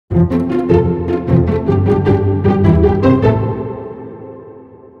What's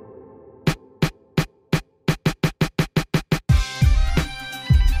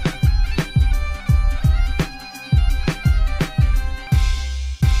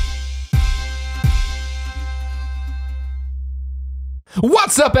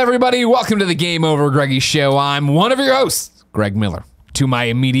up, everybody? Welcome to the Game Over Greggy Show. I'm one of your hosts, Greg Miller. To my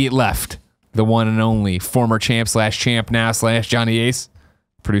immediate left, the one and only former champ slash champ now slash Johnny Ace,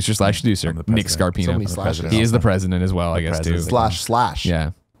 producer slash producer, Nick Scarpino. He is the president as well, I guess, too. Slash.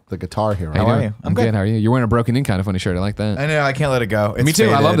 Yeah. The guitar hero. How are you? I'm good. How are you? You're wearing a broken in kind of funny shirt. I like that. I know. I can't let it go. It's Me too.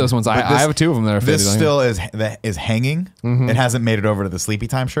 faded. I love those ones. I have two of them that are faded. This still is hanging. It hasn't made it over to the sleepy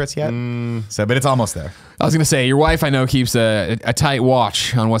time shirts yet. So, but it's almost there. I was gonna say your wife I know keeps a tight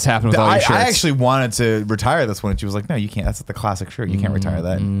watch on what's happening with all your shirts. I actually wanted to retire this one, and she was like, "No, you can't. That's the classic shirt. You can't retire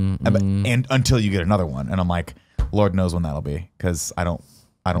that, and until you get another one." And I'm like, "Lord knows when that'll be, because I don't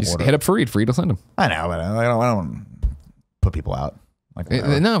order." Hit up Fareed. Fareed will send them. I know, but I don't put people out. Like,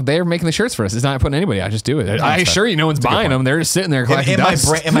 no, they're making the shirts for us. It's not putting anybody. I just do it. I assure you, no one's buying them. They're just sitting there collecting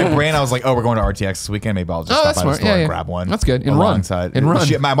dust. In my brain, I was like, "Oh, we're going to RTX this weekend. Maybe I'll just stop by the store and grab one." That's good. And run.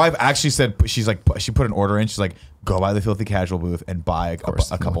 My wife actually said she put an order in. She's like, "Go by the Filthy Casual booth and buy a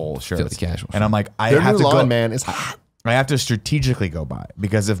couple shirts." Filthy Casual. And I'm like, I have to go. Man, is hot. I have to strategically go by,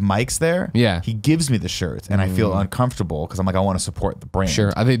 because if Mike's there, he gives me the shirts, and I feel uncomfortable because I'm like, I want to support the brand.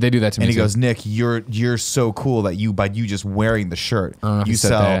 Sure, I think they do that to me. And he too. goes, "Nick, you're so cool that by you just wearing the shirt, you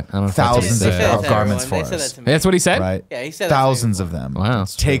sell thousands of garments for us." That's what he said. Right? Yeah, he said thousands of them. Wow.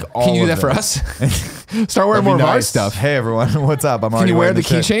 Take all. Can you do that of them. for us? Start wearing more of our stuff. Hey everyone, what's up? Can you wear the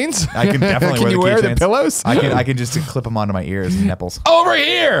keychains? I can definitely wear the keychains. Can you wear the pillows? I can just clip them onto my ears and nipples. Over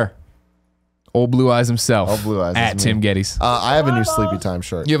here. Old Blue Eyes himself. Old Blue Eyes. At Tim Gettys. I have a new Sleepy Time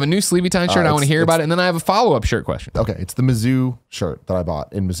shirt. You have a new Sleepy Time shirt. I want to hear about it, and then I have a follow-up shirt question. Okay, it's the Mizzou shirt that I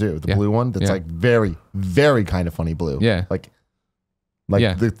bought in Mizzou, the blue one. That's like very, very kind of funny blue. Yeah. Like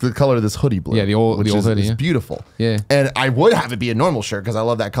the color of this hoodie blue. Yeah, the old hoodie. It's beautiful. Yeah. And I would have it be a normal shirt because I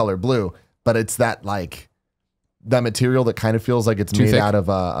love that color blue, but it's that that material that kind of feels like it's made out of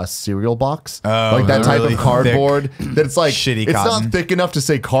a cereal box. Like that type of cardboard that it's like shitty it's cotton. not thick enough to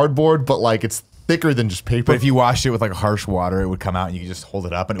say cardboard, but like it's thicker than just paper. But if you washed it with like harsh water, it would come out and you could just hold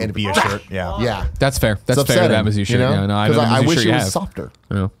it up and it would be a shirt. Yeah. That's fair. That's fair. That Mizzou shirt. You know? Yeah, no, I wish it was softer.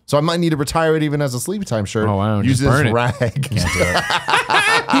 Yeah. So I might need to retire it even as a Sleepy Time shirt. Oh wow. Use just this rag. Can't do it.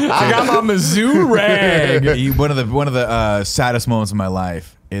 I got my Mizzou rag. One of the saddest moments of my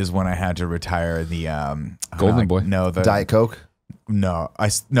life is when I had to retire the Golden Boy. No, the Diet Coke. No, I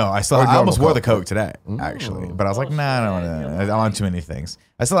almost wore the Coke today, actually, but I was like, nah, I want too many things.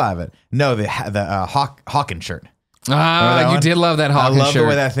 I still have it. No, the Hawkins shirt. You did love that Hawkins shirt. I love the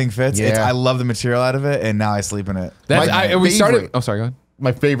way that thing fits. Yeah. I love the material out of it, and now I sleep in it. We started. Oh, sorry. Go ahead.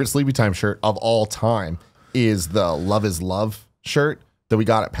 My favorite Sleepy Time shirt of all time is the Love is Love shirt that we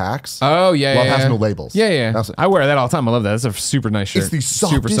got at PAX. Oh yeah, Love has no labels. Yeah. I wear that all the time. I love that. That's a super nice shirt. It's the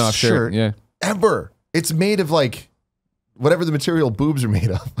softest super soft shirt. Yeah. Ever. It's made of like whatever the material boobs are made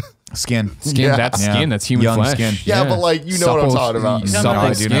of. Skin. Yeah. That's skin. That's human Young flesh. skin. Yeah, but like you know what I'm talking about.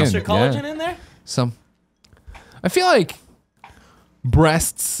 Supple skin. Extra collagen in there? I feel like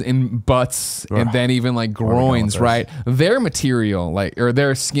breasts and butts and then even like groins, right? Their material, or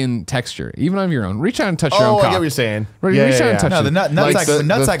their skin texture, even on your own. Reach out and touch your own cock. I get what you're saying. Reach out and touch No, it. the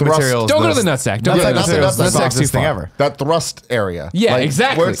nutsack material. Don't go to the nutsack. Don't go to the nutsack. That's the softest thing ever. That thrust area. Yeah,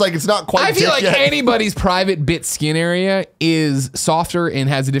 exactly. Where it's like it's not quite. I feel like yet. anybody's private bit skin area is softer and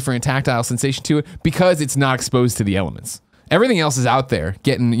has a different tactile sensation to it because it's not exposed to the elements. Everything else is out there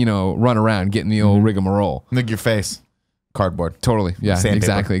getting, run around, getting the old rigmarole. Look at your face. Cardboard. Totally. Yeah,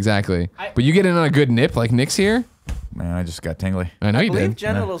 Sandpaper. exactly. But you get in on a good nip like Nick's here. Man, I just got tingly. I know you did.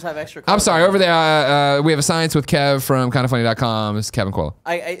 Genitals have extra. I'm sorry. Over there, we have a science with Kev from kindoffunny.com. It's Kevin Quilla.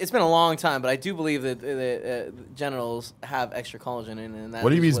 It's been a long time, but I do believe that genitals have extra collagen in it. And that What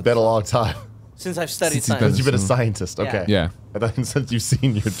do you mean it's been a long time? Since I've studied Since science. You've been a scientist. Okay. Yeah. I thought since you've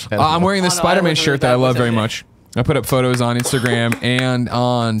seen your genitals. I'm wearing this Oh, no, I Spider-Man wasn't shirt really that I love that very big. much. I put up photos on Instagram and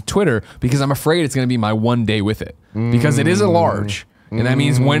on Twitter because I'm afraid it's going to be my one day with it because it is a large. And that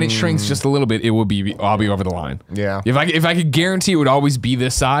means when it shrinks just a little bit, I'll be over the line. Yeah. If I could guarantee it would always be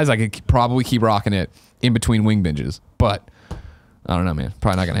this size, I could probably keep rocking it in between wing binges. But I don't know, man.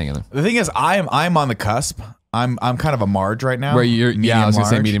 Probably not gonna hang in there. The thing is, I'm on the cusp. I'm kind of a Marge right now. Where you're, I was gonna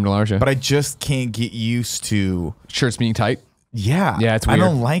say medium to large. Yeah. But I just can't get used to shirts being tight. Yeah, it's weird. I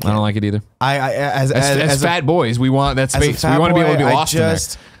don't like it. I don't like it either. As fat boys, we want that space. We want to be able to be lost in there.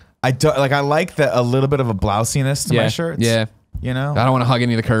 I like the a little bit of a blousiness to my shirts. Yeah. You know, I don't want to hug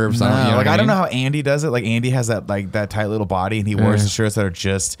any of the curves. No, I don't know how. how Andy does it. Like Andy has that that tight little body, and he wears the shirts that are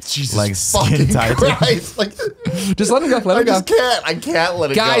just Jesus like skin fucking tight. Christ. Like, Just let him go. Let him go. I can't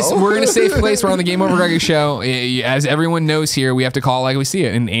let it Guys, go. we're in a safe place. We're on the Game Over Greggy show. As everyone knows here, we have to call it like we see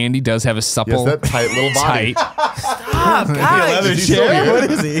it. And Andy does have a supple, Yes, that tight little body. Stop, guys. Leather chair. What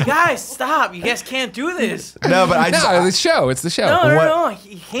is he? Guys, stop. You guys can't do this. No, but I just No, it's the show. It's the show. No,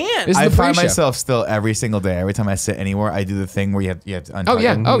 you can't. It's I the find pre-show. myself still every single day. Every time I sit anywhere, I do the thing where you have to untuck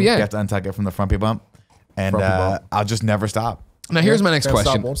yeah. it. Oh, yeah. You have to untuck it from the frumpy bump, and Frumpy bump. I'll just never stop. Now, here's my next Can't stop,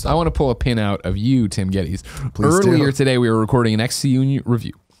 question. won't stop. I want to pull a pin out of you, Tim Gettys. Please do. Earlier today, we were recording an XCU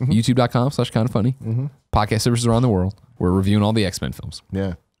review. YouTube.com/kindafunny. Podcast services around the world. We're reviewing all the X-Men films.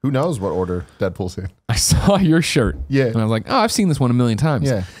 Yeah. Who knows what order Deadpool's in? I saw your shirt. Yeah. And I was like, oh, I've seen this one a million times.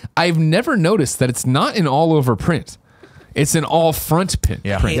 Yeah. I've never noticed that it's not an all over print. It's an all front print.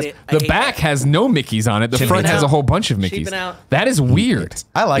 Yeah. print. I hate it. I The hate back has no Mickeys on it. The front has out. a whole bunch of Mickeys. Cheaping out. That is weird.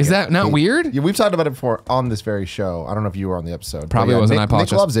 I like Is it. that not weird? Yeah, we've talked about it before on this very show. I don't know if you were on the episode. Probably but wasn't. I Nick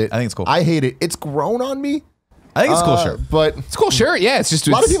apologize. loves it. I think it's cool. I hate it. It's grown on me. I think it's a cool shirt. But It's a cool shirt. Yeah, it's just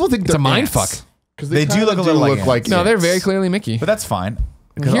a lot of people think it's they're a mind ants. fuck. 'Cause They do kinda look a little like ants. No, they're ants. very clearly Mickey. But that's fine.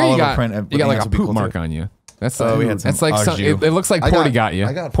 Because Here all you over got, print, you got like ants a would be poop cool mark too. on you. That's we had that's some like some, au jus. it looks like Porty got you.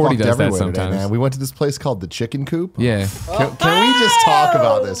 I got Porty fucked does that everywhere sometimes. today, man. We went to this place called the Chicken Coop. Yeah. Can we just talk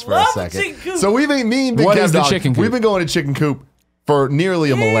about this for a Love the second? Chicken Coop. So we've been me and Big What Kev is the Dog, Chicken Coop? We've been going to Chicken Coop for nearly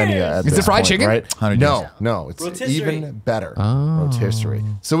a millennia. At Is it this fried point, chicken? Right? 100 No, years. no, it's Rotisserie. even better. Rotisserie.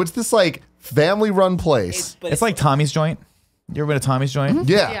 So it's this like family-run place. It's like Tommy's joint. You ever been to Tommy's joint?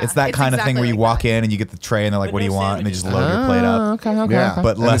 Yeah. Yeah. It's that It's kind of thing where exactly you like walk that. in and you get the tray and they're like, But "What do no you want?" And they sandwiches. just load your plate up. Okay. Yeah,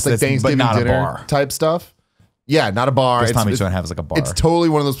 But and less it's like this- but Thanksgiving not a dinner bar. type stuff. Yeah, not a bar. Because It's- Tommy's it's- joint has like a bar. It's totally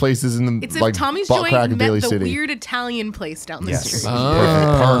one of those places in the It's if like Tommy's butt joint crack in met Daly the City. weird Italian place down the Yes. street.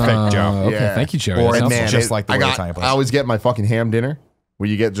 Perfect joke. Okay, Yeah. thank you, Joey. Or That's and helpful. man, just like the I weird got. Italian place. I always get my fucking ham dinner, where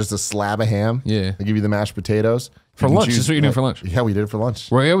you get just a slab of ham. Yeah. They give you the mashed potatoes For You can lunch. choose- That's what you're doing for lunch. Yeah, we did it for lunch.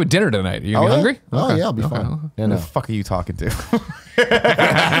 We're going to dinner tonight. Are you gonna be yeah? hungry? Oh Okay. yeah, I'll be Okay. fine. Yeah, Who no. the fuck are you talking to?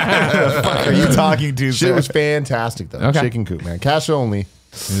 Are you talking to? Shit was fantastic though. Okay. Chicken coop, man. Cash only.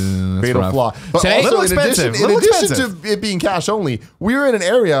 That's Fatal rough. flaw. But Today- also, Little in expensive, addition, little in addition expensive. to it being cash only, we were in an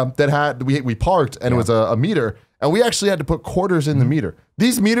area that had we parked and it was a meter, and we actually had to put quarters in the meter.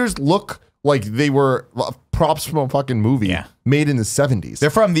 These meters look like they were props from a fucking movie Yeah. made in the 70s. They're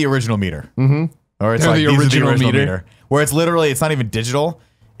from the original meter. Mm-hmm. Or it's They're like the these are original meter. Where it's literally, it's not even digital.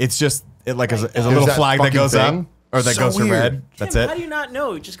 It's just, it like is a There's little that flag that fucking goes thing. up. Or that So goes for weird. red. That's Tim, How it. do you not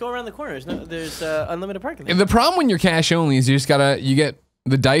know? Just go around the corners. No, there's unlimited parking. There. And the problem when you're cash only is you just you get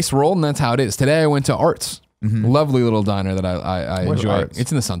the dice rolled, and that's how it is. Today I went to Arts. Lovely little diner that I What is enjoy. Arts?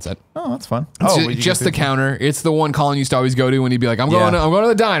 It's in the Sunset. Oh, that's fun. It's Oh, just the counter. It's the one Colin used to always go to when he'd be like, I'm going to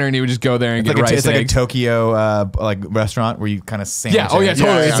the diner, and he would just go there and get rice It's like a eggs. Tokyo like restaurant where you kind of sandwich. Yeah, oh yeah, it.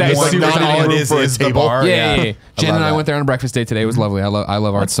 totally. Yeah, It's yeah, it's more super not tiny. even all it room is for a is the table. bar. Yeah, yeah, yeah. Jen love and I that. went there on a breakfast date today. It was lovely. I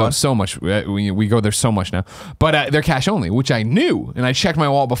love Arts so much. We go there so much now. But they're cash only, which I knew. And I checked my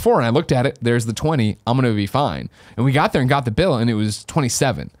wallet before, and I looked at it. There's the 20. I'm going to be fine. And we got there and got the bill, and it was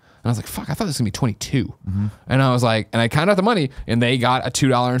 27. And I was like, fuck, I thought this was going to be 22. And I was like, and I counted out the money, and they got a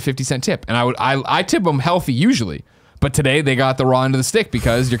 $2.50 tip. And I tip them healthy usually. But today they got the raw end of the stick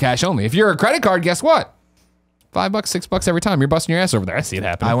because you're cash only. If you're a credit card, guess what? $5, $6 every time. You're busting your ass over there. I see it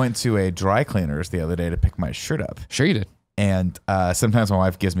happen. I went to a dry cleaners the other day to pick my shirt up. Sure you did. And sometimes my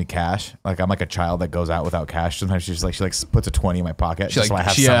wife gives me cash. Like I'm like a child that goes out without cash. Sometimes she puts a 20 in my pocket just so I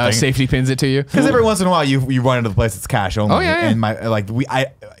have something. Safety pins it to you. Because every once in a while you run into the place that's cash only. Oh, yeah, yeah. And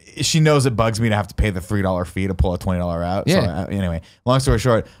she knows it bugs me to have to pay the $3 fee to pull a $20 out. Yeah. So anyway, long story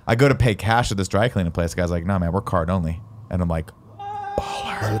short, I go to pay cash at this dry cleaning place. The guy's like, "No, man, we're card only." And I'm like,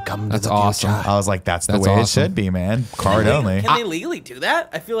 Welcome That's to the awesome. future. I was like, "That's the That's way awesome. it should be, man. Card only." Can they legally do that?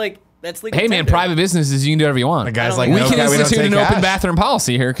 I feel like that's legal. Hey man, tender. private businesses, you can do whatever you want. The guy's I like, don't we "No, can guy, we don't institute take an open cash." bathroom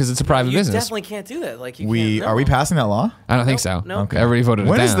policy here because it's a private You business. definitely can't do that. Like you Are we passing that law? I don't think so. no. Okay. Everybody voted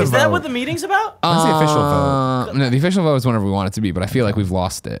When it is down. the Is that vote? what the meeting's about? When's the official vote? No, the official vote is whenever we want it to be, but I feel like we've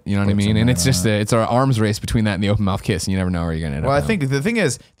lost it. You know what I mean? And it's just it's our arms race between that and the open mouth kiss, and you never know where you're gonna end Well, up. I think the thing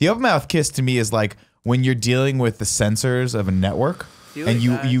is, the open mouth kiss to me is like when you're dealing with the censors of a network, Do and it, you,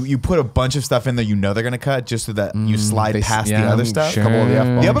 guys. you put a bunch of stuff in there you know they're gonna cut just so that you slide past the other stuff. Sure, Couple of the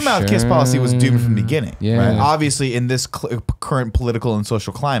F-bombs. The open mouth kiss policy was doomed from the beginning. Yeah. Right? Obviously, in this current political and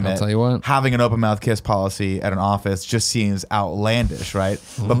social climate, I'll tell you what. having an open mouth kiss policy at an office just seems outlandish, right?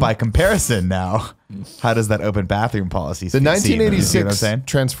 But by comparison, now, how does that open bathroom policy The seem? You see what I'm 1986 saying?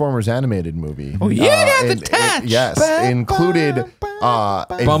 Transformers animated movie. Oh yeah, the touch. Yes, included a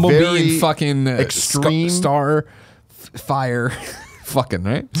Bumblebee very and fucking extreme Fire, fucking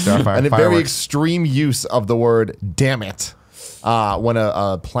right. Starfire, and a very fireworks. extreme use of the word "damn it." when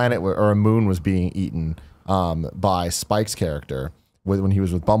a planet or a moon was being eaten by Spike's character when he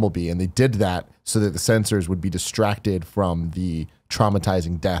was with Bumblebee, and they did that so that the sensors would be distracted from the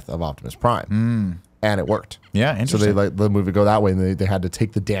traumatizing death of Optimus Prime, and it worked. Yeah, interesting. So they let the movie go that way, and they had to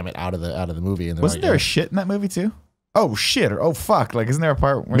take the damn it out of the movie. And wasn't there a shit in that movie too? Oh shit, or oh fuck, like isn't there a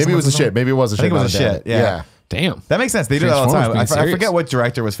part where maybe it was a shit? Maybe it was a shit. I think it was a shit. Yeah. Damn. That makes sense. They do that all the time. Transformers I forget what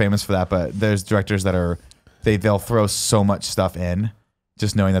director was famous for that, but there's directors that they'll throw so much stuff in,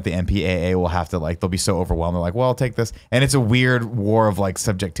 just knowing that the MPAA will have to they'll be so overwhelmed. They're like, well, I'll take this. And it's a weird war of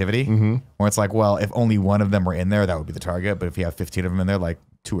subjectivity where it's like, well, if only one of them were in there, that would be the target. But if you have 15 of them in there,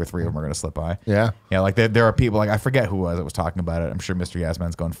 2 or 3 of them are going to slip by. Yeah. Yeah. There are people I forget who was talking about it. I'm sure Mr.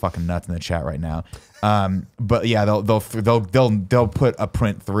 Yasman's going fucking nuts in the chat right now. But yeah, they'll put a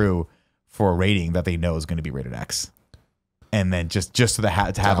print through for a rating that they know is going to be rated X. And then just to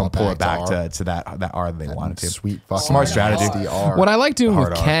have them pull it back to that R that they wanted to. Sweet fucking smart strategy. What I like doing with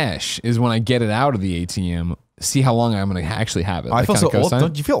Hard R. cash is when I get it out of the ATM, see how long I'm going to actually have it. I That feel kinda so old. cosign.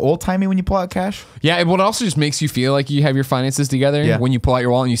 Don't you feel old timey when you pull out cash? Yeah, but it also just makes you feel like you have your finances together. Yeah. When you pull out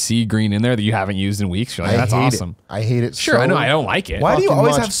your wallet and you see green in there that you haven't used in weeks, you're like, that's awesome. I hate it. Sure, so I know I don't like it. Why do you Fucking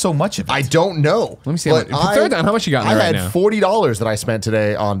always much. have so much of it? I don't know. Let me see. But Throw it down. How much you got in there I right had now? $40 that I spent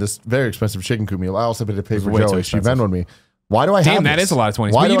today on this very expensive chicken coop meal. I also had to pay for way too Joey. She expensive. Venmoed me. Why do I have Damn, that this? is a lot of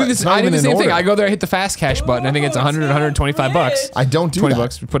 20s. Why But you do do this. it's not I do even the in same thing. order. I go there, I hit the fast cash button. I think it's 100, 125 bucks. I don't do 20 that.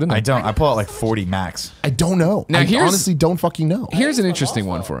 bucks. Put in there. I don't. I pull out 40 max. I don't know. Now, I here's- honestly don't fucking know. Here's an interesting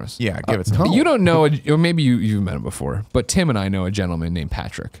one for us. Yeah, give it to no. me. You don't know, or maybe you've met him before, but Tim and I know a gentleman named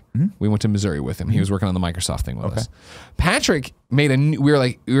Patrick. We went to Missouri with him. He was working on the Microsoft thing with us. Patrick made we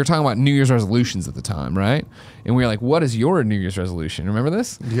were talking about New Year's resolutions at the time, right? And we were like, what is your New Year's resolution? Remember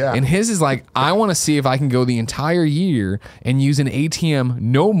this? Yeah. And his is like, I want to see if I can go the entire year and use an ATM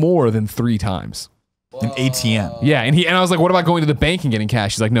no more than 3 times. An ATM. Yeah, and I was like, what about going to the bank and getting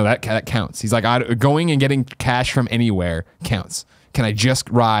cash? He's like, no, that counts. He's like, going and getting cash from anywhere counts. Can I just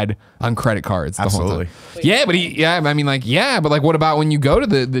ride on credit cards the whole Absolutely. time? Yeah, but what about when you go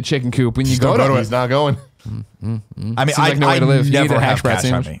to the chicken coop? When you go to He's not going. I mean, Seems like no way to live. You need never a hash have brown cash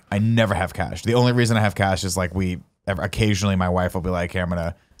on sandwich. me. I never have cash. The only reason I have cash is occasionally my wife will be like, hey,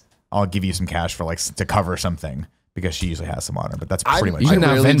 I'll give you some cash for to cover something because she usually has some on her, but that's pretty much you I it. can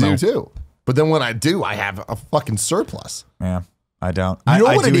have really Venmo. do too. But then when I do, I have a fucking surplus. Yeah, I don't. You know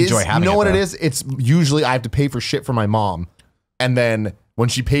I what do it is? enjoy having You know what though. it is? It's usually I have to pay for shit for my mom, and then when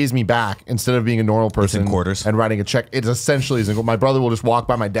she pays me back, instead of being a normal person quarters. and writing a check, it's essentially my brother will just walk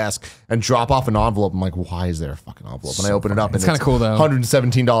by my desk and drop off an envelope. I'm like, why is there a fucking envelope? And I open it up, and It's kinda cool, though.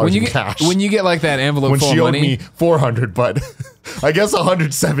 $117 When you in get cash. when you get like that envelope when full she of owed money, me $400, but I guess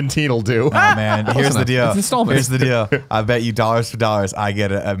 117 will do. Oh man, here's the deal. It's installments. Here's the deal. I bet you dollars for dollars, I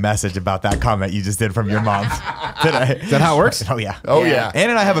get a message about that comment you just did from your mom today. is that how it works? Oh yeah. Oh yeah. Ann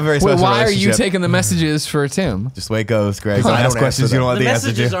and I have a very Wait, special why are you relationship. taking the messages for Tim? Just the way it goes, Greg. Don't I ask don't questions answer you don't them. want The the answer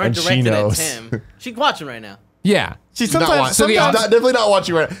messages to. aren't And she directed at knows. Tim. She's watching right now. Yeah. She's Not sometimes, watch- so the sometimes, odds- definitely not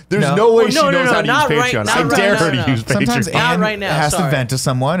watching right now. There's No. no way Oh, she no, knows no, how to not use right- Patreon. not I right dare now, her no. to use sometimes Patreon. Not Ann right now, has to sorry. vent to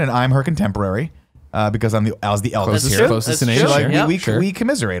someone, and I'm her contemporary because I'm the eldest. Closest here. closest in That's age. true. Like, Sure. we, Sure. we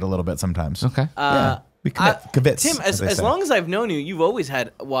commiserate a little bit sometimes. Okay. We kibitz, Tim, as they as say. long as I've known you, you've always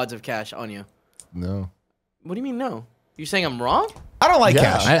had wads of cash on you. No. What do you mean no? You're saying I'm wrong? I don't like Yeah.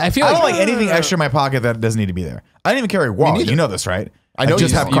 cash. I feel I don't like- like anything extra in my pocket that doesn't need to be there. I didn't even carry a wallet. neither. You know this, right? I know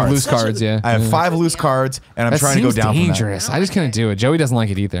just you have do. You cards. lose cards, yeah. I have 5 loose cards, and I'm That trying to go seems down dangerous. I just couldn't do it. Joey doesn't like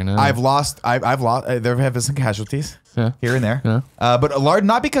it either. No. from that. I've lost. There have been some casualties Yeah. here and there, Yeah. but a large,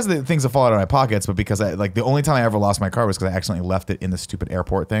 not because of the things that fall out of my pockets, but because the only time I ever lost my card was because I accidentally left it in the stupid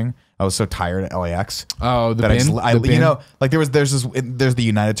airport thing. I was so tired at LAX. Oh, the that bin? I The you bin? know, like there's the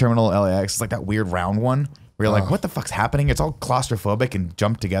United Terminal at LAX. It's like that weird round one where you're like, what the fuck's happening? It's all claustrophobic and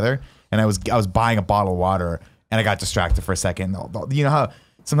jumped together. And I was buying a bottle of water and I got distracted for a second. You know how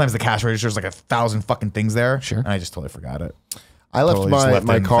sometimes the cash register is like 1,000 fucking things there. Sure. And I just totally forgot it. I left Totally just left it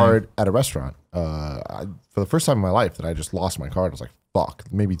my in the card at a restaurant. For the first time in my life that I just lost my card. I was like, fuck,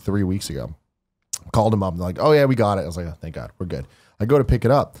 maybe 3 weeks ago. Called him up and they're like, oh yeah, we got it. I was like, oh, thank God, we're good. I go to pick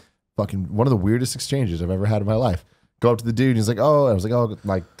it up. Fucking one of the weirdest exchanges I've ever had in my life. Go up to the dude. He's like, oh, I was like, oh,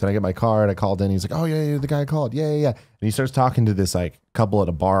 like, can I get my card? I called in. He's like, oh yeah, yeah, the guy called. Yeah. And he starts talking to this like couple at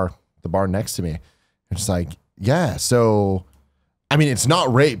the bar next to me. And it's like, yeah, so, I mean, it's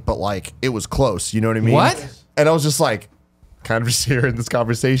not rape, but like, it was close. You know what I mean? What? And I was just like, kind of just hearing this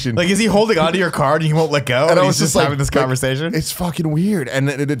conversation. Like, is he holding onto your card and he won't let go? And I he's was just like, having this conversation. It's fucking weird. And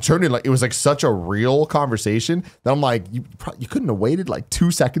then it turned in like, it was like such a real conversation that I'm like, you couldn't have waited like 2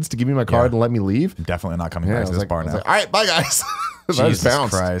 seconds to give me my card and let me leave. I'm definitely not coming Yeah, back I to was this like, bar I was now. like, all right, bye guys. I just Jesus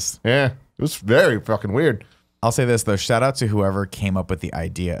bounced. Christ. Yeah, it was very fucking weird. I'll say this though. Shout out to whoever came up with the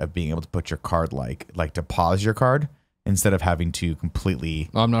idea of being able to put your card like to pause your card instead of having to completely.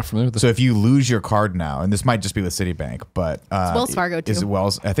 Oh, I'm not familiar with this. So if you lose your card now, and this might just be with Citibank, but Wells Fargo too. Is it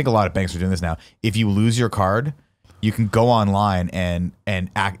Wells? I think a lot of banks are doing this now. If you lose your card, you can go online and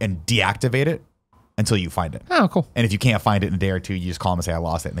deactivate it until you find it. Oh, cool. And if you can't find it in a day or two, you just call them and say I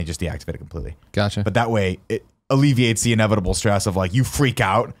lost it, and they just deactivate it completely. Gotcha. But that way, it alleviates the inevitable stress of like you freak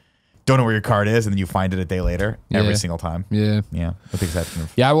out, don't know where your card is, and then you find it a day later every single time. Yeah. Yeah. With the exception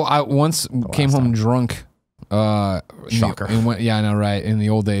of Yeah, well, I once came home drunk. Shocker. And went, yeah, I know, right? In the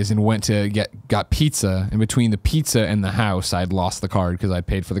old days, and went to got pizza. And between the pizza and the house, I'd lost the card because I'd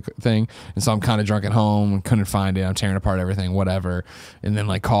paid for the thing. And so I'm kind of drunk at home and couldn't find it. I'm tearing apart everything, whatever. And then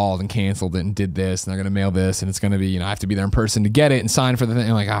like called and canceled it and did this. And they're gonna mail this, and it's gonna be, I have to be there in person to get it and sign for the thing.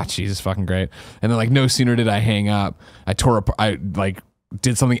 I'm like, Jesus, fucking great. And then like no sooner did I hang up, I tore up. I like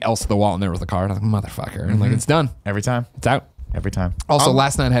did something else to the wall, and there was the card. I'm like, motherfucker. And like, it's done. every time. It's out. Every time. Also,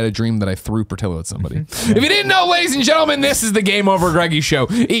 last night I had a dream that I threw Portillo at somebody. If you didn't know, ladies and gentlemen, this is the Game Over Greggy Show.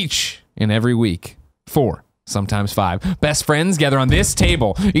 Each and every week, 4, sometimes 5 best friends gather on this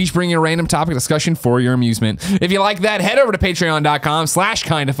table, each bringing a random topic discussion for your amusement. If you like that, head over to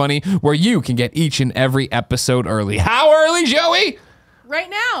patreon.com/kindafunny, where you can get each and every episode early. How early, Joey? Right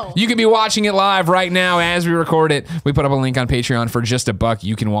now. You can be watching it live right now as we record it. We put up a link on Patreon for just $1.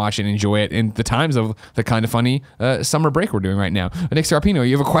 You can watch it and enjoy it in the times of the Kinda Funny summer break we're doing right now. Nick Scarpino,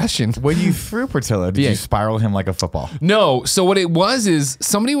 you have a question. When you threw Portillo, did you spiral him like a football? No. So what it was is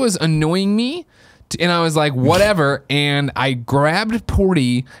somebody was annoying me, and I was like, whatever. And I grabbed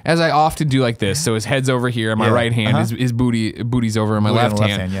Porty, as I often do like this. So his head's over here in my right hand, his booty's over in my left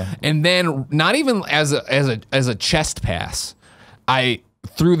hand. And then not even as a chest pass, I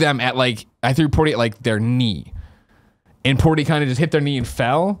threw them at I threw Porty at like their knee. And Porty kind of just hit their knee and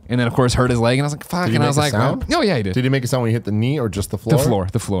fell, and then of course hurt his leg, and I was like, "Fuck!" And I was like, sound? "Oh yeah, he did." Did he make a sound when he hit the knee or just the floor?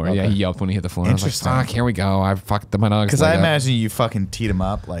 The floor. Okay. Yeah, he yelped when he hit the floor. And I was like, "Fuck, here we go." I fucked my dog. Because I imagine you fucking teed him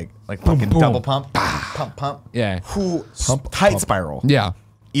up like fucking boom. double pump, pump. Yeah. Tight spiral. Yeah.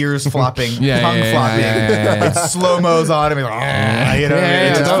 Ears flopping, tongue yeah, flopping, yeah. slow mo's on him. You know, Yeah,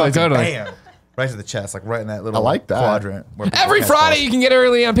 it's just totally, fucking totally. Bam, right to the chest, like right in that little I like that. quadrant. where people Every can't Friday, fall. you can get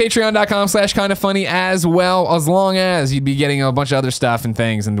early on patreon.com/kindafunny as well, as long as you'd be getting a bunch of other stuff and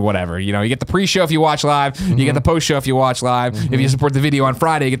things and whatever. You know, you get the pre-show if you watch live. You get the post-show if you watch live. If you support the video on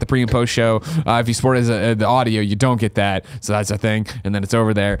Friday, you get the pre- and post-show. If you support the audio, you don't get that. So that's a thing. And then it's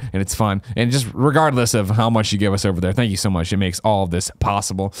over there, and it's fun. And just regardless of how much you give us over there, thank you so much. It makes all of this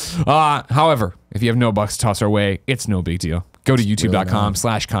possible. However, if you have no bucks to toss our way, it's no big deal. Go to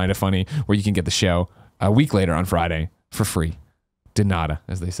youtube.com/kindafunny, where you can get the show a week later on Friday for free. De nada,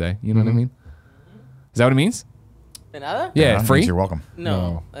 as they say. You know what I mean? Is that what it means? De nada? Yeah, That free. means you're welcome.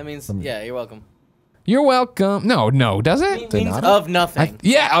 No. That means, yeah, you're welcome. You're welcome. No, does it? It means nada? of nothing.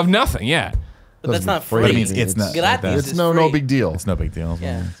 Yeah, of nothing. Yeah. But that's not free. But it means it's not. Gratis It's is no free. big deal. It's no big deal.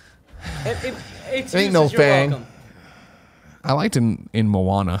 Yeah. It Ain't no you're thing. welcome. I liked in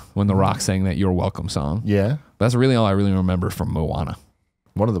Moana when The Rock sang that "You're Welcome" song. Yeah. That's really all I really remember from Moana.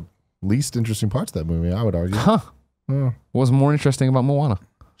 One of the least interesting parts of that movie, I would argue. Huh. What was more interesting about Moana?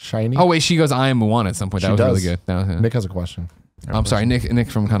 Shiny. Oh wait, she goes, "I am Moana" at some point. That She was does. really good. That was, yeah. Nick has a question. I'm sorry, Nick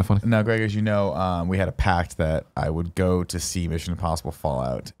from Kinda Funny. Now, Greg, as you know, we had a pact that I would go to see Mission Impossible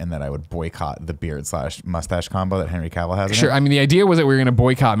Fallout, and that I would boycott the beard/mustache combo that Henry Cavill has. Sure. In it. I mean, the idea was that we were going to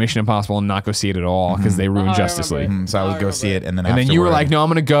boycott Mission Impossible and not go see it at all because they ruined I Justice remember. League. So I would go see it, and then And then you were afterward, like, "No, I'm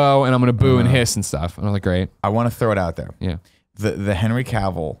going to go and I'm going to boo and hiss and stuff." And I was like, "Great." I want to throw it out there. Yeah. The Henry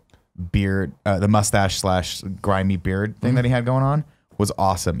Cavill beard, the mustache/grimy beard thing that he had going on was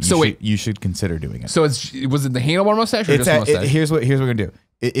awesome. You should consider doing it. So was it the handlebar mustache or It's just mustache? here's what we're gonna do.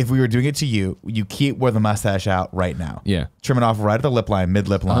 If we were doing it to you, you keep the mustache out right now. Yeah. Trim it off right at the lip line, mid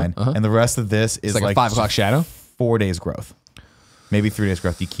lip line, and the rest of this is like a 5 o'clock shadow? 4 days growth. Maybe 3 days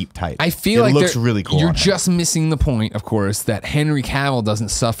growth you keep tight. I feel it like looks really cool. You're on him. just missing the point, of course, that Henry Cavill doesn't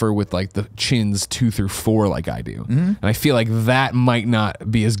suffer with like the chins 2 through 4 like I do, and I feel like that might not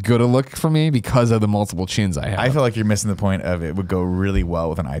be as good a look for me because of the multiple chins I have. I feel like you're missing the point of it would go really well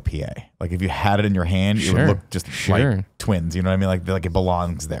with an IPA. Like if you had it in your hand, it Sure. would look just Sure. like twins. You know what I mean? Like it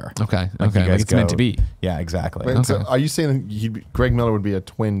belongs there. Okay. Like Okay. you guys Like it's meant go- to be. Yeah, exactly. Wait, so Okay. are you saying that Greg Miller would be a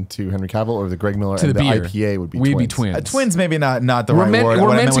twin to Henry Cavill, or the Greg Miller To and the the beard. IPA would be We'd twins? be twins. Twins maybe not the We're right meant- word. we're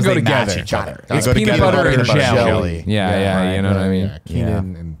What I meant meant to was go they match together. each other. It's They go peanut together butter like and peanut butter jelly. Yeah, you know what I mean? Yeah,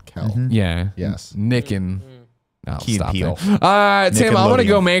 Keenan and Kel. Yeah. Yes. Nick and Key and stop Peele. there. Tim, I want to Nickelodeon.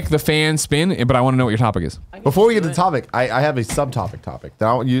 go make the fan spin, but I want to know what your topic is. Before we get to the topic, I have a subtopic topic. That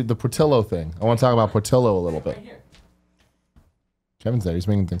I want you, the Portillo thing. I want to talk about Portillo a little bit. Kevin's there. He's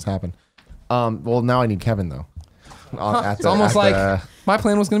making things happen. Well, now I need Kevin though. It's almost like my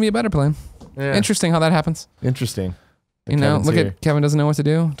plan was going to be a better plan. Yeah. Interesting how that happens. Interesting. You know, Kevin's look here. at Kevin doesn't know what to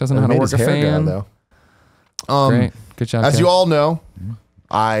do. Doesn't know how to Made work his a hair fan. down, though. Great. Good job. As Kev. you all know,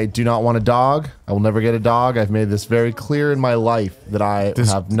 I do not want a dog. I will never get a dog. I've made this very clear in my life that I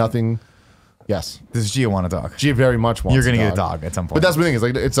have nothing. Yes. Does Gia want a dog? Gia very much wants You're gonna a get a dog at some point. But that's the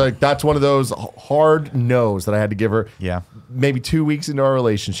thing. It's like that's one of those hard no's that I had to give her. Yeah. Maybe 2 weeks into our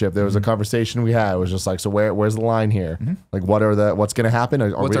relationship, there was a conversation we had. It was just like, so where's the line here? Like, what's going to happen?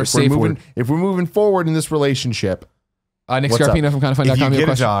 What's our safe word? If we're moving forward in this relationship, Nick What's Scarpino up? from If kindoffunny.com. you your get a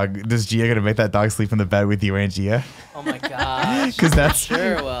question. dog, does Gia gonna make that dog sleep in the bed with you and Gia? Oh my gosh. Because that's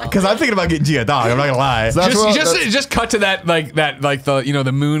Sure, well. because I'm thinking about getting Gia a dog. I'm not gonna lie. So that's what- Just cut to that like the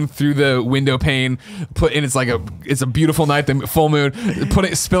the moon through the window pane, it's a beautiful night, the full moon,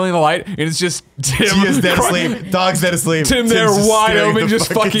 spilling the light, and it's just Tim. Gia's dead asleep. Dog's dead asleep. Tim Tim's there just wide staring at open, the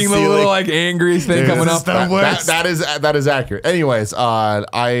just fucking the ceiling. little like angry thing Dude, coming this up. is the worst. that is accurate. Anyways,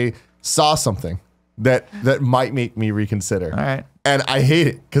 I saw something that might make me reconsider. All right. And I hate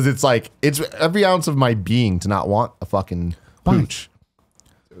it because it's every ounce of my being to not want a fucking pooch.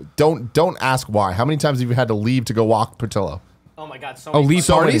 Don't ask why. How many times have you had to leave to go walk Portillo? Oh my god, so Oh, many leave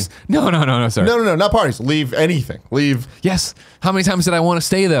So parties? No, sorry. No, not parties. Leave anything. Leave. Yes. How many times did I want to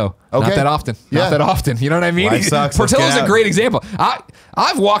stay though? Okay. Not that often. Yeah. Not that often. You know what I mean? Life sucks. Let's Portillo's get a out. great example.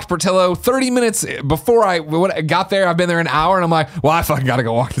 I've walked Portillo 30 minutes before I got there. I've been there an hour, and I'm like, well, I fucking gotta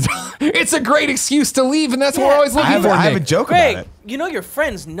go walk the dog. It's a great excuse to leave, and that's what we're always looking for. I have a Nick. joke Greg, about it. you know your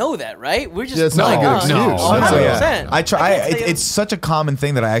friends know that, right? We're just Yeah, it's not a good excuse. No. Oh, No. 100%. I try. can't tell you- It's such a common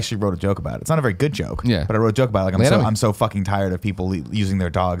thing that I actually wrote a joke about it. It's not a very good joke. Yeah. But I wrote a joke about it. Lay it on me. I'm so fucking tired of people using their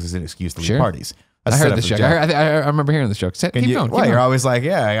dogs as an excuse to leave Sure. parties. I heard this joke. I remember hearing this joke. Keep And going. you're always like,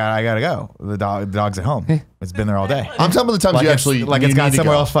 yeah, I gotta go. The dog's at home. It's been there all day. I'm talking about the times Like you it's, actually like you it's got need to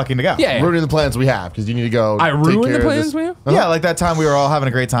somewhere go. else fucking to go. Yeah. Ruining the plans we have because you need to go. I take ruined care the of plans this. for you? Yeah, like that time we were all having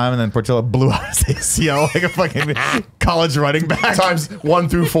a great time, and then Portillo blew out his ACL like a fucking college running back. Times 1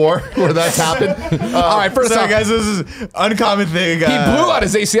 through 4 where that's happened. All right, first Sorry, off, guys, this is uncommon thing. he blew out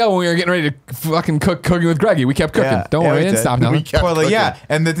his ACL when we were getting ready to fucking cooking with Greggy. We kept cooking. Don't worry, we it didn't did. stop now. We kept Well, cooking. yeah,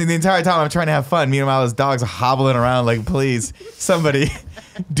 and the entire time I'm trying to have fun. Meanwhile, his dog's hobbling around like, please, somebody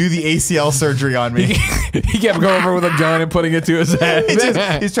do the ACL surgery on me. He kept going over with a gun and putting it to his head.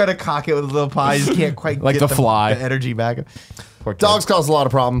 He's trying to cock it with a little paw. He just can't quite Like get the fly. the energy back. Poor kid. Dogs cause a lot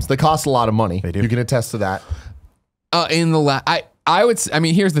of problems. They cost a lot of money. They do. You can attest to that. I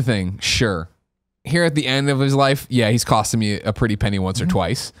mean, here's the thing. Sure, here at the end of his life, yeah, he's costing me a pretty penny once or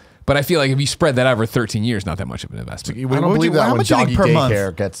twice. But I feel like if you spread that over 13 years, not that much of an investment. I don't believe that how when much do you doggy think per month?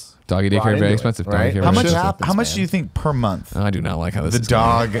 daycare gets Doggy brought daycare into very it, expensive. right? Doggy daycare How very much? expensive. happens, How much man. do you think per month I do not like how this the is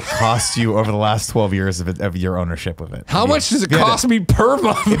going. dog cost you over the last 12 years of your ownership of it? How much does it If you had cost me per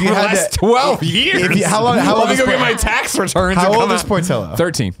month for you the had last to- 12 years? how old Let me is go get Port- my tax returns. How and old come is out. Portillo?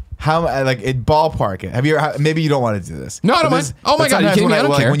 13. How like it ballpark it? Have you ever, maybe you don't want to do this? No, I don't But mind. this- Oh my but God, you sometimes kidding me? when I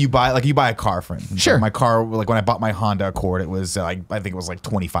don't like, care. when you buy a car, for instance. Sure. Like my car, like when I bought my Honda Accord, it was like I think it was like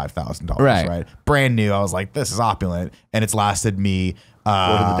 $25,000. Right. Right. Brand new. I was like, this is opulent, and it's lasted me Word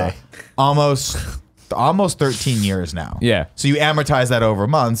of the day. almost 13 years now. Yeah. So you amortize that over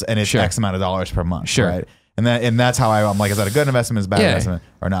months, and it's Sure. X amount of dollars per month. Sure. Right. And that's how I'm like, is that a good investment? Is it a bad Yeah. investment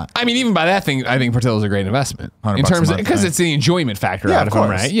or not? I mean, even by that thing, I think Portillo's a great investment $100 in a terms of month, because right? it's the enjoyment factor Yeah, out of of him,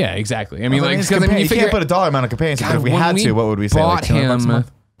 course. right? Yeah, exactly. I mean, like, it's because I mean, you you figure can't put a dollar amount on companionship, but if we when had to, what would we say? bought Like $200 a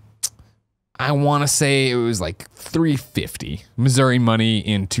month? I want to say it was like $350 Missouri money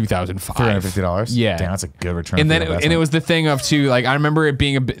in 2005. $350. Yeah. Damn, that's a good return. And for then your and it investment. was the thing of too, like I remember it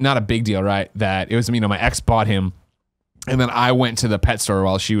being not a big deal, right? That it was, my ex bought him, and then I went to the pet store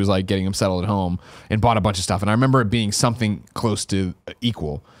while she was like getting him settled at home and bought a bunch of stuff. And I remember it being something close to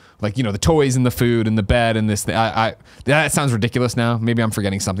equal. Like, the toys and the food and the bed and this thing. That sounds ridiculous now. Maybe I'm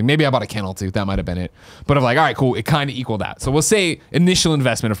forgetting something. Maybe I bought a kennel too. That might have been it. But I'm like, all right, cool. It kind of equaled out. So we'll say initial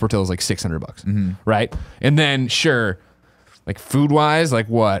investment of Portillo is like $600, right? And then sure, like food wise, like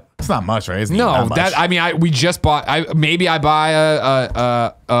what? It's not much, right? It's No, not much. we just bought. Maybe I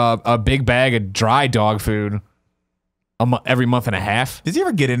buy a big bag of dry dog food every month and a half. Did you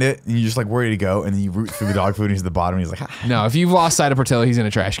ever get in it and you just like where to go and then you root through the dog food and he's at the bottom and he's like, No, if you've lost sight of Portillo, he's in a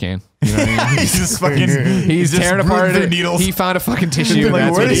trash can. You know what I mean? he's just fucking, He's just tearing rooting apart through it. needles. He found a fucking tissue. like,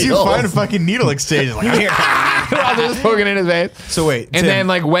 That's where what did he you find a fucking needle exchange? Like, here. just poking in his face. So wait, And then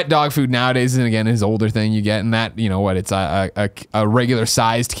like wet dog food nowadays, and again, his older thing you get, and that it's a regular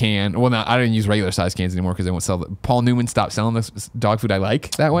sized can. Well, no, I don't use regular sized cans anymore because they won't sell. Paul Newman stopped selling this dog food I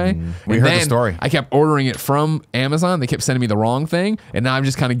like that way. We And heard the then story. I kept ordering it from Amazon. They kept sending me the wrong thing, and now I'm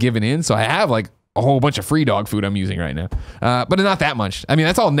just kind of giving in. So I have like a whole bunch of free dog food I'm using right now. But not that much. I mean,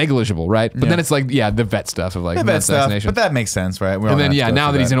 that's all negligible, right? But then it's like, the vet stuff of like The vet stuff, but that makes sense, right? And then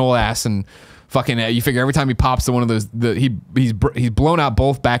now that he's an old ass and fucking, you figure every time he pops to one of those, he's blown out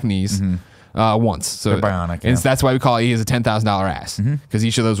both back knees. Once, so They're bionic, and that's why we call it. He has a $10,000 ass because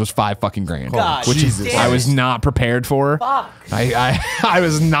each of those was $5 fucking grand, God, which Jesus. I was not prepared for. Fuck. I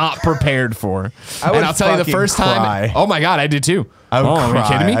was not prepared for. would And I'll tell you, the fucking first cry. time, oh my god, I did too. I would Are you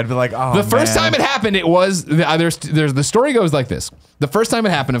kidding me? I'd be like, oh, the first man. time it happened, it was there's the story goes like this. The first time it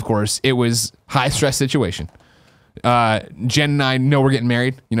happened, of course, it was high stress situation. Jen and I know we're getting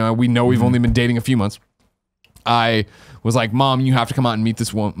married. You know, we've only been dating a few months. I was like, Mom, you have to come out and meet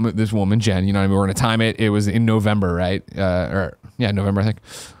this woman, Jen. You know what I mean? We're gonna time it. It was in November, right? November, I think.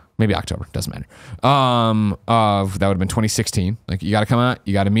 Maybe October. Doesn't matter. That would have been 2016. Like, you got to come out.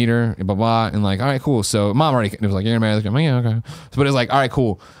 You got to meet her. Blah blah. And like, all right, cool. So Mom already. It was like, you're married. I'm like, yeah, okay. So, but it was like, all right,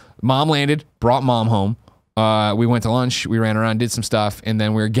 cool. Mom landed. Brought Mom home. We went to lunch. We ran around, did some stuff, and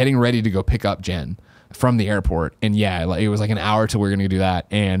then we were getting ready to go pick up Jen from the airport. And it was like an hour till we were gonna do that.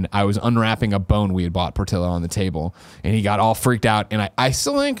 And I was unwrapping a bone we had bought Portillo on the table, and he got all freaked out. And I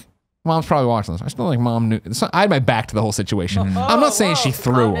still think Mom's probably watching this. I still think Mom knew. I had my back to the whole situation. I'm not saying she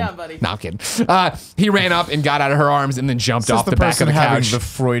threw Calm him. down, buddy. No, I'm kidding. He ran up and got out of her arms and then jumped off the back of the having couch. the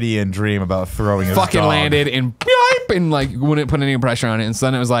Freudian dream about throwing his Fucking dog. landed and like wouldn't put any pressure on it. And so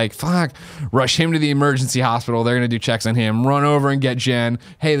then it was like, fuck, rush him to the emergency hospital. They're gonna do checks on him. Run over and get Jen.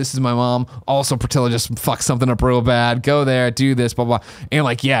 Hey, this is my mom. Also, Portillo just fucked something up real bad. Go there, do this, blah blah. And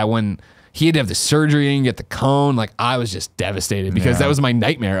like, when he had to have the surgery and get the cone, like I was just devastated because that was my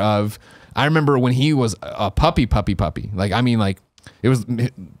nightmare of. I remember when he was a puppy. Like, I mean, like it was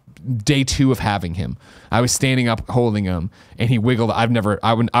day 2 of having him. I was standing up holding him and he wiggled. I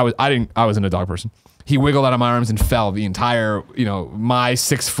wasn't a dog person. He wiggled out of my arms and fell the entire, my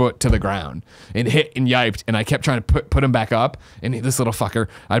 6 foot to the ground and hit and yiped. And I kept trying to put him back up. And this little fucker,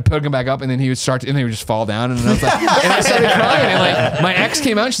 I'd put him back up and then he would just fall down. And I was like, and I started crying. And like my ex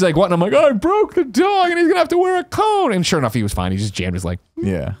came out and she's like, what? And I'm like, I broke the dog and he's gonna have to wear a cone. And sure enough, he was fine. He just jammed his leg.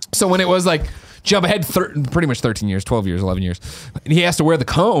 Yeah. So when it was like, jump ahead pretty much 13 years, 12 years, 11 years. And he has to wear the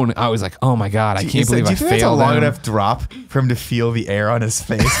cone. I was like, oh my God, I can't believe I Do you think that's a failed long him. enough drop for him to feel the air on his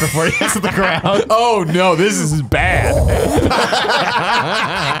face before he hits the ground? Oh no, this is bad.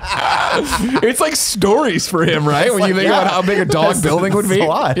 It's like stories for him, right? When you think about how big a dog building would be. A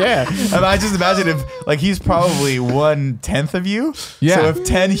lot. Yeah. And I just imagine if, like, he's probably 1/10 of you. Yeah. So if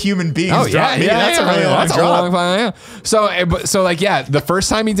 10 human beings drop me, that's a really long drop. So like, the first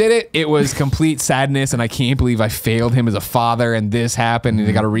time he did it was complete sadness, and I can't believe I failed him as a father, and this happened, and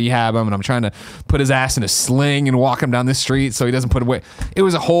they got to rehab him, and I'm trying to put his ass in a sling and walk him down the street so he doesn't put away. It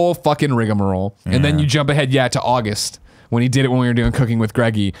was a whole fucking rigmarole. And then you jump ahead, to August when he did it when we were doing Cooking with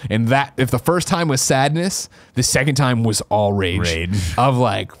Greggy, and that if the first time was sadness, the second time was all rage. Of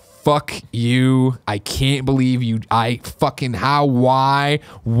like, fuck you. I can't believe you. Why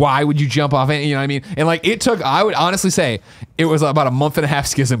would you jump off it? You know what I mean? And like, I would honestly say it was about a month and a half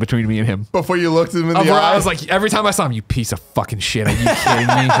schism between me and him. Before you looked him in the eye? I was like, every time I saw him, you piece of fucking shit. Are you kidding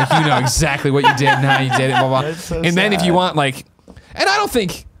me? Like, you know exactly what you did and how you did it, blah, blah. So and then if you want like, and I don't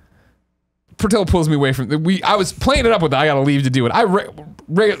think Portillo pulls me away from I was playing it up with I got to leave to do it. I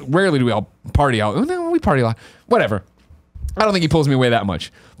rarely do we all party out. No, we party a lot. Whatever. I don't think he pulls me away that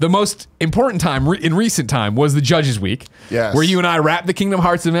much. The most important time in recent time was the Judges Week, where you and I wrapped the Kingdom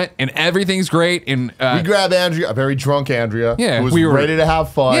Hearts event, and everything's great. And we grabbed Andrea, a very drunk Andrea, who was ready to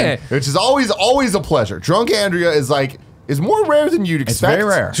have fun, which is always a pleasure. Drunk Andrea is more rare than you'd expect. It's very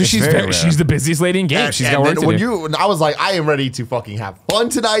rare. So she's the busiest lady in games. She's got work to do. I was like, I am ready to fucking have fun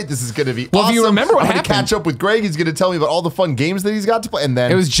tonight. This is going to be awesome. If you remember what I'm happened, gonna catch up with Greg. He's going to tell me about all the fun games that he's got to play. And then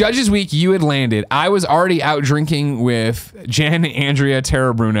it was Judges Week. You had landed. I was already out drinking with Jen, Andrea,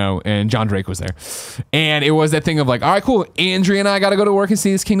 Tara Bruno, and John Drake was there. And it was that thing of like, all right, cool. Andrea and I got to go to work and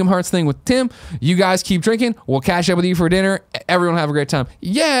see this Kingdom Hearts thing with Tim. You guys keep drinking. We'll catch up with you for dinner. Everyone have a great time.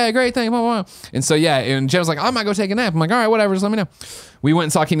 Yeah, great thing. Blah, blah, blah. And so, and Jen was like, I might go take a nap. I'm like, all right, whatever. Just let me know. We went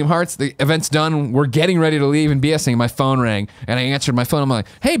and saw Kingdom Hearts. The event's done. We're getting ready to leave and BSing. My phone rang and I answered my phone. I'm like,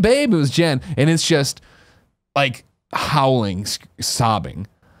 hey, babe, it was Jen. And it's just like howling, sobbing.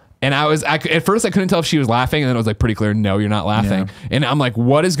 And at first I couldn't tell if she was laughing. And then it was like pretty clear, no, you're not laughing. Yeah. And I'm like,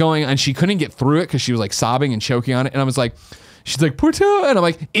 what is going on? And she couldn't get through it because she was like sobbing and choking on it. And I was like, she's like, Portillo. And I'm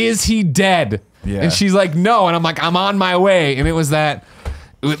like, is he dead? Yeah. And she's like, no. And I'm like, I'm on my way. And it was that.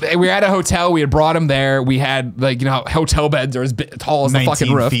 We were at a hotel. We had brought him there. We had hotel beds are as tall as the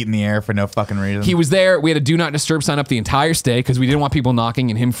fucking roof. 19 feet in the air for no fucking reason. He was there. We had a do not disturb sign up the entire stay because we didn't want people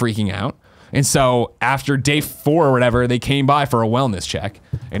knocking and him freaking out. And so after day 4 or whatever, they came by for a wellness check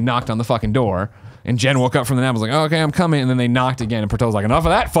and knocked on the fucking door. And Jen woke up from the nap and was like, oh, okay, I'm coming. And then they knocked again. And Porto's like, enough of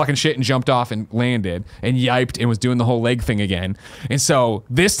that fucking shit, and jumped off and landed and yiped and was doing the whole leg thing again. And so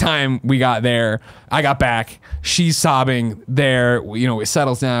this time we got there, I got back, she's sobbing there, you know, it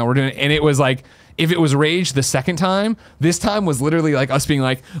settles down. We're doing it. And it was like, if it was rage the second time, this time was literally like us being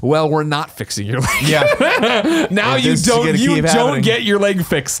like, well, we're not fixing your leg. Yeah. Now If you this is don't gonna you keep don't happening. get your leg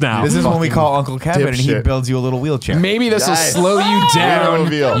fixed now. This is when we call Uncle Kevin and he dipshit. builds you a little wheelchair. Maybe this will Guys. slow you down,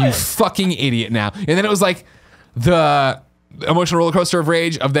 Reveal. you fucking idiot now. And then it was like the emotional roller coaster of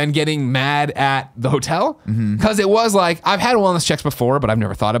rage of then getting mad at the hotel. Because it was like, I've had wellness checks before, but I've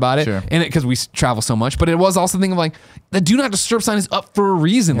never thought about it. Sure. And because we travel so much. But it was also the thing of like, the do not disturb sign is up for a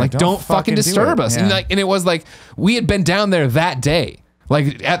reason. Like, don't fucking do disturb it. us. Yeah. And it was like, we had been down there that day,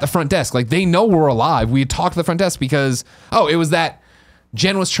 like at the front desk. Like, they know we're alive. We had talked to the front desk because, it was that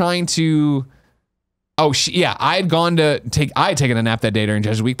Jen was trying to... I had taken a nap that day during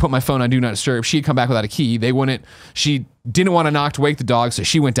Judge's Week, put my phone on Do Not Disturb. She had come back without a key. She didn't want to knock to wake the dog, so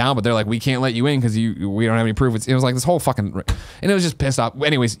she went down, but they're like, we can't let you in because we don't have any proof. It was like this whole fucking, and it was just pissed off.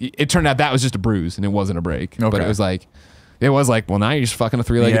 Anyways, it turned out that was just a bruise and it wasn't a break. Okay. But it was like, well, now you're just fucking a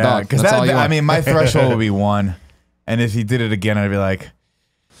 3-legged dog. Because That's all you want. I mean, my threshold would be 1, and if he did it again, I'd be like,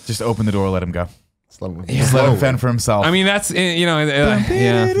 just open the door, let him go. Just let him fend for himself. I mean, that's, yeah. I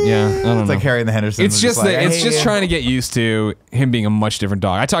don't know. It's like Harry and the Hendersons. It's just like, it's just trying to get used to him being a much different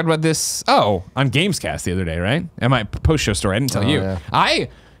dog. I talked about this on Gamescast the other day, right? At my post show story. I didn't tell you. Yeah. I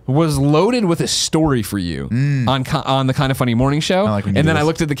was loaded with a story for you on the Kind of Funny morning show, like when you and do then I this.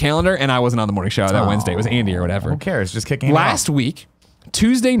 looked at the calendar and I wasn't on the morning show that Wednesday. It was Andy or whatever. Who cares? Just kicking him Last week,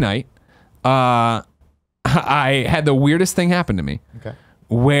 Tuesday night, I had the weirdest thing happen to me. Okay.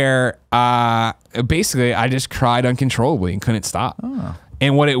 Where basically I just cried uncontrollably and couldn't stop. Oh.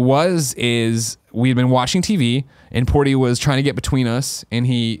 And what it was is we'd been watching TV and Porty was trying to get between us, and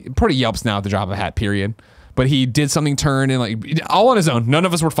Porty yelps now at the drop of a hat, period. But he did something, turned, and like all on his own. None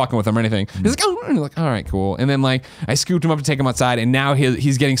of us were fucking with him or anything. He's like, oh, like, all right, cool. And then like I scooped him up to take him outside, and now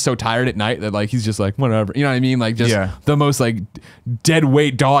he's getting so tired at night that like he's just like whatever. You know what I mean? Like just the most like dead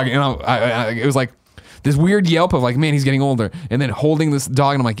weight dog. And it was like this weird yelp of like, man, he's getting older, and then holding this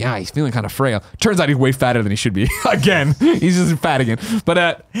dog, and I'm like, yeah, he's feeling kind of frail. Turns out he's way fatter than he should be. Again, he's just fat again.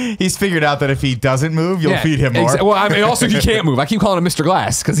 But He's figured out that if he doesn't move, you'll feed him more. Well, I mean, also he can't move. I keep calling him Mr.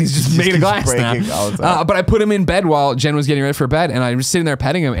 Glass because he's just made of glass now. breaking all the time. But I put him in bed while Jen was getting ready for bed, and I was sitting there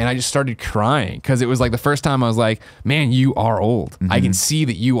petting him, and I just started crying because it was like the first time I was like, man, you are old. I can see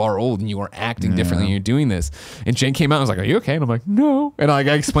that you are old and you are acting differently and you're doing this. And Jen came out and was like, are you okay? And I'm like, no. And like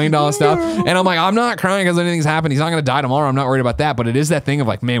I explained all this stuff, and I'm like, I'm not crying because anything's happened. He's not going to die tomorrow. I'm not worried about that. But it is that thing of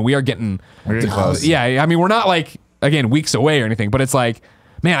like, man, we are getting close. Yeah, I mean, we're not like, again, weeks away or anything, but it's like,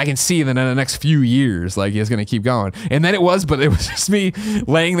 man, I can see that in the next few years, like he's going to keep going. And then it was just me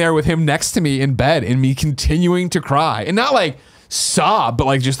laying there with him next to me in bed and me continuing to cry, and not like sob, but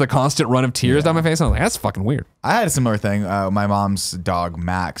like just the constant run of tears down my face. I was like, that's fucking weird. I had a similar thing. My mom's dog,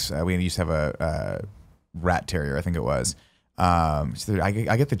 Max, we used to have a rat terrier, I think it was. I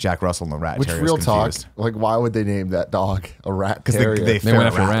get the Jack Russell and the rat Which terriers real talk? confused. Like, why would they name that dog a rat Because terrier? they They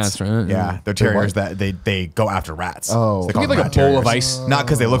went ferret after rats, right? Yeah, they're terriers that they go after rats. Oh. So they Give call me them like a rat bowl of terriers. ice. Not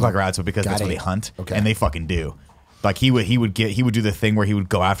because they look like rats, but because that's what it. they hunt. Okay. And they fucking do. Like he would do the thing where he would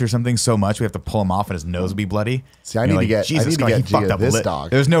go after something so much we have to pull him off and his nose would be bloody. See, I And need you're to get- I Jesus need to Christ, get he fucked Gia up this lit.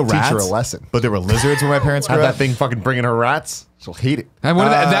 dog. There's no Teach rats. her a lesson. But there were lizards where my parents grew Have up. that thing fucking bringing her rats. She'll hate it. And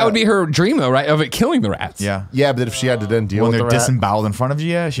that would be her dream, though, right? Of it killing the rats. Yeah. Yeah, but if she had to then deal When with they're the rat, disemboweled in front of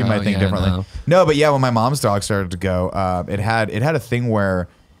you, she might think yeah, differently. No, but yeah, when my mom's dog started to go, it had a thing where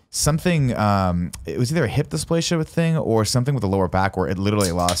something, it was either a hip dysplasia thing or something with the lower back where it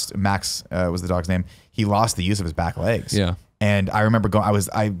literally lost. Max was the dog's name. He lost the use of his back legs. Yeah. And I remember going.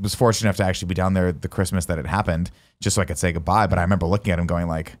 I was fortunate enough to actually be down there the Christmas that it happened, just so I could say goodbye. But I remember looking at him, going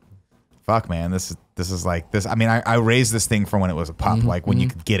like, "Fuck, man, this is like this." I mean, I raised this thing from when it was a pup, like when you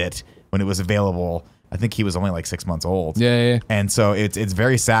could get it, when it was available. I think he was only like 6 months old. Yeah. And so it's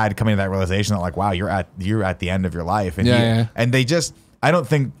very sad coming to that realization that like, wow, you're at the end of your life. And and they just, I don't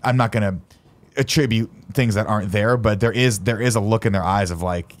think, I'm not gonna attribute things that aren't there, but there is a look in their eyes of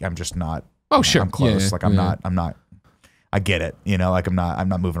like, I'm just not. Oh, sure. I'm close. Yeah, like I'm not. I get it, like I'm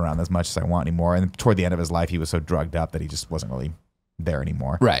not moving around as much as I want anymore. And toward the end of his life, he was so drugged up that he just wasn't really there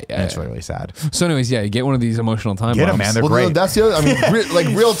anymore. Right. And it's really, really sad. So, anyways, yeah, you get one of these emotional time Get 'em, bombs. man. They're well, great. no, that's the other. I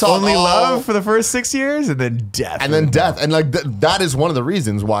mean, real talk. Only love for the first 6 years, and then death, and then death, and like that is one of the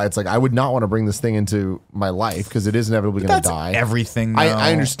reasons why it's like I would not want to bring this thing into my life because it is inevitably going That's to die. everything.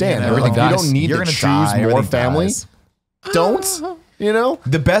 I understand. You know? Everything Like, you dies. don't need You're to gonna choose die. more Everything family. dies. Don't. You know?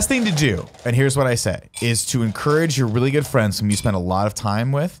 The best thing to do, and here's what I say, is to encourage your really good friends whom you spend a lot of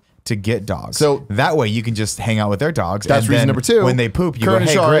time with to get dogs. So that way you can just hang out with their dogs. That's and reason then number 2. When they poop, you Kern go, and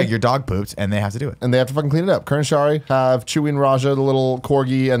hey, Shari. Greg, your dog pooped, and they have to do it. And they have to fucking clean it up. Kern and Shari have Chewy and Raja, the little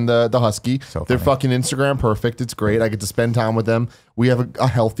corgi, and the husky. So They're funny. fucking Instagram perfect. It's great. I get to spend time with them. We have a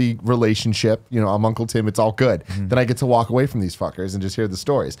healthy relationship. You know, I'm Uncle Tim. It's all good. Then I get to walk away from these fuckers and just hear the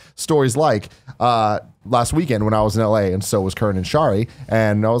stories. Stories like last weekend when I was in LA, and so was Kern and Shari.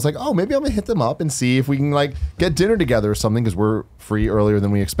 And I was like, oh, maybe I'm going to hit them up and see if we can like get dinner together or something because we're free earlier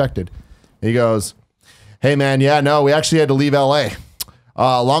than we expected. And he goes, hey, man, yeah, no, we actually had to leave LA.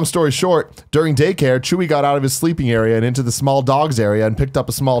 Long story short, during daycare, Chewy got out of his sleeping area and into the small dogs area and picked up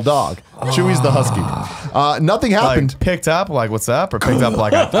a small dog. Chewy's the husky. Nothing happened. Like, picked up, like, what's up? Or picked up,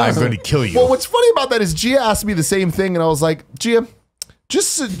 like, I'm going to kill you. Well, what's funny about that is Gia asked me the same thing, and I was like, Gia,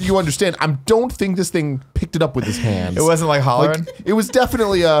 just so you understand, I don't think this thing picked it up with his hands. It wasn't like hollering? Like, it was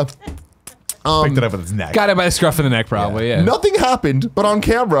definitely a... picked it up with his neck. Got it by the scruff of the neck, probably. Yeah. Nothing happened, but on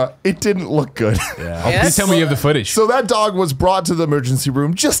camera, it didn't look good. Yeah. Please tell me you have the footage. So that dog was brought to the emergency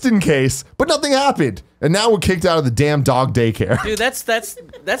room just in case, but nothing happened. And now we're kicked out of the damn dog daycare. Dude, that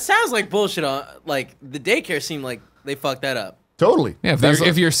sounds like bullshit. Like the daycare seemed like they fucked that up. Totally. Yeah, That's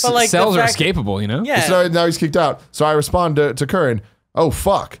if your But, like, cells the are fact- escapable, you know? Yeah. So now he's kicked out. So I respond to Curran, oh,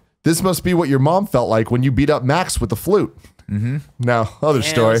 fuck. This must be what your mom felt like when you beat up Max with the flute. Now, other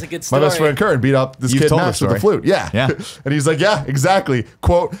story. that's a good My best story. friend Curran beat up this You've kid told the Max with the story. flute. Yeah. Yeah. And he's like, yeah, exactly.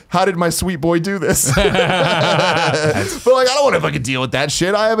 Quote, how did my sweet boy do this? But like, I don't want to fucking deal with that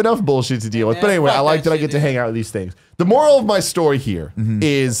shit. I have enough bullshit to deal with. But Yeah, anyway, fuck I like that that I shit, get to dude. hang out with these things. The moral of my story here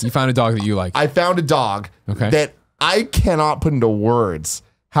is You found a dog that you like. I found a dog Okay. that I cannot put into words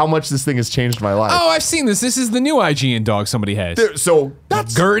how much this thing has changed my life. Oh, I've seen this. This is the new IGN dog somebody has. So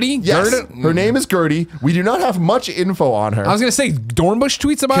that's Gertie? Yes, Gertie? her name is Gertie. We do not have much info on her. I was gonna say Dornbush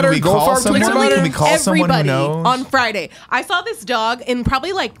tweets about Can her. we call Goldfarb tweets someone? about Literally Can her. we call someone who everybody knows? on Friday. I saw this dog in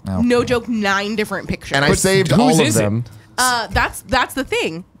probably like no joke 9 different pictures. and I saved whose all of is it? them. That's the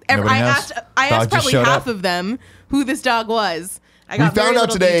thing. Nobody I knows? asked Dog asked just probably showed half up? of them who this dog was. I We got very found out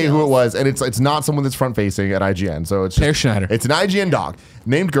little today who it details. was, and it's not someone that's front facing at IGN. So it's just, Per Schneider. It's an IGN dog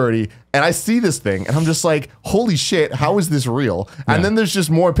named Gertie, and I see this thing, and I'm just like, holy shit, how is this real? And then there's just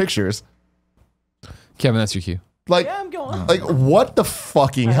more pictures. Kevin, that's your cue. Like, Yeah, I'm going. like what the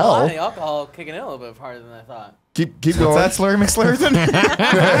fucking The hell? alcohol kicking in a little bit harder than I thought. Keep going. What's that, Slurry McSlurton?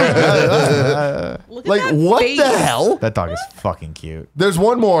 Look at Like, that what face. the hell? That dog is fucking cute. There's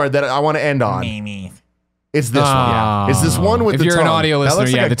one more that I want to end on. Mimi. It's this Ah. one. It's this one with If the you're tongue. an audio That listener,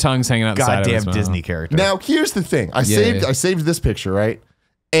 looks like yeah, a the tongue's hanging out the side of his Goddamn mouth. Disney character. Now, here's the thing. I Yeah. saved this picture, right?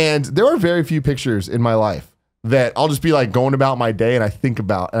 And there are very few pictures in my life that I'll just be like going about my day and I think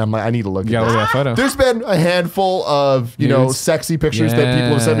about, and I'm like, I need to look You at gotta this. look at that photo. There's been a handful of, you know, Nudes. sexy pictures that people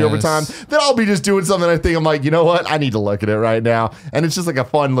have sent me over time Yes. that I'll be just doing something. I think I'm like, you know what? I need to look at it right now. And it's just like a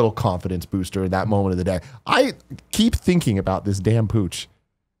fun little confidence booster in that moment of the day. I keep thinking about this damn pooch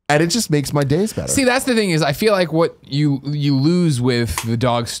and it just makes my days better. See, that's the thing is, I feel like what you lose with the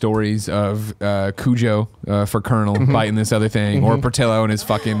dog stories of Cujo for Colonel biting this other thing, or Portillo and his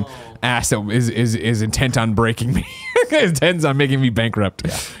fucking ass that is intent on breaking me, intent on making me bankrupt,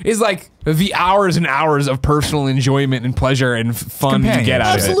 is like the hours and hours of personal enjoyment and pleasure and fun to get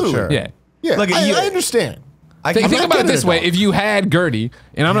out Absolutely. of it. Sure. Yeah. yeah, Look, I you- understand. Think not about it getting this it, way: though. if you had Gertie,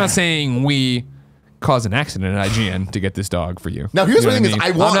 and I'm not saying we caused an accident at IGN to get this dog for you. Now, here's You the know thing what is, I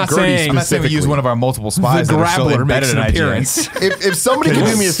mean? want I'm not Gertie saying I'm not saying we use specifically. one of our multiple the spies that are still Grappler embedded makes in an IGN. appearance. If somebody can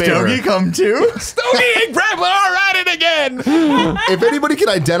do me a favor, Stogie come too? Stogie and Grappler are at it again. if anybody can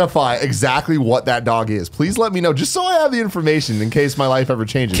identify exactly what that dog is, please let me know, just so I have the information in case my life ever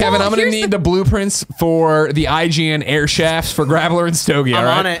changes. Kevin, I'm gonna here's need the blueprints for the IGN air shafts for Grappler and Stogie. I'm all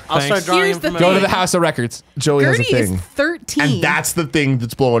right? on it. I'll Thanks. start drawing Here's the from thing. Go to the House of Records. Joey has a Gertie is thing. 13. And that's the thing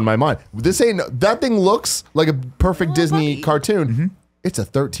that's blowing my mind. This ain't that thing looks like a perfect Disney puppy. cartoon. It's a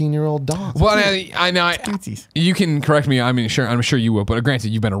 13-year-old dog. Well, I know. Cooties. You can correct me. I'm sure you will. But granted,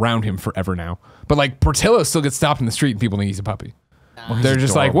 you've been around him forever now. But like Portillo still gets stopped in the street and people think he's a puppy. They're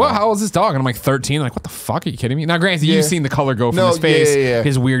just like, adorable. "What? How old is this dog?" And I'm like, 13. Like, what the fuck? Are you kidding me? Now, granted, Yeah. you've seen the color go from No, his face, yeah.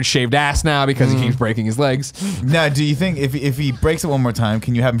 his weird shaved ass now because he keeps breaking his legs. Now, do you think if he breaks it one more time,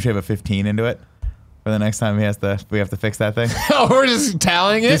 can you have him shave a 15 into it? For the next time we have to fix that thing? Oh, we're just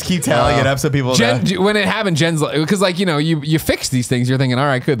tallying it. Just keep tallying it up so people know. When it happened, Jen's like, because like, you know, you fix these things, you're thinking, all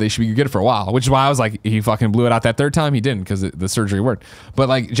right, good, they should be good for a while, which is why I was like, he fucking blew it out that third time. He didn't because the surgery worked. But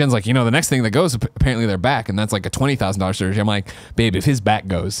like, Jen's like, you know, the next thing that goes, apparently their back, and that's like a $20,000 surgery. I'm like, babe, if his back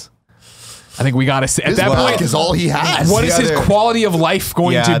goes, I think we got to at His that back point is all he has. What is his other- quality of life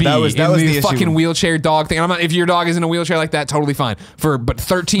going Yeah, to be that was in the the issue. fucking wheelchair dog thing? I'm not. If your dog is in a wheelchair like that, totally fine. But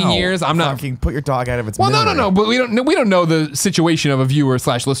 13 years, I'm not. Fucking put your dog out of its Well, misery. no. But we don't know the situation of a viewer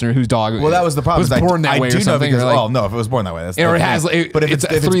 / listener whose dog. Well, that was the problem. Was born that I way do or know something. because, Or like, well, no, if it was born that way, that's or it that's has. fine. But if it's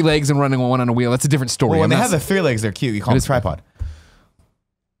 3 legs and running one on a wheel, that's a different story. Well, when I'm they not have the 3 legs, they're cute. You call them is- a tripod.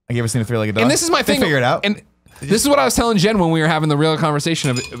 Have you ever seen a 3-legged dog? And this is my They thing. figure it out. And this is what I was telling Jen when we were having the real conversation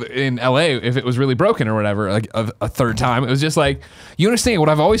of in LA, if it was really broken or whatever, like a third time. It was just like, you understand, what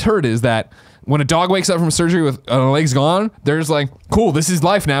I've always heard is that when a dog wakes up from surgery with a leg's gone, they're just like, cool, this is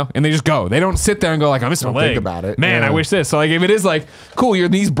life now. And they just go. They don't sit there and go like, I miss my Don't leg. think about it. Man, Yeah. I wish this. So like, if it is like, cool, your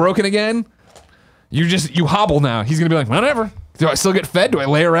knee's broken again, you hobble now. He's going to be like, whatever. Do I still get fed? Do I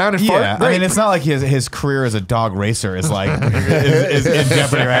lay around and fart? Yeah, I Great. mean, it's not like his career as a dog racer is like is in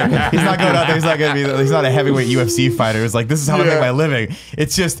jeopardy, right? He's not going out there. He's not going to be. He's not a heavyweight UFC fighter. It's like, this is how I make my living.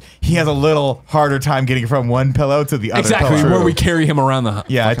 It's just he has a little harder time getting from one pillow to the other. Exactly, pillow. where we carry him around the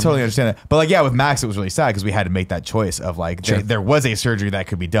Yeah, I totally understand that. But like, yeah, with Max, it was really sad because we had to make that choice of like, there was a surgery that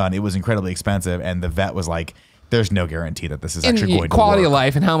could be done. It was incredibly expensive, and the vet was like, "There's no guarantee that this is actually going to quality work." of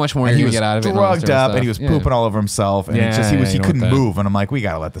life and how much more And you're he going to was get out of it. and all this drugged different up, stuff. and he was Yeah. pooping all over himself, and Yeah, he you know couldn't what that- move. And I'm like, we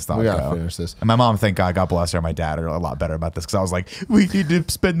gotta let this dog We gotta go. finish this. And my mom, thank God bless her, and my dad are a lot better about this because I was like, we need to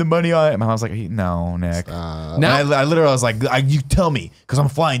spend the money on it. And my mom was like, no, Nick. Now- And I literally was like, you tell me because I'm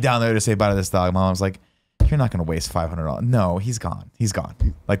flying down there to say bye to this dog. My mom was like, you're not gonna waste $500. No, he's gone. He's gone.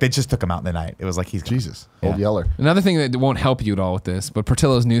 Like they just took him out in the night. It was like he's gone. Jesus, old Yeah. Yeller. Another thing that won't help you at all with this, but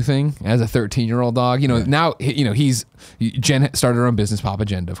Portillo's new thing as a 13-year-old dog, now, Jen started her own business, Papa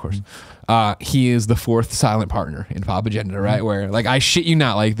Agenda, of course. He is the 4th silent partner in Papa Agenda, right? Where, like, I shit you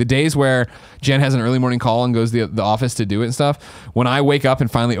not, like the days where Jen has an early morning call and goes to the office to do it and stuff, when I wake up and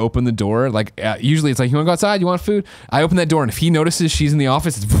finally open the door, like, usually it's like, you want to go outside? You want food? I open that door, and if he notices she's in the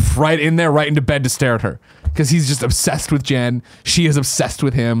office, it's right in there, right into bed to stare at her. Because he's just obsessed with Jen. She is obsessed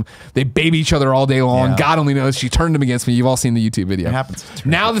with him. They baby each other all day long. Yeah. God only knows she turned him against me. You've all seen the YouTube video. It happens.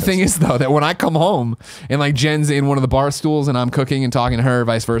 Now the thing is though that when I come home and like Jen's in one of the bar stools and I'm cooking and talking to her,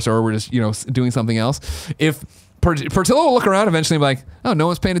 vice versa, or we're just doing something else, if Portillo will look around eventually and be like, oh, no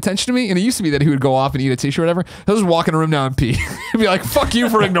one's paying attention to me. And it used to be that he would go off and eat a tissue or whatever. He'll just walk in a room now and pee. He'd be like, fuck you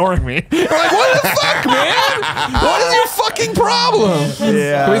for ignoring me. We're like, what the fuck, man? What is your fucking problem?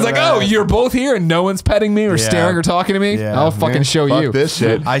 Yeah, So he's like, oh, you're both here and no one's petting me or Yeah. staring or talking to me? Yeah. I'll fucking show Fuck you. this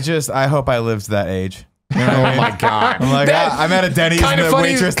shit. I hope I lived to that age. Oh my god. I'm like, That- I'm at a Denny's Kind and of the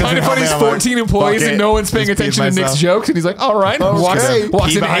funny. waitress Kind doesn't of help funny. me. He's I'm like, 14 employees fuck and it. no one's paying Just attention to peed Nick's myself. jokes, and he's like, "All right." Okay. Walks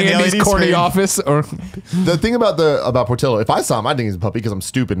Pee into behind the Andy's LED corny screen. office, or The thing about Portillo, if I saw him, I think he's a puppy because I'm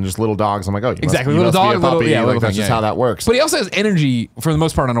stupid and just little dogs. I'm like, oh, you Exactly, must, you little must be dog, a puppy. little- yeah, like, little that's thing, just yeah, how yeah. that works. but he also has energy for the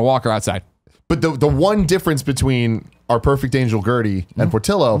most part on a walk or outside. But the one difference between our perfect angel Gertie and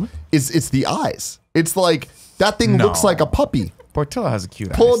Portillo is it's the eyes. It's like that thing No. looks like a puppy. Portillo has a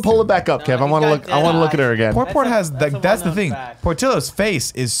cute Pull eyes, it dude. back up, No, Kev. I he's want to got look. I dead want to look at her eyes. again. Portport That's has a- that's a that's the well-known thing. fact. Portillo's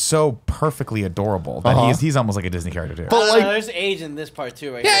face is so perfectly adorable that Uh-huh. he's almost like a Disney character too. But like, there's age in this part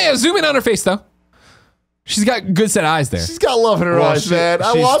too, right? Yeah, zoom in on her face though. She's got good set eyes there. she's got love in her eyes, man.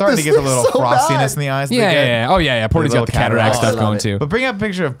 I she's want starting this to get the thing little so frostiness bad. in the eyes. that Yeah, they yeah, get. yeah. Oh yeah, yeah. Porty's got the cataract cataracts. stuff I love going it. too. But bring up a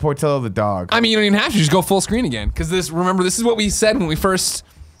picture of Portillo the dog. I mean, you don't even have to just go full screen again because this is what we said when we first.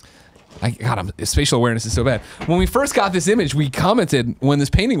 Spatial awareness is so bad. When we first got this image, we commented when this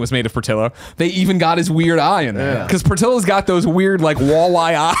painting was made of Portillo, they even got his weird eye in there. Yeah. Because Portillo's got those weird, like,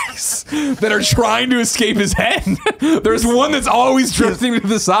 walleye eyes that are trying to escape his head. There's one that's always drifting to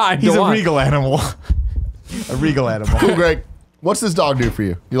the side. He's Go a on. regal animal. A regal animal. Cool, Greg. What's this dog do for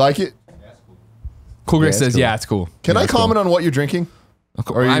you? You like it? Cool Greg Yeah, it's says, cool. yeah, it's cool. Can Yeah, I it's cool. comment on what you're drinking?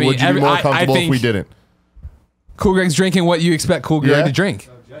 Or I mean, would you be more I comfortable if think we didn't? Cool Greg's drinking what you expect Cool Greg Yeah. to drink.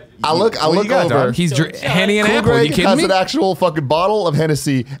 I look you got, over. dog? He's Henny and Cool apple. Greg You kidding has me? an actual fucking bottle of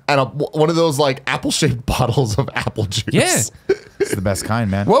Hennessy and one of those like apple-shaped bottles of apple juice. Yeah. It's the best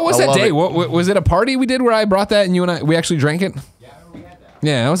kind, man. What was I that love day? it. What was it? A party we did where I brought that and you and we actually drank it?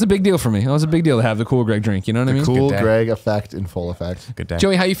 Yeah, that was a big deal for me. That was a big deal to have the Cool Greg drink. You know what I mean? Cool Good day. Greg effect in full effect. Good day.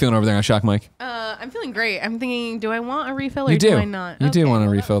 Joey, how you feeling over there on Shock Mike? I'm feeling great. I'm thinking, do I want a refill or You do. I not? You do Okay. want to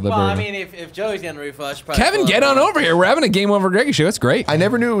refill the Well, I bourbon. mean, if Joey's getting a refill, I should probably. Kevin, fill get up. on over here. We're having a Game Over Greggy show. It's great. I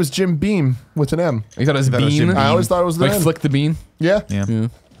never knew it was Jim Beam with an M. You thought it was thought it was Bean? Jim I always thought it was the like M. Flick the Bean. Yeah. Yeah. For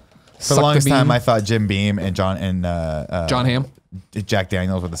Suck the longest bean. time, I thought Jim Beam and John Ham. Jack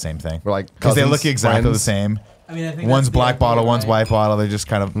Daniels were the same thing. We're like Because they cousins, look exactly friends. the same. I mean, I think One's that's the black idea, bottle, one's right? white bottle. They're just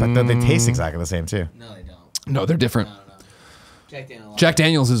kind of, but they taste exactly the same too. No, they don't. No, they're different. No. Jack Daniels. Jack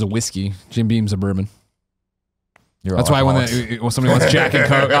Daniels is a whiskey. Jim Beam's a bourbon. That's why when somebody wants Jack and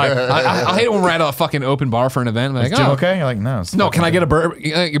Coke, I hate it when we're at a fucking open bar for an event. Like, Is Jim okay? You're like, no. No, can I get a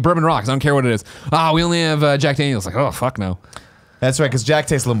bourbon rocks? I don't care what it is. We only have Jack Daniels. Like, oh, fuck no. That's right, because Jack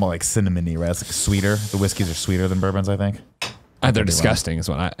tastes a little more like cinnamony, right? It's like sweeter. The whiskeys are sweeter than bourbons, I think. They're disgusting is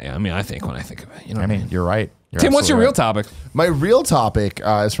what I think when I think of it. You know I mean, you're right. Tim, what's your real topic? My real topic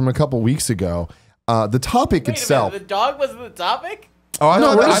is from a couple weeks ago. The topic itself. The dog wasn't the topic? Oh, I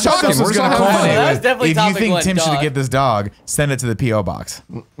know. we're I just thought talking. this was We're going to just having call fun. it. That was definitely If you topic think one, Tim should dog. get this dog, send it to the P.O. box.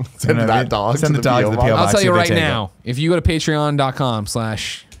 Send that dog Send to the dog to the P.O. box. I'll tell see you if they right take it. now, if you go to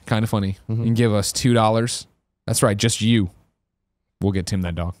patreon.com/kindafunny and give us $2, that's right, just you, we'll get Tim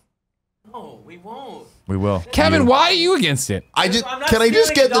that dog. No, we won't. We will. Kevin, why are you against it? I'm not Can I just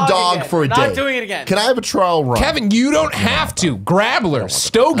stealing get the dog again. for a We're day? not doing it again. Can I have a trial run? Kevin, you don't have to. Grabbler, I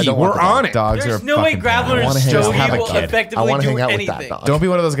Stogie, don't want we're the dog. on it. Dogs There's are no way fucking Graveler bad. and wanna hang out with Stogie that will kid. I effectively want to do hang out with anything. that dog. Don't be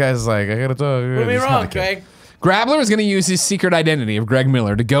one of those guys who's like, I got a dog. Prove me Just have wrong, a kid. Greg. Grabbler is going to use his secret identity of Greg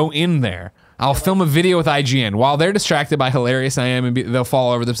Miller to go in there. I'll film a video with IGN while they're distracted by hilarious I am, and they'll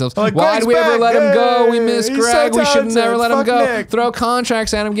fall over themselves. Like, Why Greg's did we ever back. let him go? We Yay. miss He's Greg. so We should never talented. let him Fuck go. Nick. Throw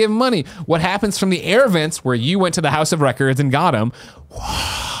contracts at him, give him money. What happens from the air vents where you went to the House of Records and got him?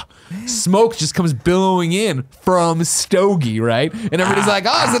 Smoke just comes billowing in from Stogie, right? And everybody's like,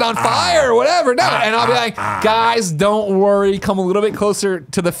 oh, is it on fire or whatever? No. And I'll be like, guys, don't worry. Come a little bit closer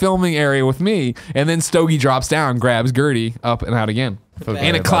to the filming area with me. And then Stogie drops down, grabs Gertie up and out again. Feel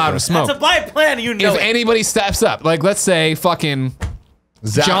In a good cloud about of smoke. That's a bad plan, you know If it. anybody steps up, like let's say fucking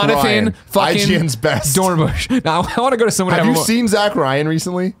Zach Jonathan, Ryan, fucking IGN's best. Dornbush. Now I want to go to someone. Have have you a seen Zach Ryan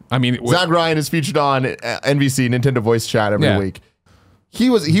recently? I mean, Zach Ryan is featured on NBC Nintendo Voice Chat every Yeah. week.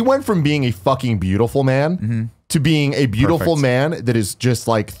 He went from being a fucking beautiful man to being a beautiful Perfect. man that is just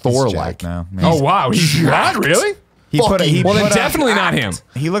like Thor-like. Jacked now. Oh wow, he's not really. He put. He Well, then put on- definitely not him.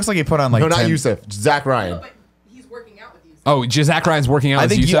 He looks like he put on like. No, not 10 Yusuf. Zach Ryan. But he's working out with you. Oh, Zach Ryan's working out. I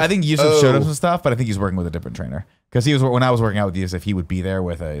with think Yusuf? I think Yusuf showed him Oh. some stuff, but I think he's working with a different trainer. Because when I was working out with Yusuf, he would be there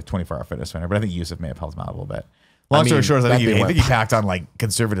with a 24-hour fitness trainer. But I think Yusuf may have helped him out a little bit. Long story mean, short, is I that think thing he went- packed on like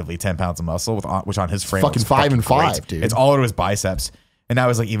conservatively 10 pounds of muscle, which on his frame Fucking was 5 and 5, great. dude. It's all over his biceps, and now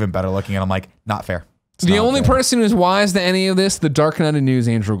he's like even better looking. And I'm like, not fair. It's The not only fair. person who's wise to any of this, the Dark Knight of News,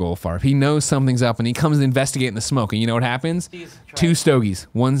 Andrew Goldfarb. He knows something's up, and he comes to investigate in the smoke. And you know what happens? Jesus Christ. 2 stogies,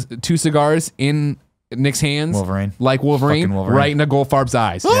 2 cigars in Nick's hands, Wolverine. like Wolverine, Fucking Wolverine. right into Goldfarb's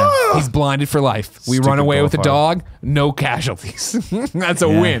eyes. Yeah. He's blinded for life. We run Stupid away with the Goldfarb. dog, no casualties. That's a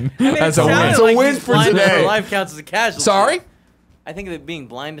Yeah. win. I mean, That's it a win. sounded It's a like win he's for blinded today. for life counts as a casualty. Sorry? I think that being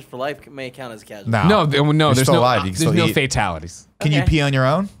blinded for life may count as a casualty. No, No, there's still no, alive. You can there's still no eat. fatalities. Can you Okay. pee on your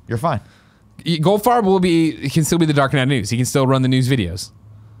own? You're fine. Goldfarb he can still be the Dark Knight of News. He can still run the news videos.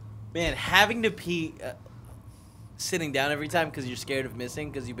 Man, having to pee sitting down every time because you're scared of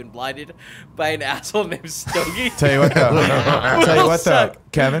missing because you've been blinded by an asshole named Stogie. Tell you what though. Tell you what though,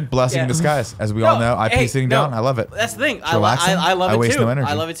 Suck. Kevin. Blessing Yeah. in disguise, as we all know. I pee sitting down. I love it. That's the thing. It's relaxing. I love I it waste too. no energy.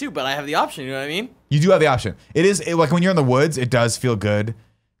 I love it too, but I have the option. You know what I mean? You do have the option. It is like when you're in the woods, it does feel good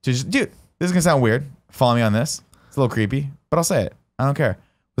to just, dude, this is gonna sound weird. Follow me on this. It's a little creepy, but I'll say it. I don't care.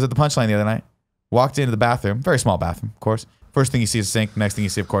 Was at the Punchline the other night. Walked into the bathroom, very small bathroom, of course. First thing you see is a sink. Next thing you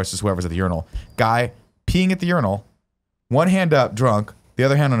see, of course, is whoever's at the urinal. Guy peeing at the urinal, one hand up, drunk, the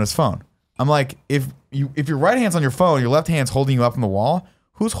other hand on his phone. I'm like, if your right hand's on your phone, your left hand's holding you up on the wall,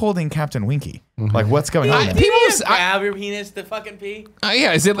 who's holding Captain Winky? Like, what's going on? Did people you s- grab your penis to fucking pee?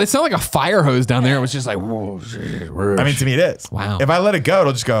 Yeah, it's not like a fire hose down there. It was just like, whoa, I mean, to me, it is. Wow. If I let it go,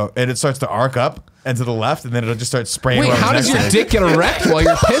 it'll just go, and it starts to arc up and to the left, and then it'll just start spraying. wait, whoever's how does next your to it. dick get erect while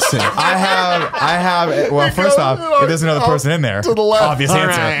you're pissing? I have. Well, first off, if there's another person in there, to the left. obvious All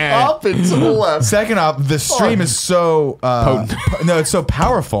answer. right. Up and to the left. Second off, the stream is so no, it's so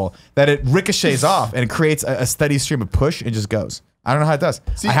powerful that it ricochets off and it creates a steady stream of push and just goes. I don't know how it does.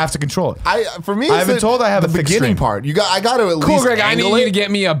 I have to control it. For me, I've been told I have the a thick beginning stream. part. I got to at Cool, least Greg. I need angle you it. to get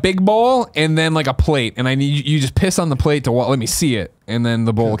me a big bowl and then like a plate, and I need you just piss on the plate to let me see it, and then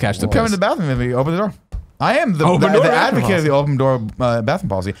the bowl will catch the Come piss. in the bathroom and we open the door. I am the Open door advocate bathroom of the open door bathroom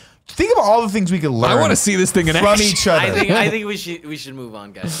policy. Think of all the things we could learn. I want to see this thing in from action. each other. I think we should move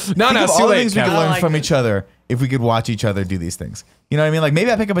on, guys. No, Think no, of it's all too the late. things we could Kevin. learn like from this. each other if we could watch each other do these things. You know what I mean? Like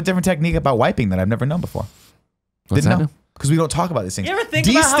maybe I pick up a different technique about wiping that I've never known before. What's Didn't that? know. Because we don't talk about these things. You ever think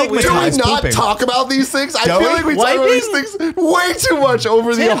about how weird- Do we Destigmatize not pooping. talk about these things? I Don't feel we? like we talk about these Wiping? things way too much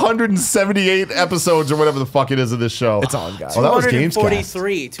over the Tim. 178 episodes or whatever the fuck it is of this show. It's on, guys. Oh, that was Gamescast.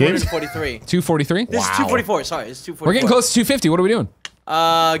 243. 243. 243. This is 244. Sorry, it's 244. We're getting close to 250. What are we doing?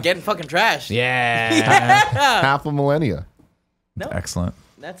 Getting fucking trashed. Yeah. Half a millennia. Excellent.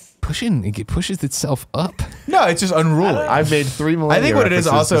 That's Pushing, it pushes itself up. No, it's just unruly. I've made 3 millennia. I think what it is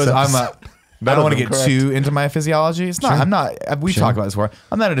references also is this I'm a. episode. I don't want to get Correct. too into my physiology. It's not. I'm not. We've talked about this before.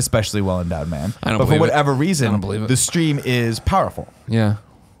 I'm not an especially well endowed man. I don't but for believe it. whatever I reason, don't believe it. the stream is powerful, Yeah.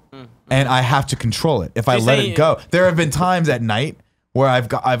 and I have to control it. If I You're let saying- it go, there have been times at night where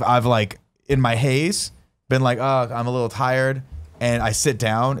I've like in my haze been like, oh, I'm a little tired, and I sit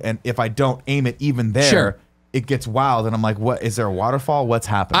down, and if I don't aim it even there. Sure. It gets wild, and I'm like, "What is there a waterfall? What's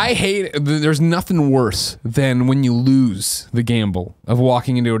happening?" I hate. There's nothing worse than when you lose the gamble of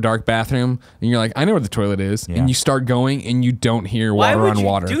walking into a dark bathroom and you're like, I know where the toilet is, Yeah. and you start going and you don't hear Why water would on you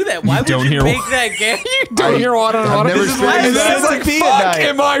water. do that? Why would don't you hear make wa- that game? You don't hear water on I've water. never This is why experienced it's that. like,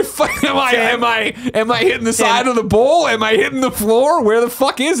 Pee at night. am I hitting the side of the bowl? Am I hitting the floor? Where the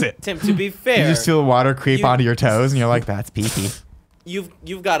fuck is it? Tim, to be You fair, just feel the water creep You- onto your toes, and you're like, "That's pee-pee."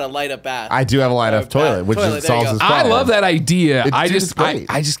 you've got a light up bath. I do have a light up toilet, which toilet, is, there you solves go. this I problem. love that idea. It- I dude, just it's great.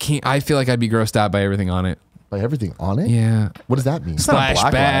 I just can't. I feel like I'd be grossed out by everything on it. By everything on it. Yeah. What does that mean? not a black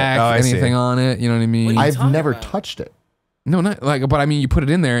light. Flashback, Oh, I see. anything on it. You know what I mean? What are you I've talking never about? touched it. No, not like, but I mean, you put it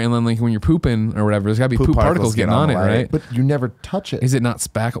in there, and then like when you're pooping or whatever, there's got to be poop particles getting on it, right? But you never touch it. Is it not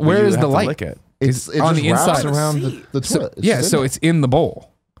spackle? Where You is have the to light? lick it. It's It's on just the wraps inside. around Seat. the So, toilet. yeah, just so in it's in the bowl.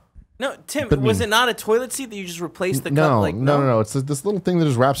 No, Tim, But was me- it not a toilet seat that you just replaced the there. cup? No, Like, no. It's this little thing that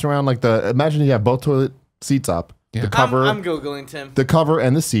just wraps around like the. Imagine you have both toilet seats up. Yeah. The cover, I'm googling, Tim. the cover,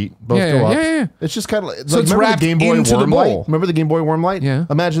 and the seat both Yeah, go yeah, up. yeah. It's just kind of like, So it's remember wrapped the Game Boy into the worm bowl. light. Remember the Game Boy worm light? Yeah.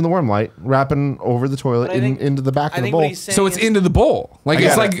 Imagine the worm light wrapping over the toilet But I think- into the back I of the think bowl. what he's saying So it's is, into the bowl. Like I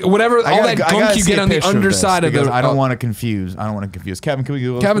it's gotta- like whatever all that gunk you get on the underside of the. I don't want to confuse. I don't want to confuse. Kevin, can we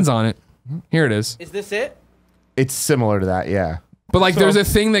Google? Kevin's on it. Here it is. Is this it? It's similar to that, yeah. But like, there's a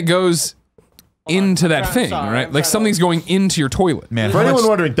thing that goes into that I'm thing, sorry, right? I'm like trying something's to- going into your toilet. Man, For how anyone much,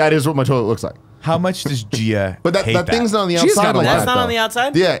 wondering, that is what my toilet looks like. how much does Gia? But that, hate that thing's not on the She's outside got a like lot. that. That's not on though. the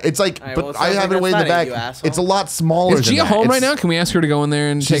outside? Yeah, it's like, Alright, but well, it I sounds have it like way in the that's not back. it, you asshole. It's a lot smaller. Is than Gia that. home It's- right now? Can we ask her to go in there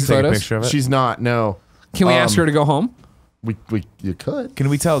and take Just take a photos? picture of it. She's not. No. Can we ask her to go home? You could. Can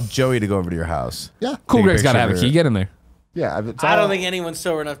we tell Joey to go over to your house? Yeah. Cool, Take a Greg's got to picture have a of key. her. Get in there. Yeah. It's I all- don't think anyone's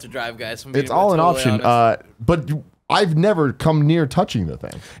sober enough to drive, guys. I'm being it's all an totally option. honest. But I've never come near touching the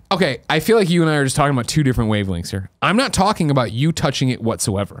thing. Okay, I feel like you and I are just talking about two different wavelengths here. I'm not talking about you touching it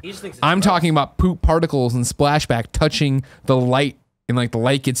whatsoever. He just thinks it's I'm gross. talking about poop particles and splashback touching the light, and like the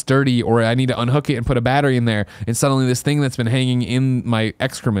light gets dirty, or I need to unhook it and put a battery in there, and suddenly this thing that's been hanging in my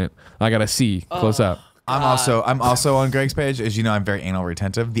excrement, I gotta see close up. I'm also on Greg's page. As you know, I'm very anal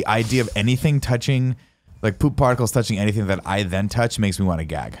retentive. The idea of anything touching, like poop particles touching anything that I then touch, makes me want to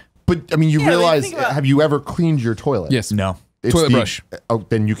gag. But I mean, you Yeah, but realize, think about- have you ever cleaned your toilet? Yes. No. It's Toilet brush. Oh,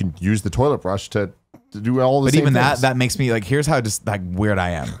 then you can use the toilet brush to do all the But same even things. that makes me like, here's how just like weird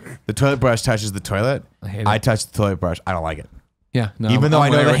I am. The toilet brush touches the toilet. hate it. I touch the toilet brush. I don't like it. Yeah. No, Even though I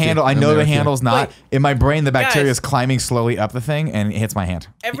know the handle, I know the handle's not. Wait. In my brain, the bacteria Guys. is climbing slowly up the thing and it hits my hand.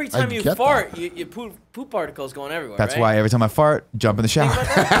 Every time you get fart, you poop particles going everywhere. That's right? why every time I fart, jump in the shower.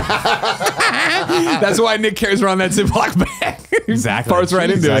 That's why Nick carries around that Ziploc bag. Exactly. Farts right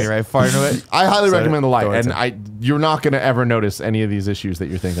into Exactly it. right. Fart into it. I highly So recommend the light, throw it and to- you're not going to ever notice any of these issues that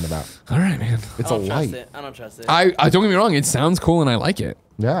you're thinking about. All right, man. It's I a don't trust light. it. I don't trust it. I don't get me wrong. It sounds cool and I like it.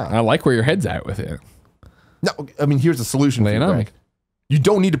 I Yeah. like where your head's at with it. No, I mean, here's a solution Lay for it you, on Greg. me. You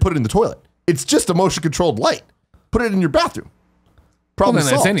don't need to put it in the toilet. It's just a motion controlled light. Put it in your bathroom. Well, Problem then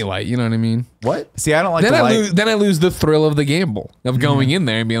that's solved. any light. You know what I mean? What? See, I don't like Then the I light. lose. Then I lose the thrill of the gamble of going in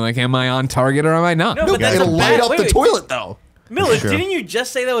there and being like, "Am I on target or am I not?" No, but that's It'll a light bad, up wait, the wait. toilet, though. Miller, Sure. didn't you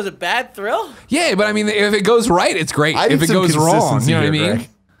just say that was a bad thrill? Yeah, but I mean, if it goes right, it's great. I need If it some goes wrong, consistency you know what I here, mean? Greg.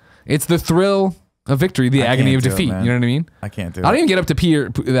 It's the thrill of victory, the agony of can't do it, defeat. man. You know what I mean? I can't do I don't it. even get up to pee or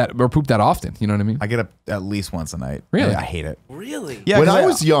poop that often. You know what I mean? I get up at least once a night. Really? I hate it. Really? Yeah, When 'cause I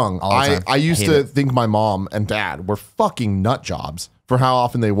was young, all the time. I used hate to it. think my mom and dad were fucking nut jobs for how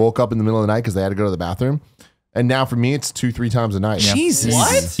often they woke up in the middle of the night because they had to go to the bathroom. And now for me, it's 2-3 times a night. Jesus.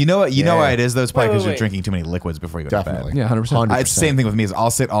 What? You know what? You know Yeah. why it is though? It's probably Wait, because wait, you're wait. drinking too many liquids before you go Definitely. to bed. Yeah, 100%. It's the same thing with me. Is I'll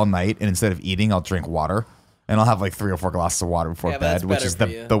sit all night and instead of eating, I'll drink water, and I'll have like 3 or 4 glasses of water before Yeah, but that's bed, which better is for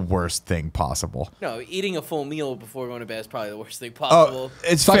you. the worst thing possible. No, eating a full meal before going to bed is probably the worst thing Oh, possible.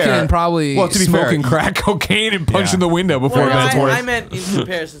 it's Fucking fair. probably Well, to be smoking fair, crack cocaine and punching Yeah. the window before Well, no, bed's worse. I meant in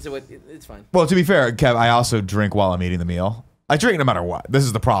comparison to what it's fine. Well, to be fair, Kev, I also drink while I'm eating the meal. I drink no matter what. This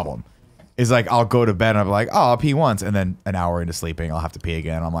is the problem. Is like I'll go to bed and I'll be like, oh, I'll pee once, and then an hour into sleeping, I'll have to pee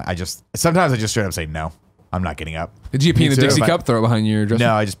again. I'm like, sometimes I just straight up say no. I'm not getting up. Did you pee in the too. Dixie But- cup? Throw it behind your dresser?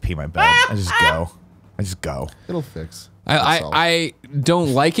 No, I just pee my bed. I just go. I just go. It'll fix. I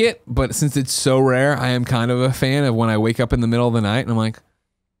don't like it, but since it's so rare, I am kind of a fan of when I wake up in the middle of the night and I'm like,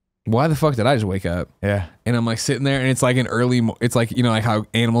 why the fuck did I just wake up? Yeah. And I'm like sitting there, and it's like it's like, you know, like how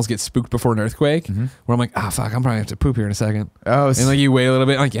animals get spooked before an earthquake, where I'm like, ah, fuck, I'm probably have to poop here in a second. Oh, And like you wait a little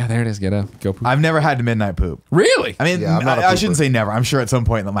bit, like, yeah, there it is, get up, go poop. I've never had to midnight poop. Really? I mean, Yeah, I'm not a I shouldn't pooper. say never. I'm sure at some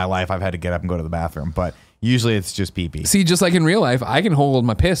point in my life I've had to get up and go to the bathroom, but usually it's just pee-pee. See, just like in real life, I can hold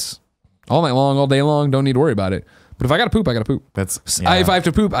my piss all night long, all day long, don't need to worry about it. But if I gotta poop, I gotta poop. That's If I have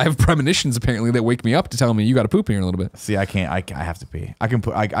to poop, I have premonitions apparently that wake me up to tell me you gotta poop here in a little bit. See, I can't. I have to pee. I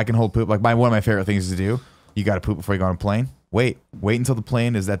can hold poop. Like one of my favorite things to do. You got to poop before you go on a plane. Wait until the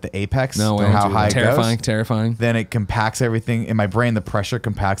plane is at the apex. No way. or how high Terrifying, it goes. terrifying. Then it compacts everything in my brain. The pressure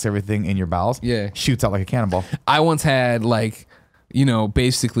compacts everything in your bowels. Yeah. Shoots out like a cannonball. I once had like, you know,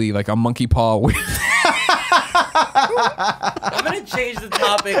 basically like a monkey paw with I'm gonna change the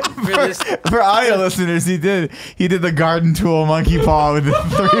topic for this. For audio listeners, he did the garden tool monkey paw with the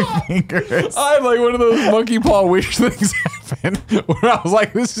 3 fingers. I had like one of those monkey paw wish things happen where I was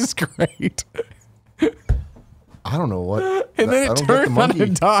like, this is great. I don't know what. And then I it don't get turned on a monkey.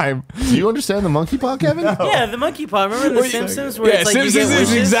 dime. Do you understand the monkey paw, Kevin? Yeah, the monkey paw. Remember in The Simpsons where it's like Simpsons you get is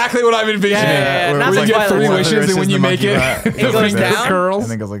wishes? exactly what I'm envisioning. Yeah, Where not Where the you get Twilight 3 one. wishes, and when you make it, It the goes finger down? curls.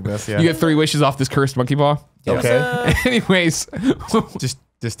 And then goes like this. Yeah. You get 3 wishes off this cursed monkey paw. Okay. Anyways,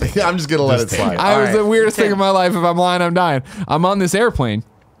 just take I'm just gonna let it take slide. I was All the right. weirdest thing in my life. If I'm lying, I'm dying. I'm on this airplane.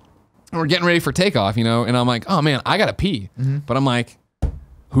 And we're getting ready for takeoff, you know, and I'm like, oh man, I gotta pee. But I'm like,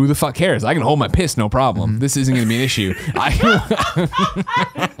 who the fuck cares? I can hold my piss, no problem. This isn't gonna be an issue.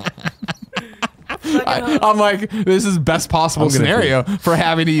 I'm like, this is best possible I'm gonna scenario for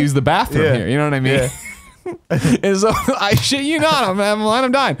having to use the bathroom Yeah. here. You know what I mean? Yeah. And so I shit you not,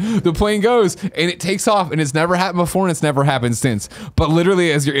 I'm dying. The plane goes and it takes off, and it's never happened before and it's never happened since. But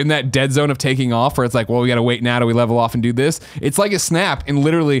literally, as you're in that dead zone of taking off, where it's like, well, we gotta wait now till we level off and do this. It's like a snap, and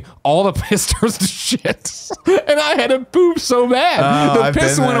literally all the piss turns to shit, and I had to poop so bad. Oh, I've the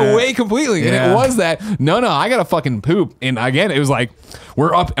piss been went there. away completely, and Yeah. it was that. No, I gotta fucking poop. And again, it was like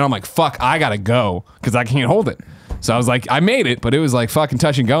we're up, and I'm like, fuck, I gotta go because I can't hold it. So I was like, I made it, but it was like fucking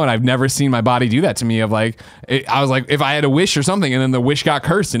touch and go, and I've never seen my body do that to me. Of like, I was like, if I had a wish or something, and then the wish got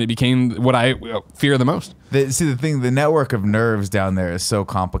cursed, and it became what I fear the most. The network of nerves down there is so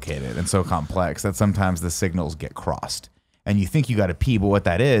complicated and so complex that sometimes the signals get crossed. And you think you got to pee, but what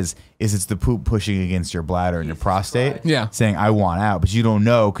that is it's the poop pushing against your bladder and your prostate, Yeah. saying I want out, but you don't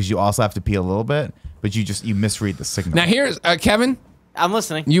know because you also have to pee a little bit, but you misread the signal. Now here's Kevin. I'm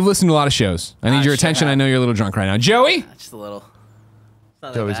listening. You've listened to a lot of shows. I need your sure attention. have. I know you're a little drunk right now. Joey, Just a little. It's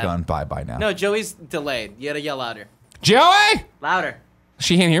not that Joey's bad. gone bye now. No, Joey's delayed. You gotta yell louder. Joey. Louder.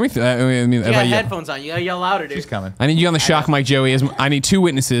 She can't hear me. I mean, You if I got yell. headphones on. You gotta yell louder, dude. She's coming. I need you on the shock mic, Joey. I need 2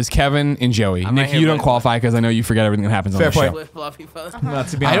 witnesses, Kevin and Joey. right Nick, here, you don't buddy. qualify because I know you forget everything that happens Fair on the point. show. Flip floppy phone. Well,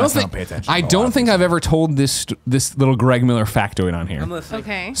 to be I honest, don't think pay attention. I to a don't lot think of I've ever told this little Greg Miller factoid on here. I'm listening.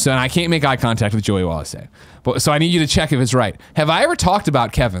 Okay. So and I can't make eye contact with Joey while I say it. But so I need you to check if it's right. Have I ever talked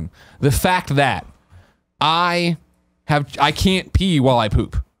about, Kevin, the fact that I can't pee while I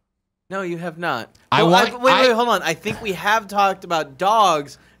poop? No, you have not. I Well, want- wait, hold on. I think we have talked about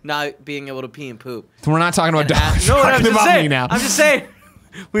dogs not being able to pee and poop. We're not talking about dogs. No, We're I'm talking just about saying. me now. I'm just saying.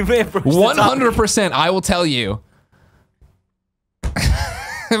 We may have broached the topic. 100%. I will tell you.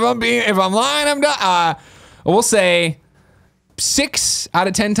 if I'm lying, I'm done. We'll say 6 out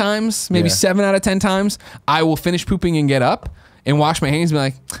of 10 times, maybe Yeah. 7 out of 10 times, I will finish pooping and get up and wash my hands and be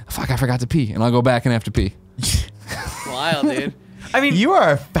like, fuck, I forgot to pee. And I'll go back and have to pee. Wild, dude. I mean, You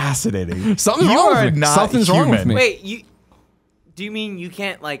are fascinating. Something's You wrong are with me. not Something's wrong with human. me. wait, do you mean you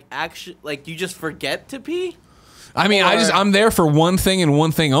can't like actually like you just forget to pee? I mean, Or- I'm there for one thing and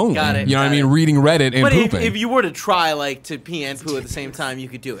one thing only. Got it, You know what I got mean? it. Reading Reddit and But pooping. if you were to try like to pee and poo at the same time, you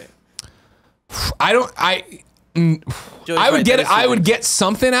could do it. Joey's I would right, get that is I would human. get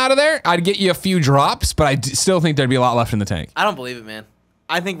something out of there. I'd get you a few drops, but I still think there'd be a lot left in the tank. I don't believe it, man.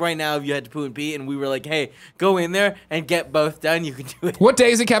 I think right now if you had to poo and pee and we were like, hey, go in there and get both done, you could do it. What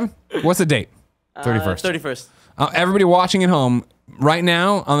day is it, Kevin? What's the date? 31st. 31st. Everybody watching at home, right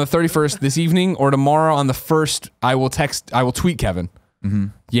now on the 31st this evening or tomorrow on the 1st, I will tweet Kevin.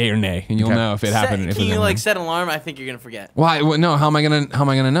 Yay or nay, and you'll Okay. know if it happened. If Can it you happened. like set an alarm? I think you're gonna forget. Why? No. How am I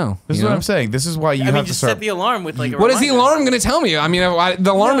gonna know? This is You what know? I'm saying. This is why you I have mean, to just start. set the alarm with like a What is the reminder. alarm going to tell me? I mean,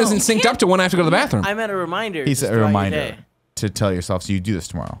 the alarm No, isn't you synced can't. up to when I have to go to the bathroom. I meant a reminder. He just set a throughout your reminder day. to tell yourself so you do this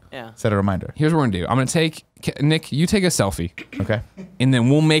tomorrow. Yeah. Set a reminder. Here's what we're gonna do. I'm gonna take Nick. You take a selfie, Okay. and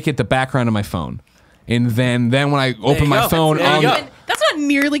then we'll make it the background of my phone. And then when I open you my go. phone There you on go. That's not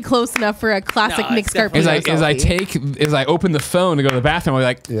nearly close enough for a classic No, Nick it's definitely- Scarpino as I open the phone to go to the bathroom, I'll be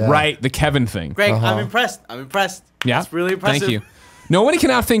like, Yeah. right, the Kevin thing. Greg, I'm impressed. Yeah. It's really impressive. Thank you. Nobody can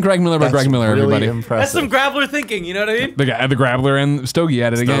outthink Greg Miller but Greg Miller, really everybody. That's impressive. some grappler thinking. You know what I mean? The Grabbler and Stogie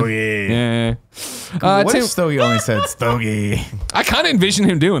at it again. Stogie. Yeah. What if Stogie only said Stogie? I kind of envision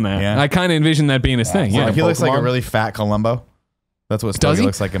him doing that. Yeah. I kind of envision that being his thing. Yeah. Like he looks like a Pokemon? really fat Columbo. That's what Does Stogie he?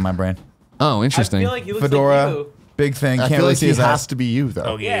 looks like in my brain. Oh, I interesting. feel like he looks Fedora, like you. big thing. I Can't feel really like see he his has ass. to be you,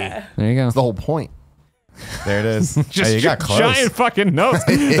 though. Yeah. There you go. That's the whole point. There it is. Just Hey, you got close. giant fucking nose.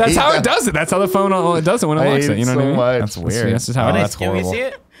 That's how it does it. That's how the phone does it when it I looks hate it. You know it what I so mean? much. That's weird. That's just how it is. That's Can we horrible. see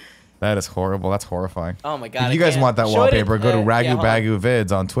it? That is horrible. That's horrifying. Oh my god! If I you guys can't. want that Show it wallpaper, go to yeah, Ragu hold on. Bagu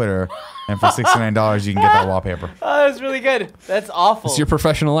Vids on Twitter, and for $69 you can get that wallpaper. Oh, that's really good. That's awful. It's your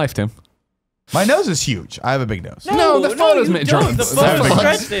professional life, Tim. My nose is huge. I have a big nose. No, the photos you made don't. drunk. The That's photo fine.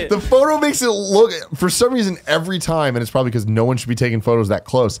 stretched it. The photo makes it look, for some reason, every time, and it's probably because no one should be taking photos that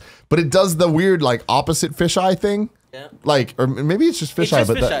close, but it does the weird, like, opposite fisheye thing. Yeah. Like, or maybe it's just fisheye, just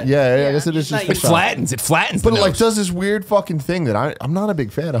but fisheye. yeah, I guess it is It's just not It fisheye. flattens. It flattens. But the it, like, nose. does this weird fucking thing that I'm not a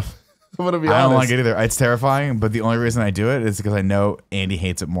big fan of. I'm going to be honest. I don't like it either. It's terrifying, but the only reason I do it is because I know Andy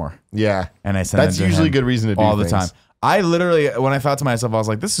hates it more. Yeah. And I send That's them to usually him a good reason to do all the things. time. I literally, when I thought to myself, I was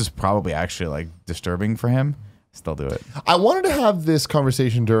like, this is probably actually like disturbing for him. Still do it. I wanted to have this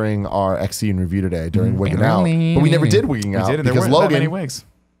conversation during our XC and review today, during Wigging Out, but we never did Wigging Out We did it. There because weren't that many Logan, wigs.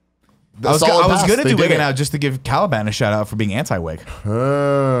 the I was solid going pass, to they do did Wigging it. Out just to give Caliban a shout out for being anti-wig.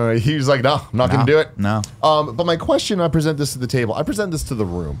 He was like, no, I'm not going to do it. No. But my question, I present this to the table. I present this to the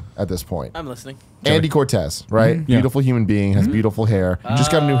room at this point. I'm listening. Andy Cortez, right? Beautiful human being, has beautiful hair.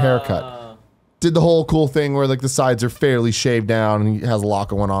 Just got a new haircut. Did the whole cool thing where like the sides are fairly shaved down and he has a lot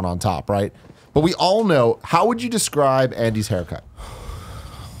going on top, right? But we all know, how would you describe Andy's haircut?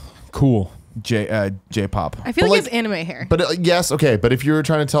 cool. J-pop. I feel But, like it's like- anime hair. But yes, okay. But if you were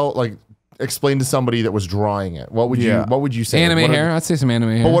trying to tell, like, explain to somebody that was drawing it, what would you say? Anime What are hair. the- I'd say some anime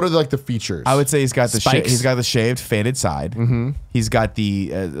hair. But what are like the features? I would say he's got the Spikes. he's got the shaved faded side. Mm-hmm. He's got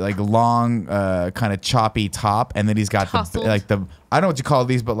the like long kind of choppy top, and then he's got Tousled. the like the I don't know what you call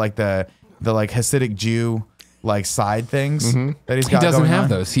these, but like the like Hasidic Jew like side things that he's He got. doesn't going have on.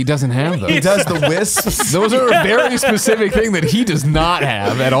 those. He doesn't have He those. does the wisps. Those are a very specific thing that he does not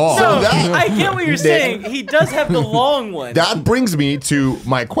have at all. No, that- I get what you're saying. He does have the long one. That brings me to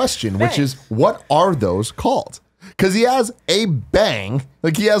my question, which is, what are those called? Because he has a bang,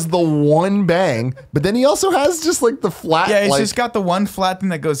 like he has the one bang, but then he also has just like the flat. Yeah, he's like, just got the one flat thing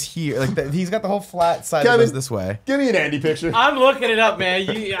that goes here. Like he's got the whole flat side that Kevin, goes this way. Give me an Andy picture. I'm looking it up, man.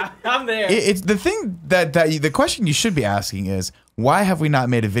 I'm there. It's the thing the question you should be asking is, why have we not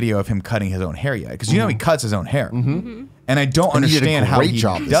made a video of him cutting his own hair yet? Because you know he cuts his own hair, and I don't And he did a understand how great he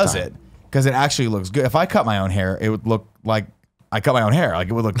job this does time. it because it actually looks good. If I cut my own hair, it would look like I cut my own hair. Like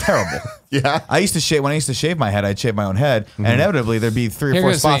it would look terrible. Yeah. I used to shave when I used to shave my head. I'd shave my own head, and inevitably there'd be 3 or You're 4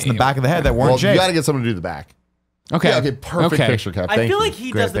 gonna spots say- in the back of the head that weren't Well, you shaved. got to get someone to do the back. Okay. Yeah, okay, perfect picture, Kev. I Thank feel you. like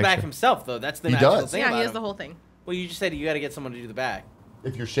he Great does the back picture. himself, though. That's the He magical does. thing Yeah, about he does him. the whole thing. Well, you just said you got to get someone to do the back.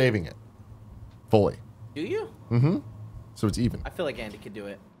 If you're shaving it fully, Do you? so it's even. I feel like Andy could do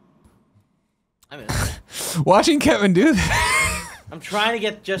it. I mean, Watching Kevin do that. I'm trying to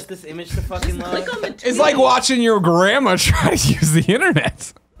get just this image to fucking load. Click on the tweet. It's like watching your grandma try to use the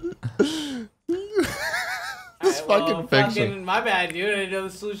internet. fucking fiction. My bad, dude. I didn't know the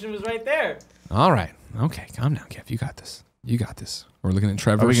solution was right there. All right. Okay. Calm down, Kev. You got this. You got this. We're looking at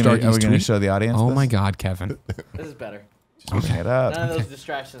Trevor Are we Starkey's going to tweet. show the audience? Oh this? my God, Kevin. This is better. Just looking it up. None of those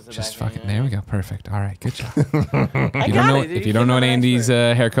distractions. in the Just back fucking. There we go. Perfect. All right. Good job. I You don't got know it, dude. if you don't know what I'm an Andy's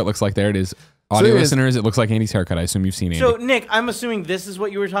expert. haircut looks like. There it is. Audio it is- listeners, it looks like Andy's haircut. I assume you've seen Andy. So, Nick, I'm assuming this is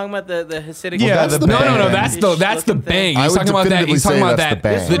what you were talking about, the Hasidic. Yeah, that's the the no, bang. no, no. That's the Looking bang. thing. I He's would talking about that. definitively He's talking say about that's that. the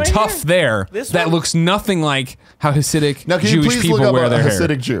bang. The This one right tuff here? there. This That one? looks nothing like how Hasidic Now, can you Jewish please people look up wear a their hair.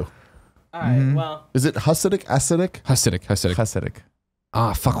 Hasidic Jew? All right, well. Is it Hasidic? Hasidic? Hasidic. Hasidic.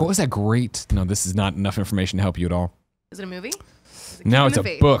 Ah, fuck. What was that great? No, this is not enough information to help you at all. Is it a movie? No, it's a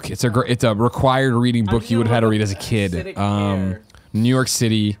Faith? book. It's a required reading book you would have had to read as a kid. Hasidic hair. New York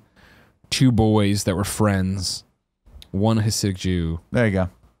City, 2 boys that were friends, 1 Hasidic Jew. There you go.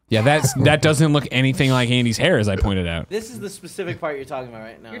 Yeah, that doesn't look anything like Andy's hair, as I pointed out. This is the specific part you're talking about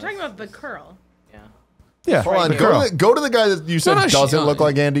right now. You're talking about the curl. Yeah. Yeah. Hold on. the Go girl. to the guy that you said no, doesn't look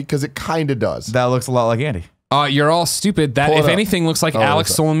like Andy, because it kind of does. That looks a lot like Andy. You're all stupid. That, Pull it if up. anything, looks like Oh,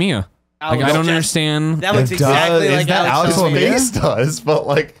 Alex what's up? Solomia. Like, I don't understand. That looks It does. exactly Is like that Alex Alex His Solomia? face does, but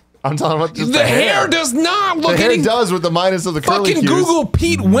like, I'm talking about just The hair does not look The hair any. does with the minus of the curly Fucking cues. Google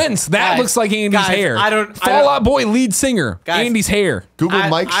Pete Wentz. That Guys, looks like Andy's guys, hair. I don't- Fall Out Boy lead singer. Guys. Andy's hair. Google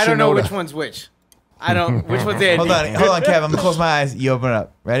Mike I don't know Shinoda. which one's which. I don't. Which one's Andy? Hold on, Kev. I'm gonna close my eyes. You open it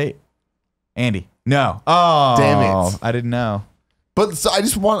up. Ready? Andy. No. Oh, Damn it. I didn't know. But so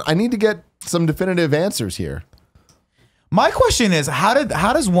I need to get some definitive answers here. My question is, how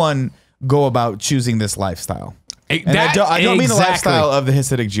does one go about choosing this lifestyle? And I don't mean the lifestyle of the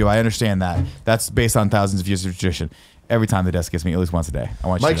Hasidic Jew. I understand that. That's based on thousands of years of tradition. Every time the desk gets me at least once a day. I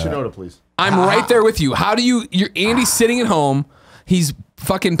want you Mike to know that. Shinoda, please. I'm right there with you. How do you're Andy's sitting at home. He's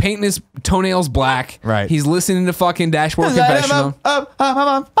fucking painting his toenails black. Right. He's listening to fucking Dashboard Confessional.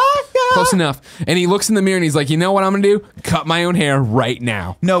 Close enough. And he looks in the mirror and he's like, you know what I'm gonna do? Cut my own hair right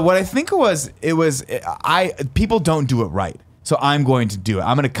now. No, what I think people don't do it right. So I'm going to do it.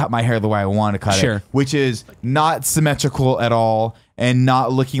 I'm going to cut my hair the way I want to cut it, which is not symmetrical at all and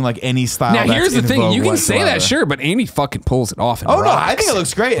not looking like any style. Now here's the thing: you can say whatsoever. that, sure, but Andy fucking pulls it off. And Oh no, rocks I think it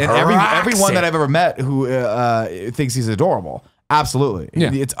looks great, and everyone that I've ever met who thinks he's adorable. Absolutely,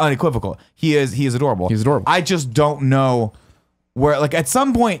 it's unequivocal. He is adorable. He's adorable. I just don't know where, like, at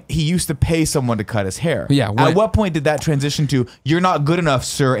some point he used to pay someone to cut his hair. Yeah. At what point did that transition to you're not good enough,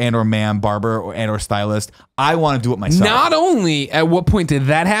 sir and or ma'am, barber and or stylist? I want to do it myself. Not only at what point did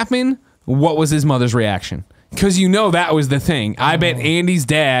that happen, what was his mother's reaction? Because you know that was the thing. I bet Andy's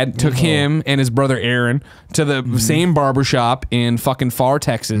dad took him and his brother Aaron to the same barbershop in fucking Far,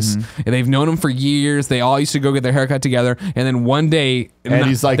 Texas. And they've known him for years. They all used to go get their haircut together. And then one day,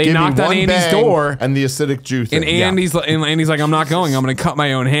 Andy's like, they give me knocked on one Andy's bang, door. and the Hasidic Jew thing. And Andy's like, I'm not going. I'm going to cut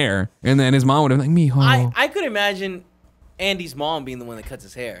my own hair. And then his mom would have been like, Mijo. I could imagine Andy's mom being the one that cuts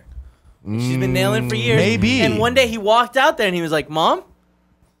his hair. She's been nailing for years. Maybe. And one day he walked out there and he was like, Mom,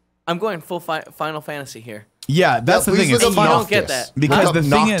 I'm going full Final Fantasy here. Yeah, that's the thing. look up don't get that. Because the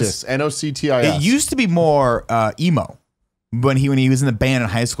thing is, Noctis, Noctis. it used to be more emo when he was in the band in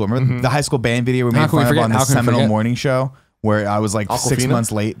high school. Remember the high school band video we made fun of on the Seminole Morning Show, where I was like Aquafina? 6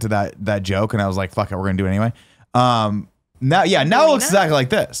 months late to that joke, and I was like, "Fuck it, we're gonna do it anyway." Now it looks exactly like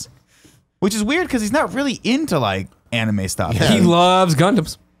this, which is weird because he's not really into like anime stuff. Yeah. He loves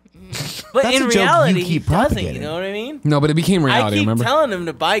Gundams. But That's in a joke you reality, keep he doesn't. propagating. You know what I mean? No, but it became I reality, keep remember? telling him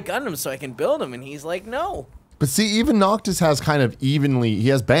to buy Gundams so I can build them, and he's like, no. But see, even Noctis has kind of evenly. He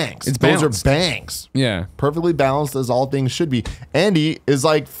has bangs. It's Those balanced. are bangs. Yeah. Perfectly balanced as all things should be. Andy is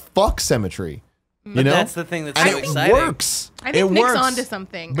like fuck symmetry. You But know, that's the thing that's and so it exciting. works. I think It Nick's works, onto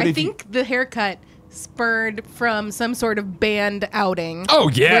something. but I if you- think the haircut spurred from some sort of band outing. Oh,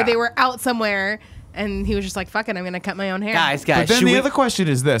 yeah. Where they were out somewhere and he was just like, fuck it, I'm going to cut my own hair. Guys, But then should the we, other question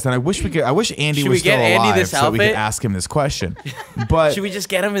is this, and I wish Andy Should was we still get Andy alive this so we could outfit? ask him this question. But should we just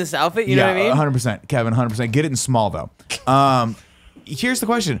get him this outfit? You know what I mean? 100%, Kevin, 100%. Get it in small though. Here's the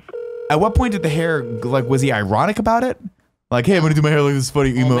question: at what point did the hair was he ironic about it? Like, hey, I'm gonna do my hair like this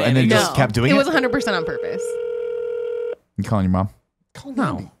funny emo, man, and then no. just kept doing it. It was 100% on purpose. You calling your mom?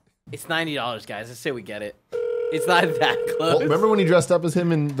 No. It's $90, guys. Let's say we get it. It's not that close. Well, remember when he dressed up as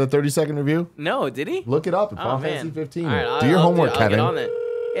him in the 30-second review? No, did he? Look it up. It's Oh, Final man. Fantasy 15. All right, do your homework, I'll Kevin. get on it.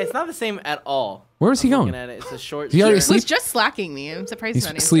 It's not the same at all. Where is he Looking going? at it, it's a short. He already shirt. He was Sleep? just slacking me. I'm surprised He's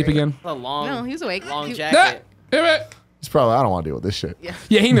he's not asleep answering. again. A long. No, he was awake. Long He- jacket. He's probably, I don't want to deal with this shit. Yeah,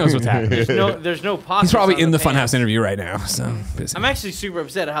 he knows what's happening. There's no pockets. He's probably on in the pants. Funhouse interview right now. So busy. I'm actually super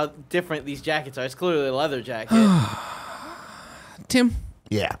upset at how different these jackets are. It's clearly a leather jacket. Tim,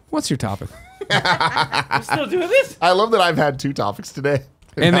 Yeah. what's your topic? I'm still doing this. I love that I've had two topics today.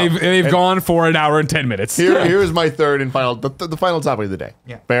 And they've gone for an hour and 10 minutes. Here's my third and final, the final topic of the day.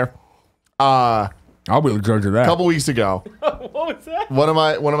 Yeah. Fair. I'll be the judge of that. A couple weeks ago, What was that? one of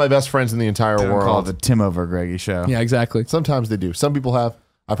my best friends in the entire Don't world. call it the GameOverGreggy show. Yeah, exactly. Sometimes they do. Some people have.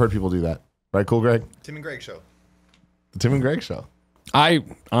 I've heard people do that. Right, cool, Greg? Tim and Greg show. The Tim and Greg show.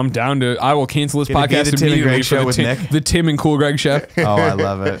 I'm down to. I will cancel this Can it be podcast the Tim and immediately Greg for show the with Tim, Nick? the Tim and Cool Greg show. Oh, I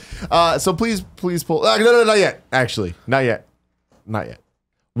love it. So please pull. No, not yet. Actually, not yet. Not yet.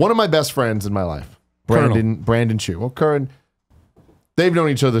 One of my best friends in my life, Brandon Chu. Well, Curran, they've known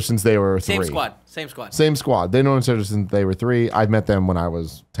each other since they were 3. Same squad. Same squad. Same squad. They've known each other since they were 3. I've met them when I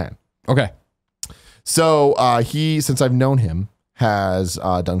was 10. Okay. So he, since I've known him, has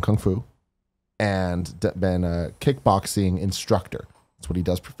done kung fu and been a kickboxing instructor. That's what he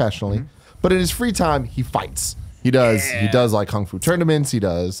does professionally. But in his free time, he fights. He does like kung fu tournaments. He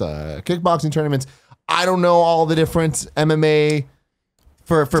does kickboxing tournaments. I don't know all the different MMA.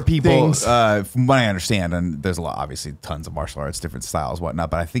 For people, Things. from what I understand, and there's a lot, obviously, tons of martial arts, different styles, whatnot.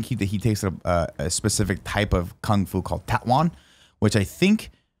 But I think he takes a specific type of kung fu called Tatwan, which I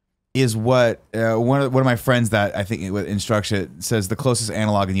think is what one of my friends that I think instructs it says the closest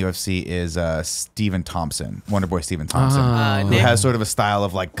analog in UFC is Stephen Thompson, Wonder Boy Stephen Thompson, who Nick, has sort of a style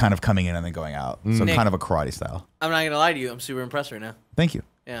of like kind of coming in and then going out, so Nick. kind of a karate style. I'm not gonna lie to you. I'm super impressed right now. Thank you.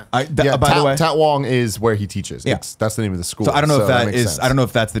 Yeah. By the way, Tat Wong is where he teaches. Yeah. That's the name of the school. so I don't know if that makes is sense. I don't know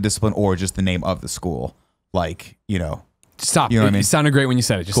if that's the discipline or just the name of the school. Like, you know, Stop. You know what I mean? It sounded great when you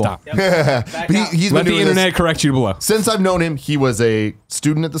said it. Just stop. Back But out. he's Let been the doing internet this correct you below. since I've known him. He was a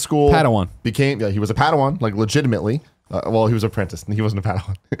student at the school. Padawan. He was a Padawan, like legitimately. Well, he was an apprentice. He wasn't a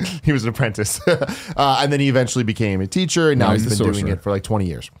Padawan. He was an apprentice. And then he eventually became a teacher, and now he's he's the been doing sorcerer. it for like 20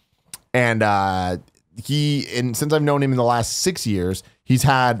 years. And since I've known him in the last 6 years, he's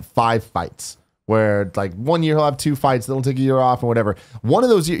had 5 fights. Where like 1 year he'll have 2 fights, then he'll take a year off and whatever. One of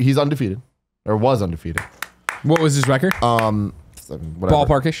those years he's undefeated, or was undefeated. What was his record? Whatever.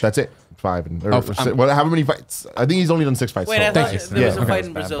 Ballparkish? That's it. 5 and or, Oh, or six, how many fights? I think he's only done 6 fights. Wait, I total. thought there was a fight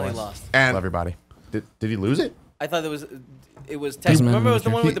in Brazil he lost. And everybody. did he lose it? I thought it was Texas. Remember it was the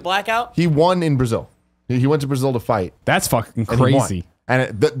one with the blackout? He won in Brazil. He went to Brazil to fight. That's fucking And he won. crazy.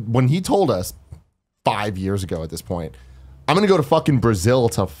 And when he told us 5 years ago at this point, I'm going to go to fucking Brazil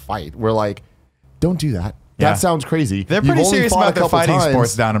to fight. We're like, don't do that. Yeah. That sounds crazy. They're You've pretty only serious fought a about their couple fighting times.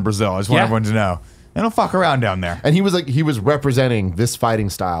 sports down in Brazil. I just want Yeah. everyone to know. They don't fuck around down there. And he was representing this fighting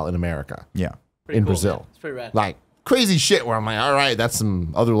style in America. Yeah. Pretty in cool, Brazil. man. It's pretty rad. Like crazy shit where I'm like, all right, that's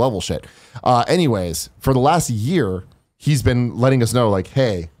some other level shit. Anyways, for the last year, he's been letting us know like,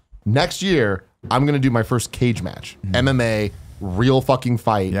 hey, next year, I'm going to do my first cage match. MMA, real fucking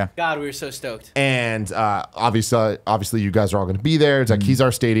fight. Yeah. God, we were so stoked. And obviously, you guys are all going to be there. It's at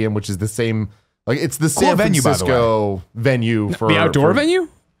Kezar Stadium, which is the same, like it's the San venue, by the Francisco venue for The outdoor venue?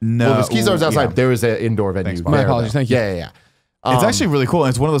 No. Well, the Kezar's outside. Yeah. There is an indoor venue. Thanks, there, My apologies. though. Thank you. Yeah. It's actually really cool. And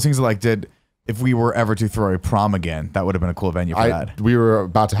it's one of those things that like if we were ever to throw a prom again, that would have been a cool venue for that. We were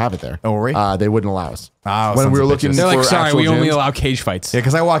about to have it there. Oh, were we? They wouldn't allow us. Oh, when sons we were of looking bitches. They're like, for sorry, actual we only gyms, allow cage fights. Yeah,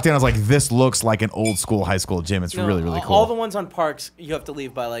 because I walked in, I was like, this looks like an old school, high school gym. It's No, really, really cool. All the ones on parks, you have to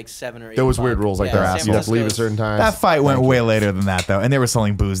leave by like 7 or 8. there was weird rules like that. San You have to leave at Francisco's- certain times. that fight went way later than that, though. And they were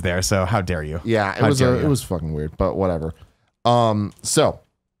selling booze there, so how dare you? Yeah, How dare you. it was fucking weird, but whatever. So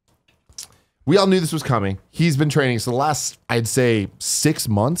we all knew this was coming. He's been training. So the last, I'd say 6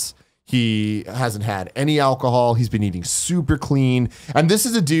 months, he hasn't had any alcohol. He's been eating super clean. And this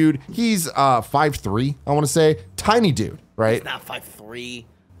is a dude, he's 5'3", I want to say. Tiny dude, right? He's not 5'3".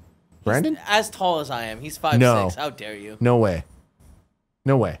 Brandon? As tall as I am. He's 5'6". No. How dare you? No way.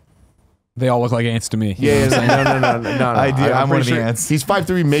 No way. They all look like ants to me. Yeah, no. I do. I'm one pretty of the ants. He's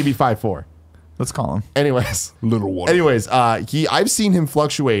 5'3", maybe 5'4". Let's call him. Anyways. Little one. Anyways, I've seen him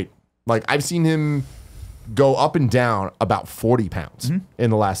fluctuate. Like I've seen him go up and down about 40 pounds in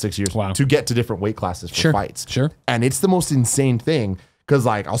the last 6 years Wow. to get to different weight classes for Sure, fights. sure. And it's the most insane thing because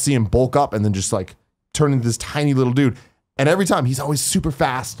like I'll see him bulk up and then just like turn into this tiny little dude. And every time he's always super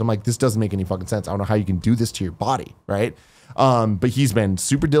fast. I'm like, this doesn't make any fucking sense. I don't know how you can do this to your body, right? But he's been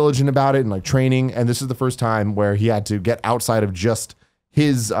super diligent about it and like training. And this is the first time where he had to get outside of just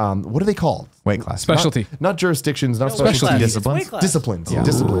his what are they called? Weight class. Specialty. Not jurisdictions, not Weight specialties. class. It's Disciplines? weight class.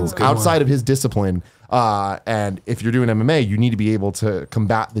 Disciplines outside of his discipline. And if you're doing MMA, you need to be able to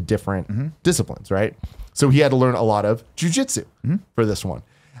combat the different disciplines, right? So he had to learn a lot of jujitsu for this one.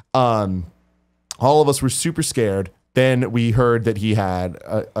 All of us were super scared. Then we heard that he had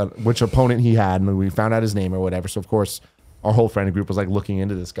which opponent he had, and we found out his name or whatever. So of course, our whole friend group was like looking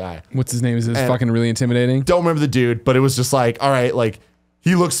into this guy. What's his name? Is this And- fucking really intimidating? Don't remember the dude, but it was just like, all right, like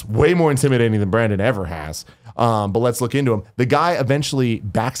he looks way more intimidating than Brandon ever has. But let's look into him. The guy eventually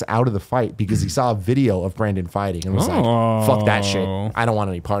backs out of the fight because he saw a video of Brandon fighting and was like, fuck that shit. I don't want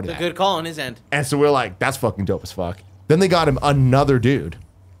any part of It's a that. good call on his end. And so we're like, that's fucking dope as fuck. Then they got him another dude.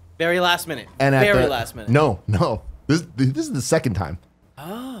 Very last minute. And at Very the- last minute. No. This is the second time.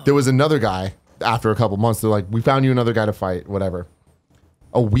 There was another guy after a couple months. They're like, we found you another guy to fight, whatever.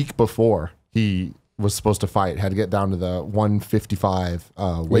 A week before he was supposed to fight, had to get down to the 155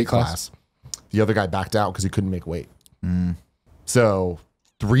 weight class. The other guy backed out because he couldn't make weight. So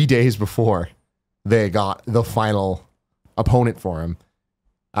 3 days before, they got the final opponent for him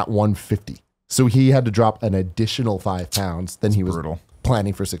at 150. So he had to drop an additional 5 pounds than he was brutal.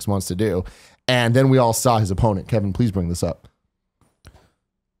 planning for 6 months to do. And then we all saw his opponent. Kevin, please bring this up.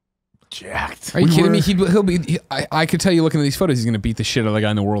 Jacked. Are you We kidding were- me? He'll be. I could tell you looking at these photos, he's going to beat the shit out of the guy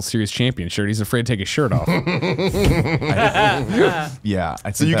in the World Series champion shirt. He's afraid to take his shirt off. Yeah.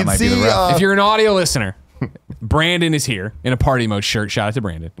 I think you that can might be see, the ref. If you're an audio listener, Brandon is here in a party mode shirt. Shout out to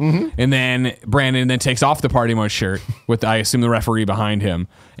Brandon. And then Brandon then takes off the party mode shirt with, I assume, the referee behind him.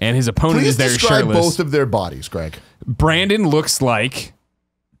 And his opponent Please is there describe shirtless. both of their bodies, Greg. Brandon looks like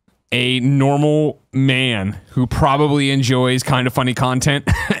a normal man who probably enjoys kind of funny content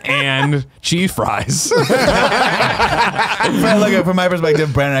and cheese fries. From my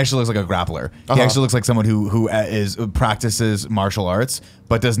perspective, Brandon actually looks like a grappler. He actually looks like someone who practices martial arts,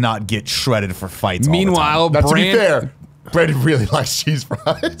 but does not get shredded for fights. Meanwhile, Now, to be Brandon. fair, Brandon really likes cheese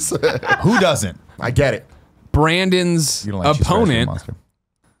fries. who doesn't? I get it. Brandon's You don't like cheese fries with a opponent monster.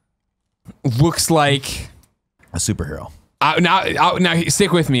 looks like. A superhero. Now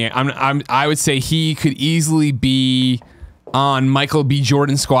stick with me. I would say he could easily be on Michael B.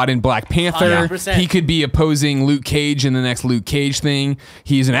 Jordan's squad in Black Panther. 100%. He could be opposing Luke Cage in the next Luke Cage thing.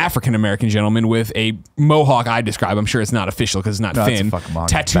 He's an African-American gentleman with a mohawk, I describe. I'm sure it's not official because it's not No, it's a thin. fucking mohawk.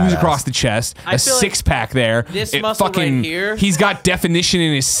 Tattoos Badass. across the chest. I A feel like six-pack there. this It muscle right here- He's got definition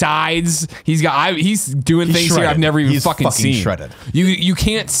in his sides. He's doing things here shredded. I've never even He's fucking fucking seen. shredded. You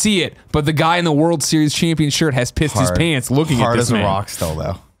can't see it, but the guy in the World Series champion shirt has pissed his pants looking at Hard this as man. a rock still,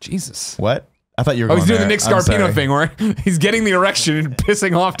 though. Jesus. What? I thought you were Oh, going he's doing the there. Nick I'm Scarpino sorry. thing where he's getting the erection and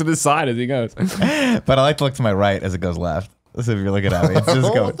pissing off to the side as he goes. But I like to look to my right as it goes left. So if you're looking at me, it's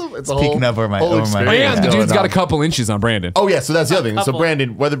just going. It's It's a peeking whole- up over my whole over my. experience. Oh, yeah, the going dude's got a on. couple inches on Brandon. Oh yeah, so that's the other thing. So couple.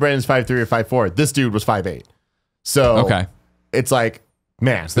 Brandon, whether Brandon's 5'3" or 5'4", this dude was 5'8". So Okay. it's like,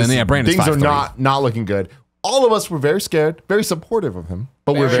 man, then, yeah, Brandon's things are 5'3". not looking good. All of us were very scared, very supportive of him,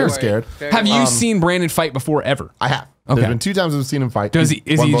 but we're very Very scared. very Have you well. seen Brandon fight before ever? I have. Okay. There's been 2 times I've seen him fight. Is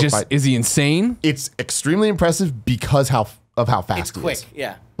He's won both fights. is he insane? It's extremely impressive because how fast It's he quick. is.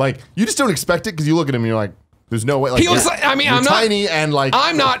 Yeah. Like you just don't expect it because you look at him and you're like, there's no way. Like, He looks like, I mean, you're I'm not tiny and like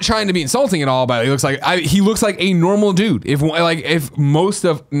I'm not trying to be insulting at all, but he looks like a normal dude. If most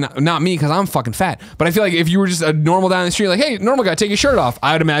of not me because I'm fucking fat, but I feel like if you were just a normal down the street, like, hey, normal guy, take your shirt off.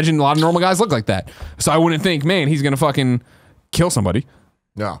 I would imagine a lot of normal guys look like that. So I wouldn't think, man, he's gonna fucking kill somebody.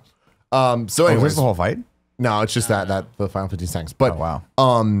 no. So Oh, anyways, where's the whole fight? no, it's just that the Final 15 seconds. But Oh wow.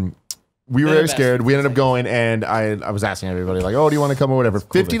 we were They're very the best. scared. We ended up going, and I was asking everybody like, "Oh, do you want to come or whatever?"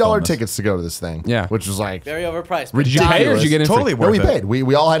 they $50 filmed this. tickets to go to this thing. Yeah. which was like Very overpriced. Did you pay or did you get in Totally free? no, worth we it. paid.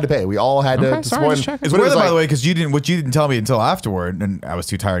 We all had to pay. We all had Okay, to sorry, support just him. checking. It's But it worth was it, by like- the way, because you didn't tell me until afterward, and I was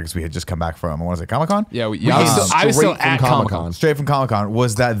too tired because we had just come back from, what was it, Comic-Con? Yeah, I came was still straight from at Comic-Con. Comic-Con. Straight from Comic-Con.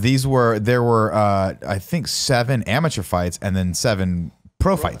 Was that there were I think 7 amateur fights and then 7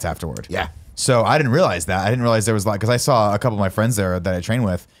 pro fights afterward. Yeah. So I didn't realize that. I didn't realize there was because I saw a couple of my friends there that I train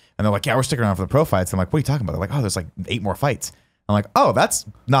with, and they're like, yeah, we're sticking around for the pro fights. I'm like, what are you talking about? They're like, oh, there's like 8 more fights. I'm like, oh, that's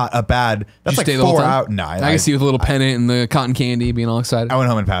not a bad. That's Did you like stay the whole 4 time? out. No, I can see you with a little pennant and the cotton candy, being all excited. I went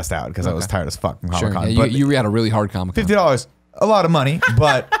home and passed out because I was tired as fuck from Sure. Comic-Con. Yeah, But you had a really hard Comic-Con. $50, a lot of money,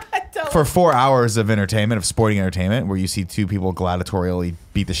 but for 4 hours of entertainment, of sporting entertainment, where you see 2 people gladiatorially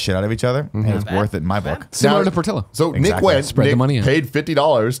beat the shit out of each other, and it's worth it in my book. Similar Now- to Portillo. So Nick Exactly. went, Spread the Nick money in. paid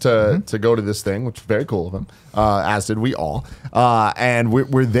 $50 to go to this thing, which was very cool of him, as did we all. And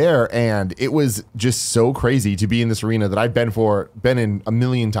we're there, and it was just so crazy to be in this arena that I've been in a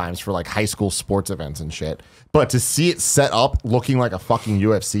million times for like high school sports events and shit. But to see it set up looking like a fucking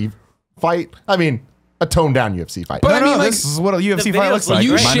UFC fight, I mean, a toned down UFC fight. But I mean, like, this is what a UFC the fight looks videos look like. you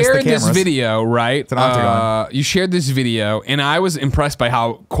minus the shared this cameras. video, right? an octagon. You shared this video, and I was impressed by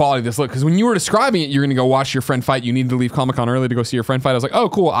how quality this looked. Because when you were describing it, you're going to go watch your friend fight. You needed to leave Comic-Con early to go see your friend fight. I was like, oh,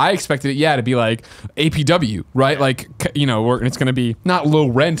 cool. I expected it, to be like APW, right? Like, where it's going to be not low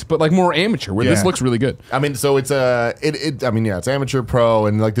rent, but like more amateur. Where this Yeah. looks really good. I mean, so it's it's amateur pro,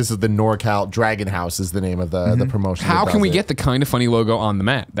 and like this is the NorCal Dragon House is the name of the promotion. How that can does we it. get the kind of funny logo on the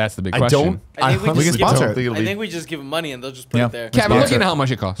mat? That's the big I question. don't. I think we honestly just give don't them- think it'll I be. think we just give them money and they'll just put Yeah. it there. Kevin, look Sponsor. into how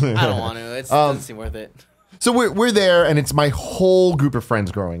much it costs. I don't want to. It doesn't seem worth it. So we're there, and it's my whole group of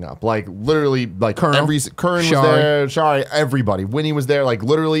friends growing up. Like literally, like Colonel, Kern was Shari. there, Shari, everybody. Winnie was there. Like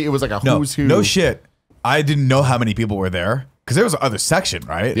literally, it was like a who's who. No shit. I didn't know how many people were there because there was another section,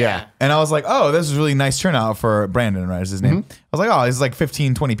 right? Yeah. And I was like, oh, this is a really nice turnout for Brandon, right? Is his name? I was like, oh, there's like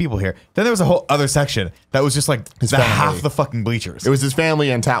 15, 20 people here. Then there was a whole other section that was just like family. half the fucking bleachers. It was his family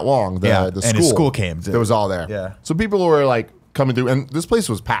and Tat Wong, the Yeah, school. and his school came, too. That was all there. Yeah. So people were like coming through, and this place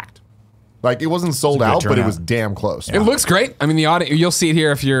was packed. Like it wasn't sold good out, but it turnout. was damn close. It looks great. I mean, the audience, you'll see it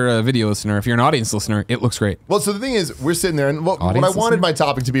here if you're a video listener. If you're an audience listener, it looks great. Well, so the thing is, we're sitting there, and what I Audience wanted listener? my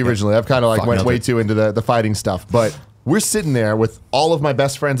topic to be originally, I've kind of like Fuck, went nailed way it. too into the fighting stuff, but we're sitting there with all of my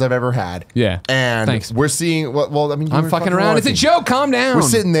best friends I've ever had. Yeah. And Thanks. we're seeing, well, I mean, you I'm were fucking around. It's a watching. joke. Calm down. We're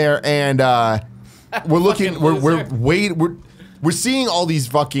sitting there, and we're looking, Fucking we're seeing all these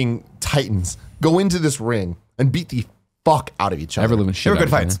fucking titans go into this ring and beat the fuck out of each other. Ever living shit. They were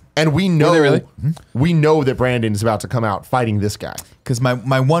good out of it, fights. man. And we know, they really? we know that Brandon is about to come out fighting this guy. Because my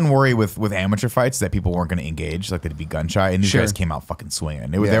one worry with amateur fights is that people weren't going to engage, like they'd be gun shy, and these Sure. guys came out fucking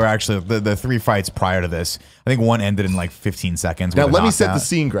swinging. They Yeah. were actually the 3 fights prior to this. I think one ended in like 15 seconds. Now with a let me set the knockout.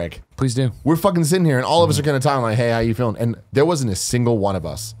 scene, Greg. Please do. We're fucking sitting here, and all of us are kind of talking like, "Hey, how you feeling?" And there wasn't a single one of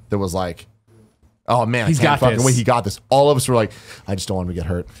us that was like, "Oh man, He's I can't got fucking this." wait, he got this." All of us were like, "I just don't want him to get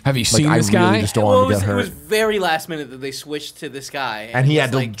hurt." Have you Like, seen I this really guy? just don't Well, want him to it get was hurt. very last minute that they switched to this guy. And he it had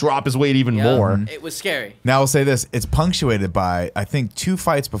was to like, drop his weight even yeah, more. It was scary. Now I'll say this: it's punctuated by I think 2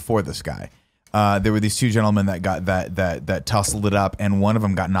 fights before this guy. there were these two gentlemen that got that tussled it up, and one of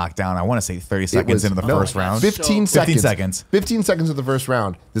them got knocked down. I want to say 30 seconds into the first round. 15 So- seconds. 15 seconds. 15 seconds of the first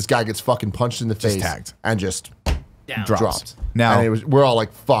round. This guy gets fucking punched in the face tagged. and just Down. dropped. Now- and we're all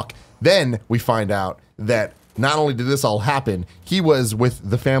like, fuck. Then we find out that not only did this all happen, he was with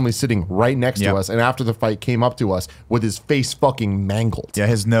the family sitting right next Yep. to us, and after the fight came up to us with his face fucking mangled. Yeah,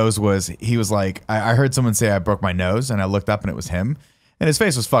 his nose was. He was like, I heard someone say I broke my nose, and I looked up and it was him, and his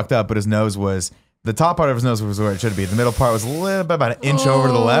face was fucked up, but his nose was. The top part of his nose was where it should be. The middle part was a little bit about an inch over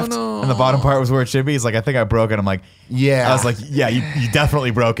to the left, and the bottom part was where it should be. He's like, I think I broke it. I'm like, Yeah. I was like, yeah, you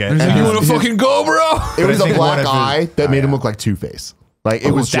definitely broke it. You want to fucking go, bro? It was I a think one black of his- eye that made him look like Two-Face. Like, it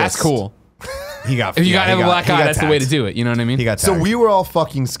was That's just cool. He got. If you yeah, gotta have he a got- black he eye, got that's the way to tagged. do it. You know what I mean? He got So tagged. we were all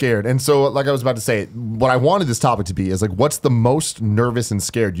fucking scared. And so, like I was about to say, what I wanted this topic to be is like, what's the most nervous and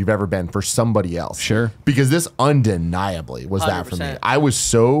scared you've ever been for somebody else? Sure. Because this undeniably was that for me. 100%. I was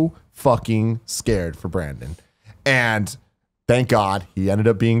so fucking scared for Brandon. And thank God he ended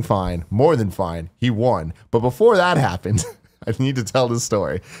up being fine, more than fine. He won. But before that happened, I need to tell this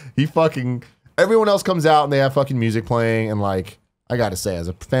story. Everyone else comes out and they have fucking music playing. And like, I got to say, as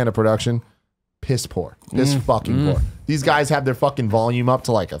a fan of production, piss poor. Piss fucking poor. These guys have their fucking volume up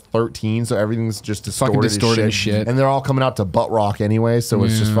to like a 13, so everything's just distorted, distorted as as shit. And they're all coming out to butt rock anyway, so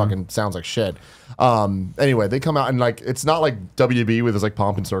it's just fucking sounds like shit. Anyway, they come out and like it's not like WWE with this like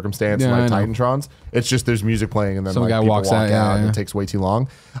pomp and circumstance and Yeah, like I know. Titantrons. It's just there's music playing and then Some like guy people walks walk out, yeah, and yeah. it takes way too long.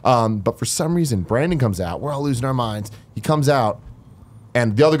 But for some reason, Brandon comes out. We're all losing our minds. He comes out.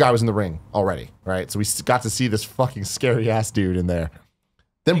 And the other guy was in the ring already, right? So we got to see this fucking scary ass dude in there.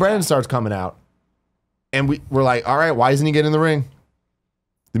 Then Brandon starts coming out. And we're like, all right, why isn't he getting in the ring?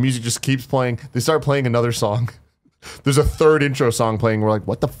 The music just keeps playing. They start playing another song. There's a third intro song playing. We're like,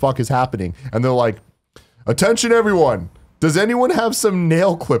 what the fuck is happening? And they're like, attention everyone. Does anyone have some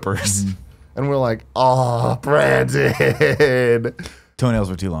nail clippers? And we're like, oh, Brandon. Toenails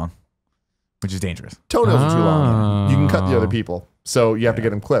were too long, which is dangerous. Toenails are too long. You can cut the other people. So you have to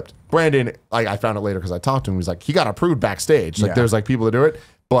get them clipped. Brandon, like I found it later because I talked to him. He was like, he got approved backstage. Like Yeah. there's like people that do it.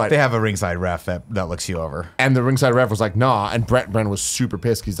 But They have a ringside ref that looks you over. and the ringside ref was like, nah. And Brandon was super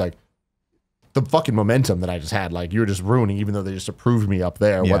pissed. He's like, the fucking momentum that I just had, like you were just ruining, even though they just approved me up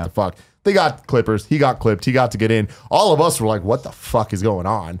there. Yeah. What the fuck? They got clippers. He got clipped. He got to get in. All of us were like, what the fuck is going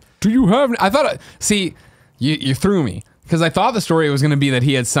on? Do you have? I thought. See, you threw me because I thought the story was going to be that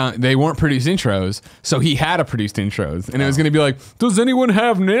he had some. They weren't produced intros, so he had a produced intros, and it was going to be like, "Does anyone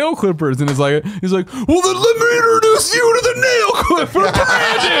have nail clippers?" And he's like, "Well, then let me introduce you to the nail clipper,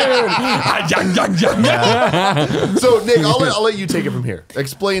 Brandon." So Nick, I'll let you take it from here.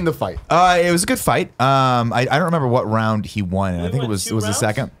 Explain the fight. It was a good fight. I don't remember what round he won. I think it went was 2 the rounds?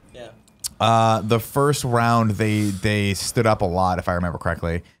 second. Yeah. The first round they stood up a lot, if I remember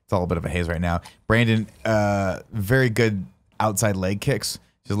correctly. It's all a bit of a haze right now. Brandon, very good outside leg kicks,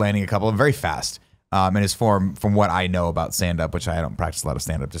 just landing a couple of them very fast. And his form, from what I know about stand-up, which I don't practice a lot of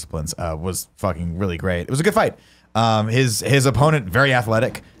stand-up disciplines, was fucking really great. It was a good fight. His opponent, very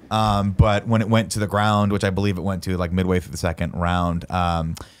athletic, but when it went to the ground, which I believe it went to like midway through the second round,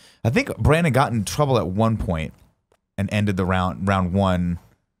 I think Brandon got in trouble at one point and ended the round one.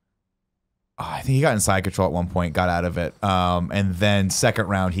 I think he got in side control at one point, got out of it, and then second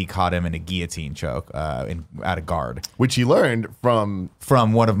round he caught him in a guillotine choke out of guard Which he learned from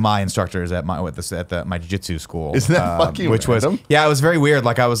from one of my instructors at my my jiu-jitsu school. Isn't that fucking which random? was it was very weird.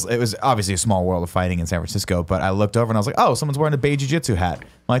 Like it was obviously a small world of fighting in San Francisco, but I looked over and I was like, oh, someone's wearing a beige jiu-jitsu hat. I'm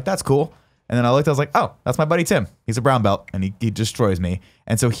like, that's cool. And then I looked, I was like, oh, that's my buddy Tim. He's a brown belt, and he destroys me.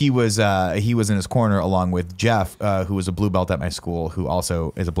 And so he was in his corner along with Jeff, who was a blue belt at my school, who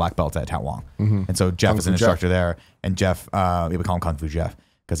also is a black belt at Tao Wong. And so Jeff is an instructor there, and Jeff, we would call him Kung Fu Jeff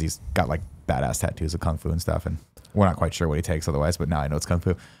because he's got like badass tattoos of Kung Fu and stuff, and we're not quite sure what he takes otherwise, but now I know it's Kung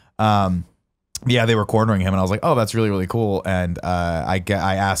Fu. Yeah, they were cornering him, and I was like, oh, that's really, really cool. And I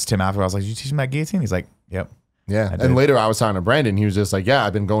asked him after, I was like, did you teach him that guillotine? He's like, yep. Yeah. I And did. later I was talking to Brandon. He was just like, yeah,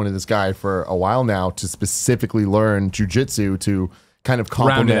 I've been going to this guy for a while now to specifically learn jujitsu to kind of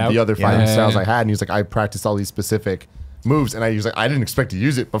complement out. the other fighting Yeah. styles I had. And he was like, I practiced all these specific moves. And I was like, I didn't expect to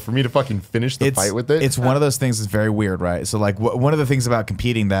use it, but for me to fucking finish the fight with it. It's one of those things that's very weird, right? So like one of the things about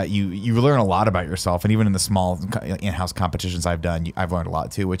competing that you learn a lot about yourself, and even in the small in-house competitions I've done, I've learned a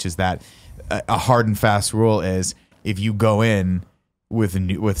lot too, which is that a hard and fast rule is if you go in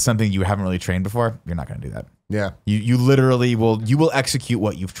with something you haven't really trained before, you're not going to do that. yeah. You literally will execute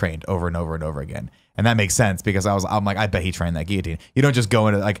what you've trained over and over and over again. And that makes sense because I'm like, I bet he trained that guillotine. You don't just go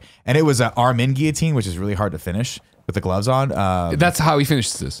into like, and it was an arm in guillotine, which is really hard to finish with the gloves on. That's how he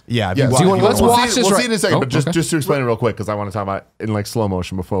finishes this. Yeah. Yeah, let's watch this We'll right- see in a second, Oh, but just okay. to explain it real quick, because I want to talk about it in like slow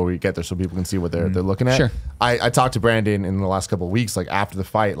motion before we get there, so people can see what they're looking at. Sure. I talked to Brandon in the last couple of weeks, like after the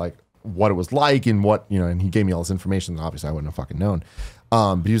fight, like what it was like and what and he gave me all this information that obviously I wouldn't have fucking known.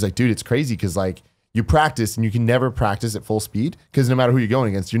 But he was like, dude, it's crazy because like you practice and you can never practice at full speed because no matter who you're going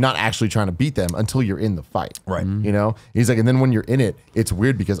against, you're not actually trying to beat them until you're in the fight. Right. He's like, and then when you're in it, it's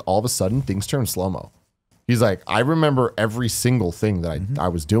weird because all of a sudden things turn slow-mo. He's like, I remember every single thing that I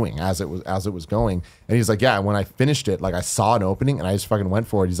was doing as it was going. And he's like, yeah, when I finished it, like I saw an opening and I just fucking went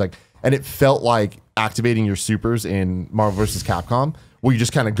for it. He's like, and it felt like activating your supers in Marvel vs. Capcom, where you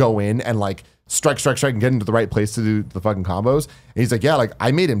just kind of go in and like strike and get into the right place to do the fucking combos. And he's like, yeah, like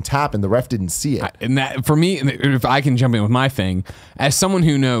I made him tap and the ref didn't see it. And that for me, if I can jump in with my thing, as someone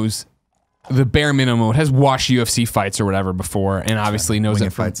who knows the bare minimum, has watched UFC fights or whatever before, and obviously knows Winging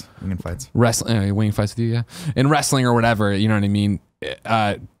it from fights. wrestling, winging fights with you, yeah, in wrestling or whatever, you know what I mean.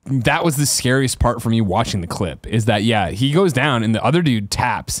 That was the scariest part for me watching the clip. Is that he goes down and the other dude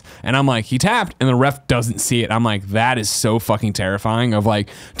taps, and I'm like, he tapped, and the ref doesn't see it. I'm like, that is so fucking terrifying. Of like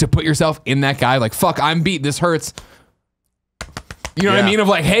to put yourself in that guy, like fuck, I'm beat. This hurts. You know what I mean? Of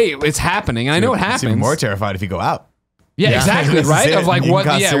like, hey, it's happening, and I know it happens. It's even more terrified if you go out. Yeah, exactly, This is right? it. Of like You what?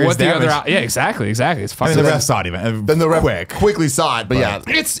 got Yeah, serious what the other? damage. Yeah, exactly. It's I fucking. mean, the ref saw it even. Then the ref quick. quickly saw it, but yeah.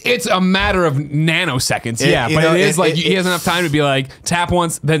 It's a matter of nanoseconds. It- Yeah, you but know, it is like it- he has enough time to be like tap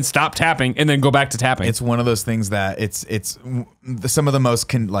once, then stop tapping, and then go back to tapping. It's one of those things that it's some of the most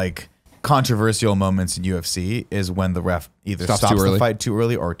controversial moments in UFC is when the ref either Stops stops too early. the fight too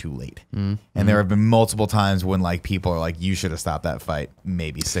early or too late. And there have been multiple times when like people are like, you should have stopped that fight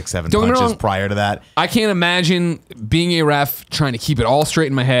maybe 6-7 Don't get me punches wrong. prior to that. I can't imagine being a ref, trying to keep it all straight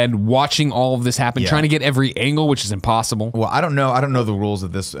in my head, watching all of this happen, Yeah. trying to get every angle, which is impossible. Well, I don't know the rules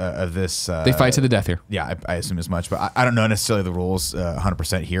of this They fight to the death here. Yeah, I assume as much, but I don't know necessarily the rules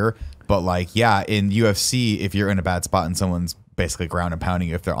 100% here. But like, yeah, in UFC, if you're in a bad spot and someone's basically ground and pounding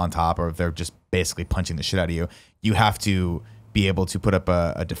you, if they're on top or if they're just basically punching the shit out of you, you have to be able to put up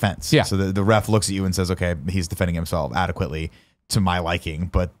a defense. Yeah. So the ref looks at you and says, okay, he's defending himself adequately to my liking,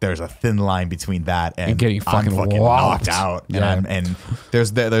 but there's a thin line between that and getting fucking I'm whopped. knocked out. Yeah. And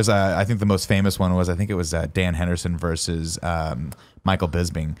there's a, I think the most famous one was, I think it was Dan Henderson versus Michael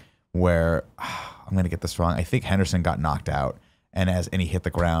Bisping, where I'm going to get this wrong. I think Henderson got knocked out and he hit the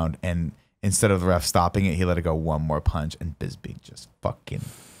ground, and instead of the ref stopping it, he let it go one more punch, and Bisping just fucking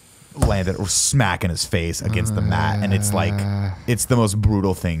landed or smack in his face against the mat, and it's like it's the most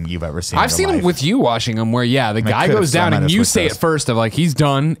brutal thing you've ever seen. I've seen him with you watching him where the guy could have goes down some and you with say this. it first of like he's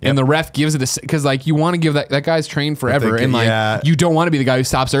done and the ref gives it because like you want to give that guy's trained forever and like yeah. you don't want to be the guy who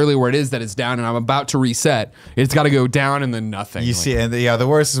stops early where it is that it's down and I'm about to reset. It's got to go down and then nothing. You Like, see, and the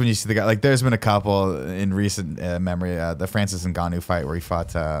worst is when you see the guy. Like, there's been a couple in recent memory. The Francis Ngannou fight where he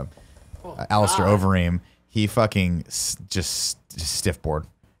fought Alistair Overeem. He fucking just stiff board,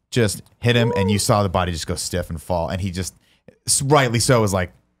 just hit him, and you saw the body just go stiff and fall. And he just, rightly so, was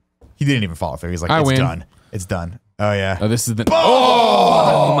like, he didn't even follow through. He's like, I it's win. done. It's done. Oh yeah. oh, this is the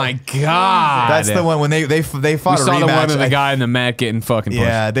oh my god. That's the one when they fought We a saw the rematch. one of the guy in the mat getting fucking pushed.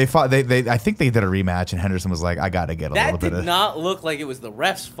 Yeah, they fought. They I think they did a rematch, and Henderson was like, I gotta get a little That bit did of. not look like it was the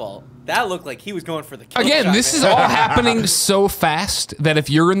ref's fault. That looked like he was going for the kill Again, shot, this man. is all happening so fast that if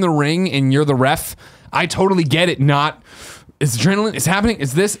you're in the ring and you're the ref, I totally get it. It's adrenaline. It's happening.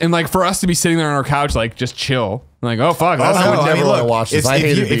 It's this. And like for us to be sitting there on our couch, like just chill. Like, oh fuck. That's I not would what- never wanna watch this. I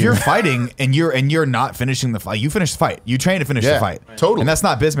hated if being- you're fighting and you're not finishing the fight, you finish the fight. You train to finish Yeah, the fight. totally. And that's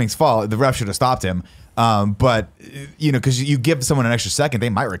not Bisping's fault. The ref should have stopped him. But because you give someone an extra second, they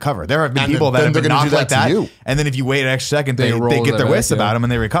might recover. There have been And people then that have they're been gonna knocked do like that that, to you. and then if you wait an extra second, They they roll get their their wits back, about yeah. them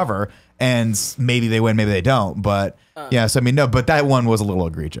and they recover. And maybe they win, maybe they don't. But yeah, so I mean, no. But that one was a little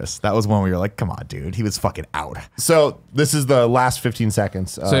egregious. That was one where you're like, come on, dude, he was fucking out. So this is the last 15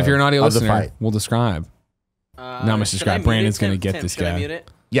 seconds. So if you're an audio of the listener, fight. we'll describe. No, I'm gonna Should subscribe. I mute Brandon's it, gonna Tim? get Tim, this can I guy. mute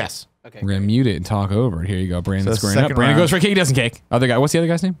it? Yes. Okay. We're gonna mute it and talk over it. Here you go. Brandon's So squaring up. second Brandon round. goes for a kick. He doesn't kick. Other guy. What's the other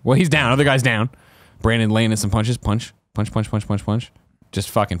guy's name? Well, he's down. Other guy's down. Brandon laying in some punches. Punch. Just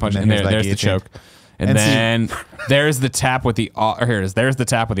fucking punch. And And then there's the here's that choke. And And then there's the tap with the here it is. There's the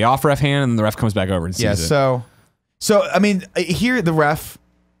tap with the off ref hand, and the ref comes back over and sees Yeah. it. So I mean, here the ref.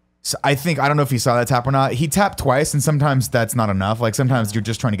 So I don't know if he saw that tap or not. He tapped twice, and sometimes that's not enough. Like sometimes you're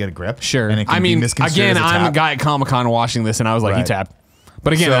just trying to get a grip. Sure. And it can I be mean, misconstrued again, as a I'm a tap. guy at Comic-Con watching this, and I was like, he Right. tapped.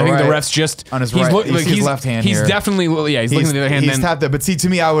 But again, So, I think the right. ref's just On his he's right. looking You like see his left hand he's here. definitely he's looking at the other hand. He's Then tapped it, but see, to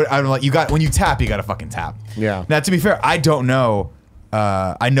me, I would like when you tap, you got to fucking tap. Yeah. Now, to be fair, I don't know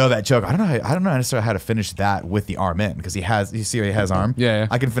I know that joke. I don't know necessarily how to finish that with the arm in because he has. You see, how he has arm. Yeah.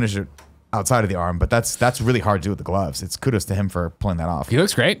 I can finish it outside of the arm, but that's really hard to do with the gloves. It's kudos to him for pulling that off. He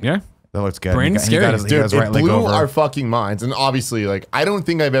looks great. Yeah. That looks good. Brandon's scary. He got Dude, his right it leg blew over. our fucking minds. And obviously, like, I don't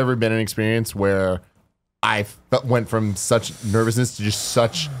think I've ever been in an experience where I went from such nervousness to just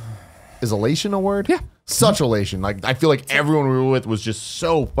such, is elation a word? Yeah. Such elation. Like, I feel like everyone we were with was just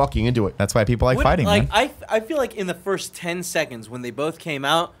so fucking into it. That's why people like fighting. Like Man. I feel like in the first 10 seconds when they both came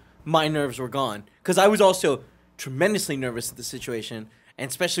out, my nerves were gone because I was also tremendously nervous at the situation, and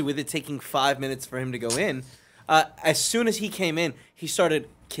especially with it taking 5 minutes for him to go in. As soon as he came in, he started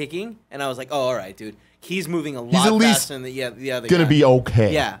kicking, and I was like, "Oh, all right, dude. He's moving a lot at least faster than the other Gonna guy." be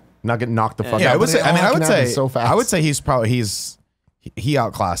okay. Yeah. Not getting knocked the fuck Yeah, out. I would But say. it I mean, all I would can happen say. so fast. I would say he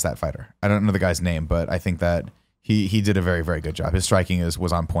outclassed that fighter. I don't know the guy's name, but I think that he did a very, very good job. His striking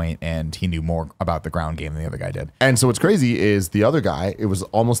was on point, and he knew more about the ground game than the other guy did. And so what's crazy is the other guy, it was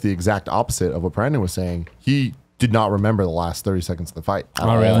almost the exact opposite of what Brandon was saying. He did not remember the last 30 seconds of the fight. Oh,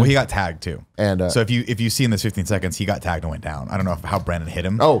 really? Well, he got tagged too. And so if you see in this 15 seconds, he got tagged and went down. I don't know how Brandon hit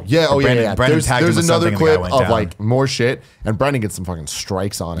him. Oh, yeah. But Oh, yeah. Brandon There's tagged him with another something and the guy clip went of down. like more shit, and Brandon gets some fucking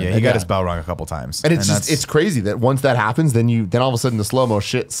strikes on it. Yeah, he And got his bell rung a couple times. And it's crazy that once that happens, then all of a sudden the slow-mo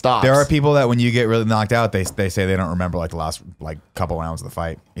shit stops. There are people that when you get really knocked out, they say they don't remember like the last like couple rounds of the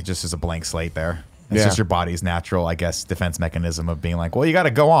fight. It just is a blank slate there. It's Yeah. just your body's natural, I guess, defense mechanism of being like, well, you got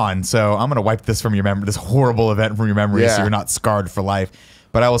to go on. So I'm going to wipe this from your memory, this horrible event from your memory, Yeah. so you're not scarred for life.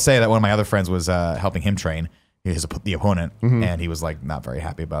 But I will say that one of my other friends was helping him train the opponent, and he was like not very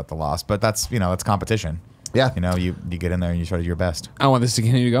happy about the loss. But that's that's competition. Yeah. You get in there and you try to do your best. I want this to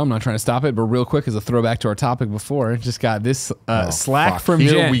continue to go. I'm not trying to stop it, but real quick, as a throwback to our topic before, just got this Slack fuck. from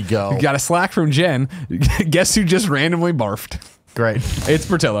Here Jen. we go. Got a Slack from Jen. Guess who just randomly barfed? Great. It's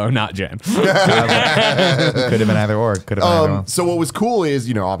Portillo, not Jen. Could have been either or. Could have been either or. So what was cool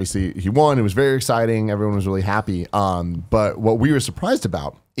is, obviously he won. It was very exciting. Everyone was really happy. But what we were surprised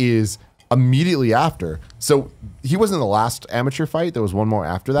about is immediately after. So he wasn't the last amateur fight. There was one more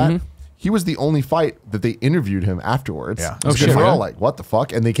after that. He was the only fight that they interviewed him afterwards. Yeah. Oh, shit, They were yeah. all like, what the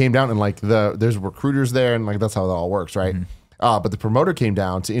fuck? And they came down and like there's recruiters there and like that's how it all works, right? But the promoter came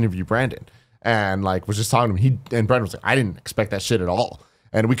down to interview Brandon and like was just talking to him. And Brandon was like, I didn't expect that shit at all.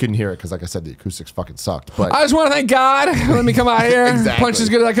 And we couldn't hear it because, like I said, the acoustics fucking sucked. But I just want to thank God. Let me come out here. Exactly. Punch as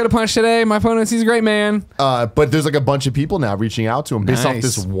good as I could have punched today. My opponent, he's a great man. but there's like a bunch of people now reaching out to him based off Nice.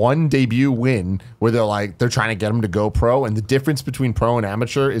 this one debut win where they're trying to get him to go pro. And the difference between pro and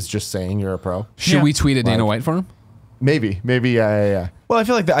amateur is just saying you're a pro. Should we tweet at Dana White for him? Maybe, yeah. Well, I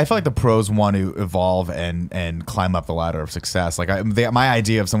feel like the pros want to evolve and climb up the ladder of success. Like my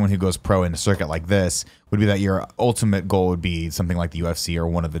idea of someone who goes pro in a circuit like this would be that your ultimate goal would be something like the UFC or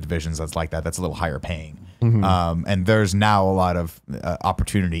one of the divisions that's like that. That's a little higher paying. And there's now a lot of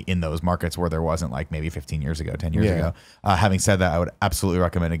opportunity in those markets where there wasn't like maybe 15 years ago, 10 years Yeah. ago. Having said that, I would absolutely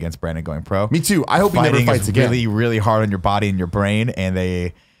recommend against Brandon going pro. Me too. I hope he never Fighting fights is again. really, really hard on your body and your brain,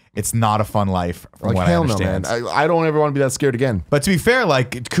 and it's not a fun life from Like what I hell no, man. understand. I don't ever want to be that scared again. But to be fair,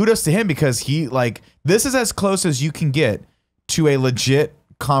 like kudos to him because he this is as close as you can get to a legit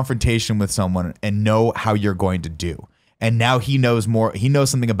confrontation with someone and know how you're going to do. And now he knows more. He knows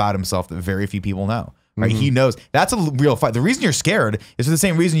something about himself that very few people know. Right? He knows that's a real fight. The reason you're scared is for the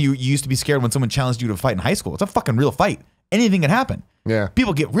same reason you used to be scared when someone challenged you to fight in high school. It's a fucking real fight. Anything can happen. Yeah.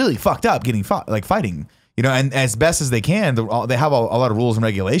 People get really fucked up getting fighting. And as best as they can, they have a lot of rules and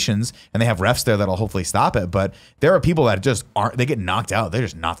regulations, and they have refs there that'll hopefully stop it. But there are people that just aren't. They get knocked out. They're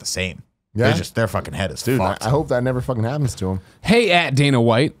just not the same. Yeah. Their fucking head is Dude, fucked. I hope that never fucking happens to him. Hey, at Dana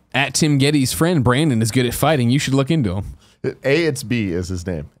White, at Tim Gettys' friend Brandon is good at fighting. You should look into him. It's B is his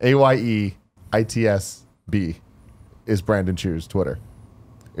name. AYEITSB is Brandon Chu's Twitter.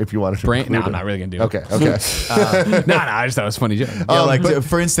 If you wanted to. No, include I'm him. not really going to do it. Okay. No, I just thought it was a funny joke.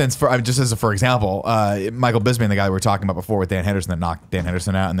 For instance, for example, Michael Bisping, the guy we were talking about before with Dan Henderson that knocked Dan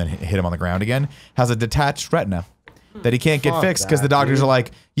Henderson out and then hit him on the ground again, has a detached retina that he can't get Fuck fixed because the that, doctors dude. are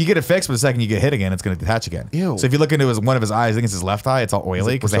like, you get it fixed, but the second you get hit again, it's going to detach again. Ew. So if you look into one of his eyes, I think it's his left eye, it's all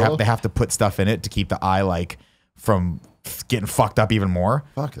oily because Priscilla? they have to put stuff in it to keep the eye like from getting fucked up even more.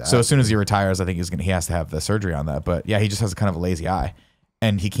 Fuck that, So as soon as he retires, I think he has to have the surgery on that. But yeah, he just has a kind of a lazy eye,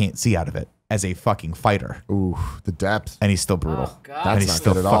 and he can't see out of it as a fucking fighter, Ooh, the depth. and he's still brutal. Oh, God. And That's he's not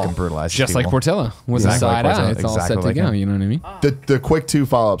still good at all. fucking brutalized. Just like people. Portillo was Yeah. a side Like Portillo, eye. It's all set exactly to like go. him. You know what I mean? The quick 2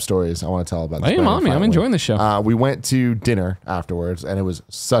 follow-up stories I want to tell about this. Hey, Brandon mommy, fight I'm win. enjoying the show. We went to dinner afterwards, and it was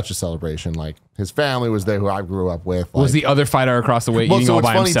such a celebration. Like, his family was there, who I grew up with. Like, Was the other fighter across the way Well, eating so all it's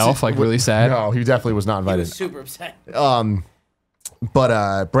by funny himself, too- like really sad? No, he definitely was not He invited. was super upset.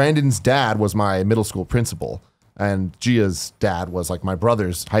 But Brandon's dad was my middle school principal. And Gia's dad was like my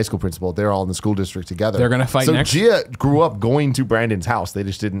brother's high school principal. They're all in the school district together. They're gonna fight so next? Gia grew up going to Brandon's house. They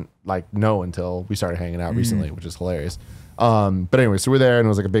just didn't like know until we started hanging out recently, which is hilarious. But anyway, so we're there and it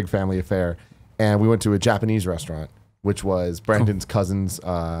was like a big family affair. And we went to a Japanese restaurant, which was Brandon's cousin's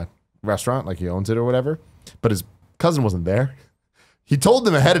restaurant, like he owns it or whatever. But his cousin wasn't there. He told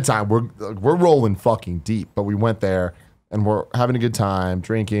them ahead of time, we're rolling fucking deep. But we went there and we're having a good time,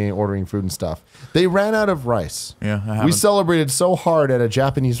 drinking, ordering food and stuff. They ran out of rice. Yeah, we celebrated so hard at a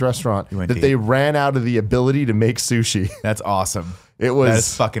Japanese restaurant that they ran out of the ability to make sushi. That's awesome. It was that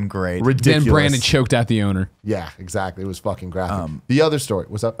is fucking great. Ridiculous. Then Brandon choked out the owner. Yeah, exactly. It was fucking graphic. The other story,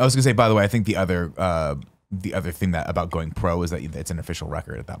 what's up? I was gonna say, by the way, I think the other thing that about going pro is that it's an official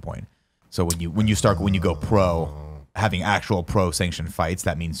record at that point. So when you go pro, having actual pro sanctioned fights,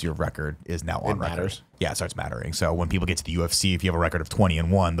 that means your record is now on record. Matters. Yeah, it starts mattering. So when people get to the UFC, if you have a record of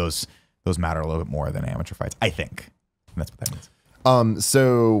 20-1, those matter a little bit more than amateur fights. I think. And that's what that means.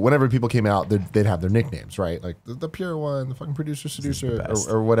 So whenever people came out, they'd have their nicknames, right? Like the pure one, the fucking producer, seducer,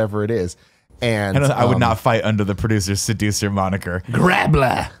 or whatever it is. And I would not fight under the producer, seducer moniker.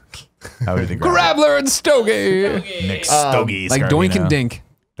 Grabbler. I would think Grabbler and Stogie. Nick Stogie. Like Doink and Dink.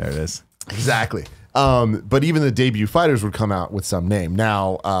 There it is. Exactly. But even the debut fighters would come out with some name.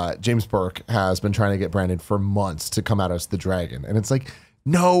 Now, James Burke has been trying to get Brandon for months to come out as the Dragon. And it's like,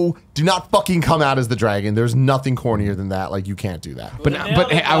 no, do not fucking come out as the Dragon. There's nothing cornier than that. Like, you can't do that. But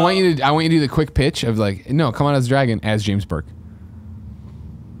hey, I want you to do the quick pitch of like, no, come out as Dragon as James Burke.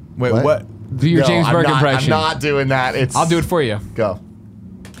 Wait, what? Do your James Burke impression. I'm not doing that. I'll do it for you. Go.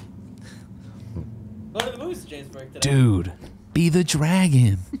 Go to the movies, James Burke. Dude, be the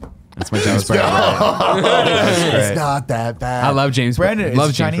Dragon. That's my James Burke. It's not that bad. I love James Burke. Brandon,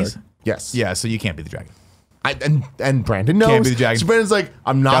 Love is James Chinese? Burke. Yes. Yeah, so you can't be the Dragon. And Brandon knows. Can't be the Dragon. So Brandon's like,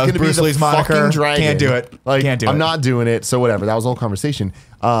 I'm not That was going to be Bruce the Lee's fucking moniker. Dragon. Can't do it. Like, Can't do I'm it. not doing it. So whatever. That was the whole conversation.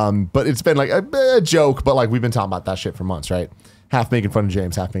 But it's been like a joke. But like we've been talking about that shit for months, right? Half making fun of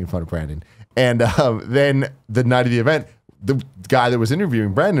James, half making fun of Brandon. And then the night of the event, the guy that was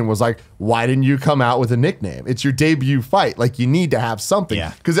interviewing Brandon was like, why didn't you come out with a nickname? It's your debut fight. Like, you need to have something.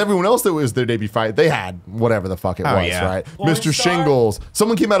 Yeah. Because everyone else that was their debut fight, they had whatever the fuck it was, yeah. right? Porn Mr. star? Shingles.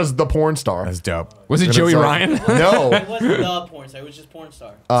 Someone came out as the porn star. That's dope. Was it And Joey it's like, Ryan? No. It wasn't the porn star. It was just porn star.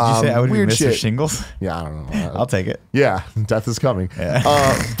 Did you say I would be weird Mr. shit. Shingles? Yeah, I don't know. I'll take it. Yeah, death is coming.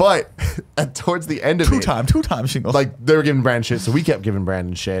 But towards the end of it, Two time Shingles. like they were giving Brandon shit, so we kept giving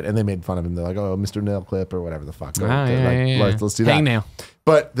Brandon shit, and they made fun of him. They're like, "Oh, Mr. Nail Clip" or whatever the fuck. Let's do that. Hang nail.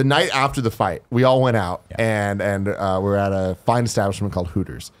 But the night after the fight, we all went out and we're at a fine establishment called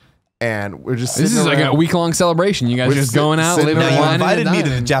Hooters, and we're just This sitting is like a around- week-long celebration. You guys We're just going out, sitting living around. you wine invited me to the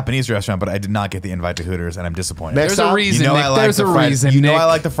dining. Japanese restaurant, but I did not get the invite to Hooters, and I'm disappointed. Next There's a time, reason, You know Nick. I like There's the a fried, reason, You know Nick. I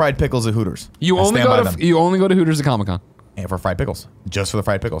like the fried pickles at Hooters. You I only stand by them. you only go to Hooters at Comic-Con. And for fried pickles, just for the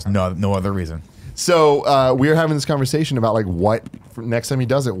fried pickles. No other reason. So we were having this conversation about like what next time he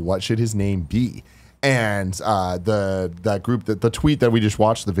does it, what should his name be? And that group, the tweet that we just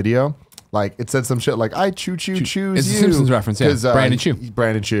watched the video, like it said some shit like I choose It's you. a Simpsons reference, yeah. 'Cause,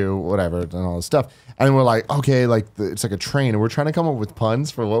 Brandon Chew. whatever, and all this stuff. And we're like, okay, like it's like a train, and we're trying to come up with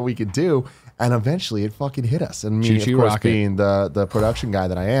puns for what we could do. And eventually, it fucking hit us. And me, Choo of choo course, rocket. being the production guy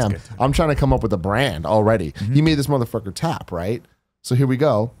that I am, I'm trying to come up with a brand already. He made this motherfucker tap, right? So here we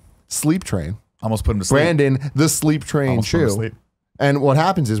go. Sleep Train. Almost put him to sleep. Brandon, the Sleep Train Almost put him to Chew. sleep. And what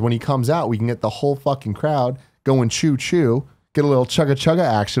happens is when he comes out, we can get the whole fucking crowd going choo choo, get a little chugga chugga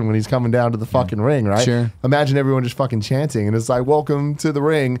action when he's coming down to the fucking ring, right? Sure. Imagine everyone just fucking chanting, and it's like, welcome to the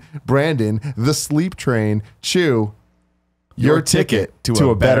ring, Brandon, the Sleep Train Chew. Your ticket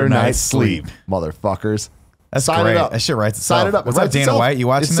to a better night's sleep, motherfuckers. That's Sign great. it up. That shit writes itself. Sign it up. What's It up, writes Dana itself. White? You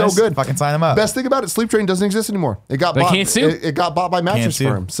watching it's this? so good. Fucking sign him up. Best thing about it, Sleep Train doesn't exist anymore. It got They bought. can't sue? It got bought by Mattress sue.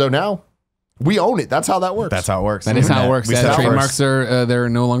 Firm. So now we own it. That's how that works. That's how it works. That is how it works. We Yeah, said it trademarks first. are they're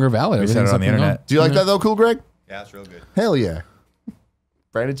no longer valid. We said it Everything's on the up and internet. going. Do you like that though, Cool Greg? Yeah, it's real good. Hell yeah.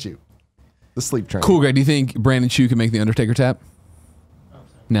 Brandon Chew. The Sleep Train. Cool, Greg. Do you think Brandon Chew can make the Undertaker tap?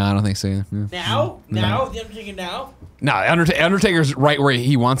 No, I don't think so. Yeah. Now? The Undertaker now? No, Undertaker's right where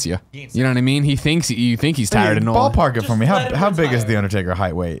he wants you. You know what I mean? You think he's tired and all. Ballpark it for me. let him How big is retire. the Undertaker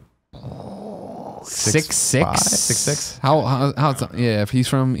height weight? 6'6". 6'6". How? Yeah, if he's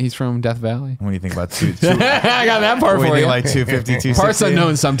from Death Valley. When do you think about two? I got that part What do for you you. think, like 250, 260? Parts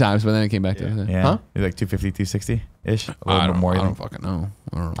unknown sometimes, but then it came back to it. Yeah. Huh? You're like 250, 260 ish. A I little don't, bit more. I you don't think? fucking know.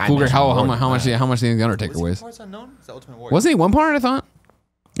 I don't know. Cool, Greg. How much? How much do you think the Undertaker weighs? Parts unknown? Is that Ultimate Warrior? Wasn't he one part? I thought.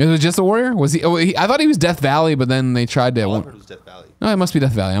 It was just a warrior. Was he? Oh, I thought he was Death Valley, but then they tried to. All I've heard was Death Valley. No, it must be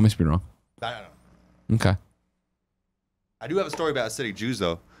Death Valley. I must be wrong. I don't know. Okay. I do have a story about acidic Jews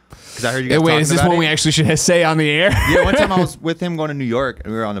though. Because I heard you guys Wait, talking is this about one it. we actually should say on the air? Yeah, one time I was with him going to New York,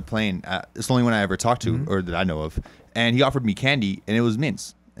 and we were on the plane. It's the only one I ever talked to, or that I know of. And he offered me candy, and it was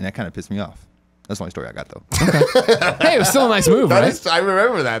mints, and that kind of pissed me off. That's the only story I got, though. Hey, it was still a nice move, right? I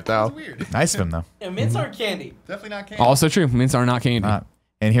remember that though. Weird. Nice of him though. Yeah, mints aren't candy. Definitely not candy. Also true. Mints are not candy.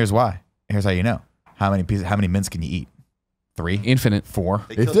 And here's why. Here's how you know. How many mints can you eat? 3? Infinite. 4?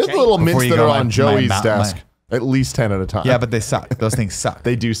 They If killed there's Kenny. little Before mints you that go, are my- on Joey's my- desk, at least 10 at a time. Yeah, but they suck. Those things suck.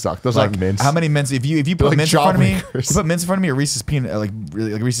 they do suck. Those Like, aren't mints. how many mints? If you put like mints in front of me, jawbreakers. you put mints in front of me, or Reese's peanut, like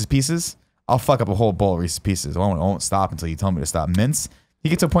Reese's Pieces, I'll fuck up a whole bowl of Reese's Pieces. I won't stop until you tell me to stop. Mints, you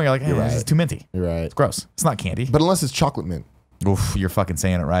get to a point you're like, You're this is right. too minty. You're right. It's gross. It's not candy. But unless it's chocolate mint. Oof, you're fucking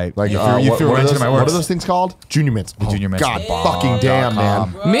saying it right. Like, you threw a wrench into my what works. are those things called? Junior mints. The Junior mints. God Bomb. fucking damn,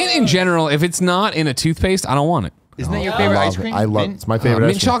 man. Mint in general, if it's not in a toothpaste, I don't want it. Isn't that your I favorite love ice it. cream? I love it. It's my favorite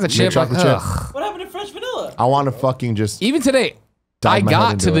Mint ice cream. chocolate Mint chip. chocolate like, chip. ugh. What happened to fresh vanilla? I want to fucking just Even today, Dive I my head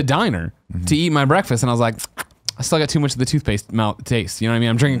got into to the it. diner to eat my breakfast, and I was like, I still got too much of the toothpaste mouth taste. You know what I mean?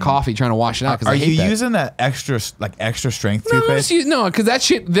 I'm drinking coffee, trying to wash it out because Are I hate you that. using that extra strength No, toothpaste? no, because that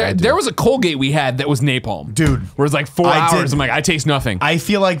shit. There was a Colgate we had that was napalm, Dude, Where it's like 4 I hours. did- I'm like, I taste nothing. I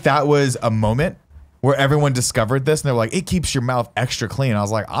feel like that was a moment where everyone discovered this and they were like, it keeps your mouth extra clean. I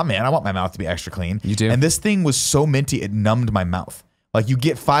was like, oh man, I want my mouth to be extra clean. You do? And this thing was so minty, it numbed my mouth. Like you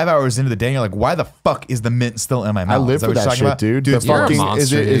get 5 hours into the day and you're like, why the fuck is the mint still in my mouth? I live Is for what you're that talking shit, about? dude. Dude, The You're a fucking- monster.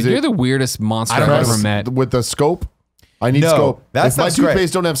 is it- dude. is it- You're the weirdest monster I don't I've know. ever met. with the scope. I need No, scope. that If my sounds great.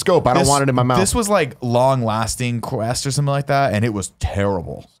 toothpaste don't have scope, I don't want it in my mouth. This was like long lasting Quest or something like that. And it was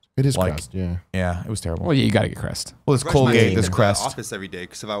terrible. it is like- crust, yeah. Yeah, it was terrible. Well, yeah, you got to get Crest. Well, there's Brush my Colgate, teeth there's in the Crest. office every day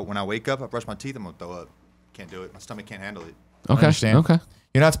because when I wake up, I brush my teeth, I'm gonna throw up. Can't do it. My stomach can't handle it. Okay. Understand? Okay.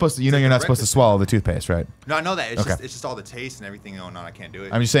 You're not supposed to, you know, like you're a not supposed to breakfast swallow the toothpaste, right? No, I know that. It's Okay. just all the taste and everything going on. I can't do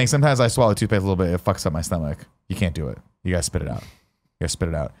it. I'm just saying sometimes I swallow toothpaste a little bit, it fucks up my stomach. You can't do it. You gotta spit it out. You gotta spit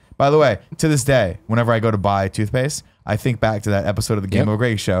it out. By the way, to this day, whenever I go to buy toothpaste, I think back to that episode of the Yep.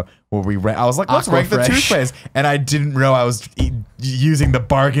 GameOverGreggy show where I was like, let's rank the Aquafresh. toothpaste. And I didn't know I was using the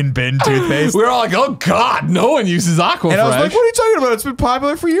bargain bin toothpaste. We were all like, oh God, no one uses Aquafresh. And I was like, what are you talking about? It's been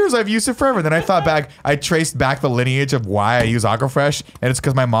popular for years. I've used it forever. Then I thought back, I traced back the lineage of why I use Aquafresh. And it's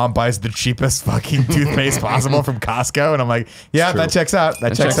because my mom buys the cheapest fucking toothpaste possible from Costco. And I'm like, yeah, that checks out.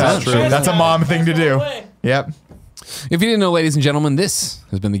 That checks out. True. That's a mom thing to do. Way. Yep. If you didn't know, ladies and gentlemen, this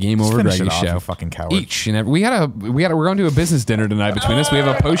has been the Game Over finish Greggy it off, show. you fucking coward. Each and every we're going to a business dinner tonight between us. We have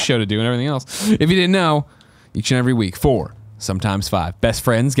a post show to do and everything else. If you didn't know, each and every week, 4, sometimes 5 best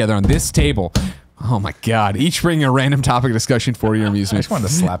friends gather on this table. Oh my God! Each bringing a random topic of discussion for your I amusement. just wanted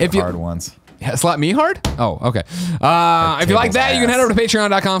to slap If it you- hard once. Yeah, slap me hard? Oh, okay. If you like table's that, you can ass. head over to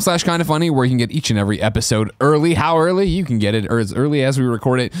patreon.com/kindafunny where you can get each and every episode early. How early? You can get it or as early as we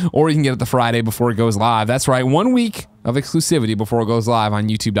record it, or you can get it the Friday before it goes live. That's right. 1 week of exclusivity before it goes live on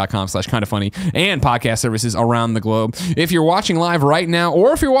youtube.com/kindafunny and podcast services around the globe. If you're watching live right now,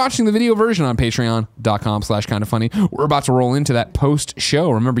 or if you're watching the video version on patreon.com/kindafunny, we're about to roll into that post show.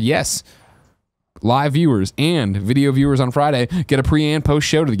 Remember, yes, live viewers and video viewers on Friday get a pre and post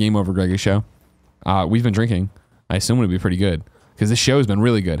show to the Game Over Greggy show. We've been drinking. I assume it'll be pretty good because this show's been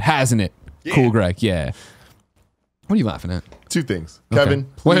really good, hasn't it? Cool, Greg. Yeah. What are you laughing at? 2 things. Kevin,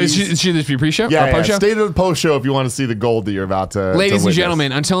 Well, please. should this be pre-show? yeah, or yeah. post-show? Stay to the post show if you want to see the gold that you're about to Ladies and witness.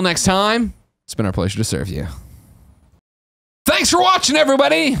 gentlemen, until next time, it's been our pleasure to serve you. Thanks for watching,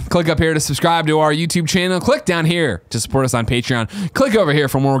 everybody. Click up here to subscribe to our YouTube channel. Click down here to support us on Patreon. Click over here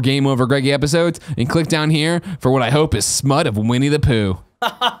for more Game Over Greggy episodes. And click down here for what I hope is smut of Winnie the Pooh.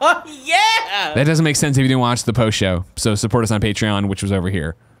 Yeah. That doesn't make sense if you didn't watch the post show. So support us on Patreon, which was over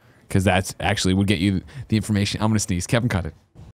here. Because that's actually would get you the information. I'm going to sneeze. Kevin, cut it.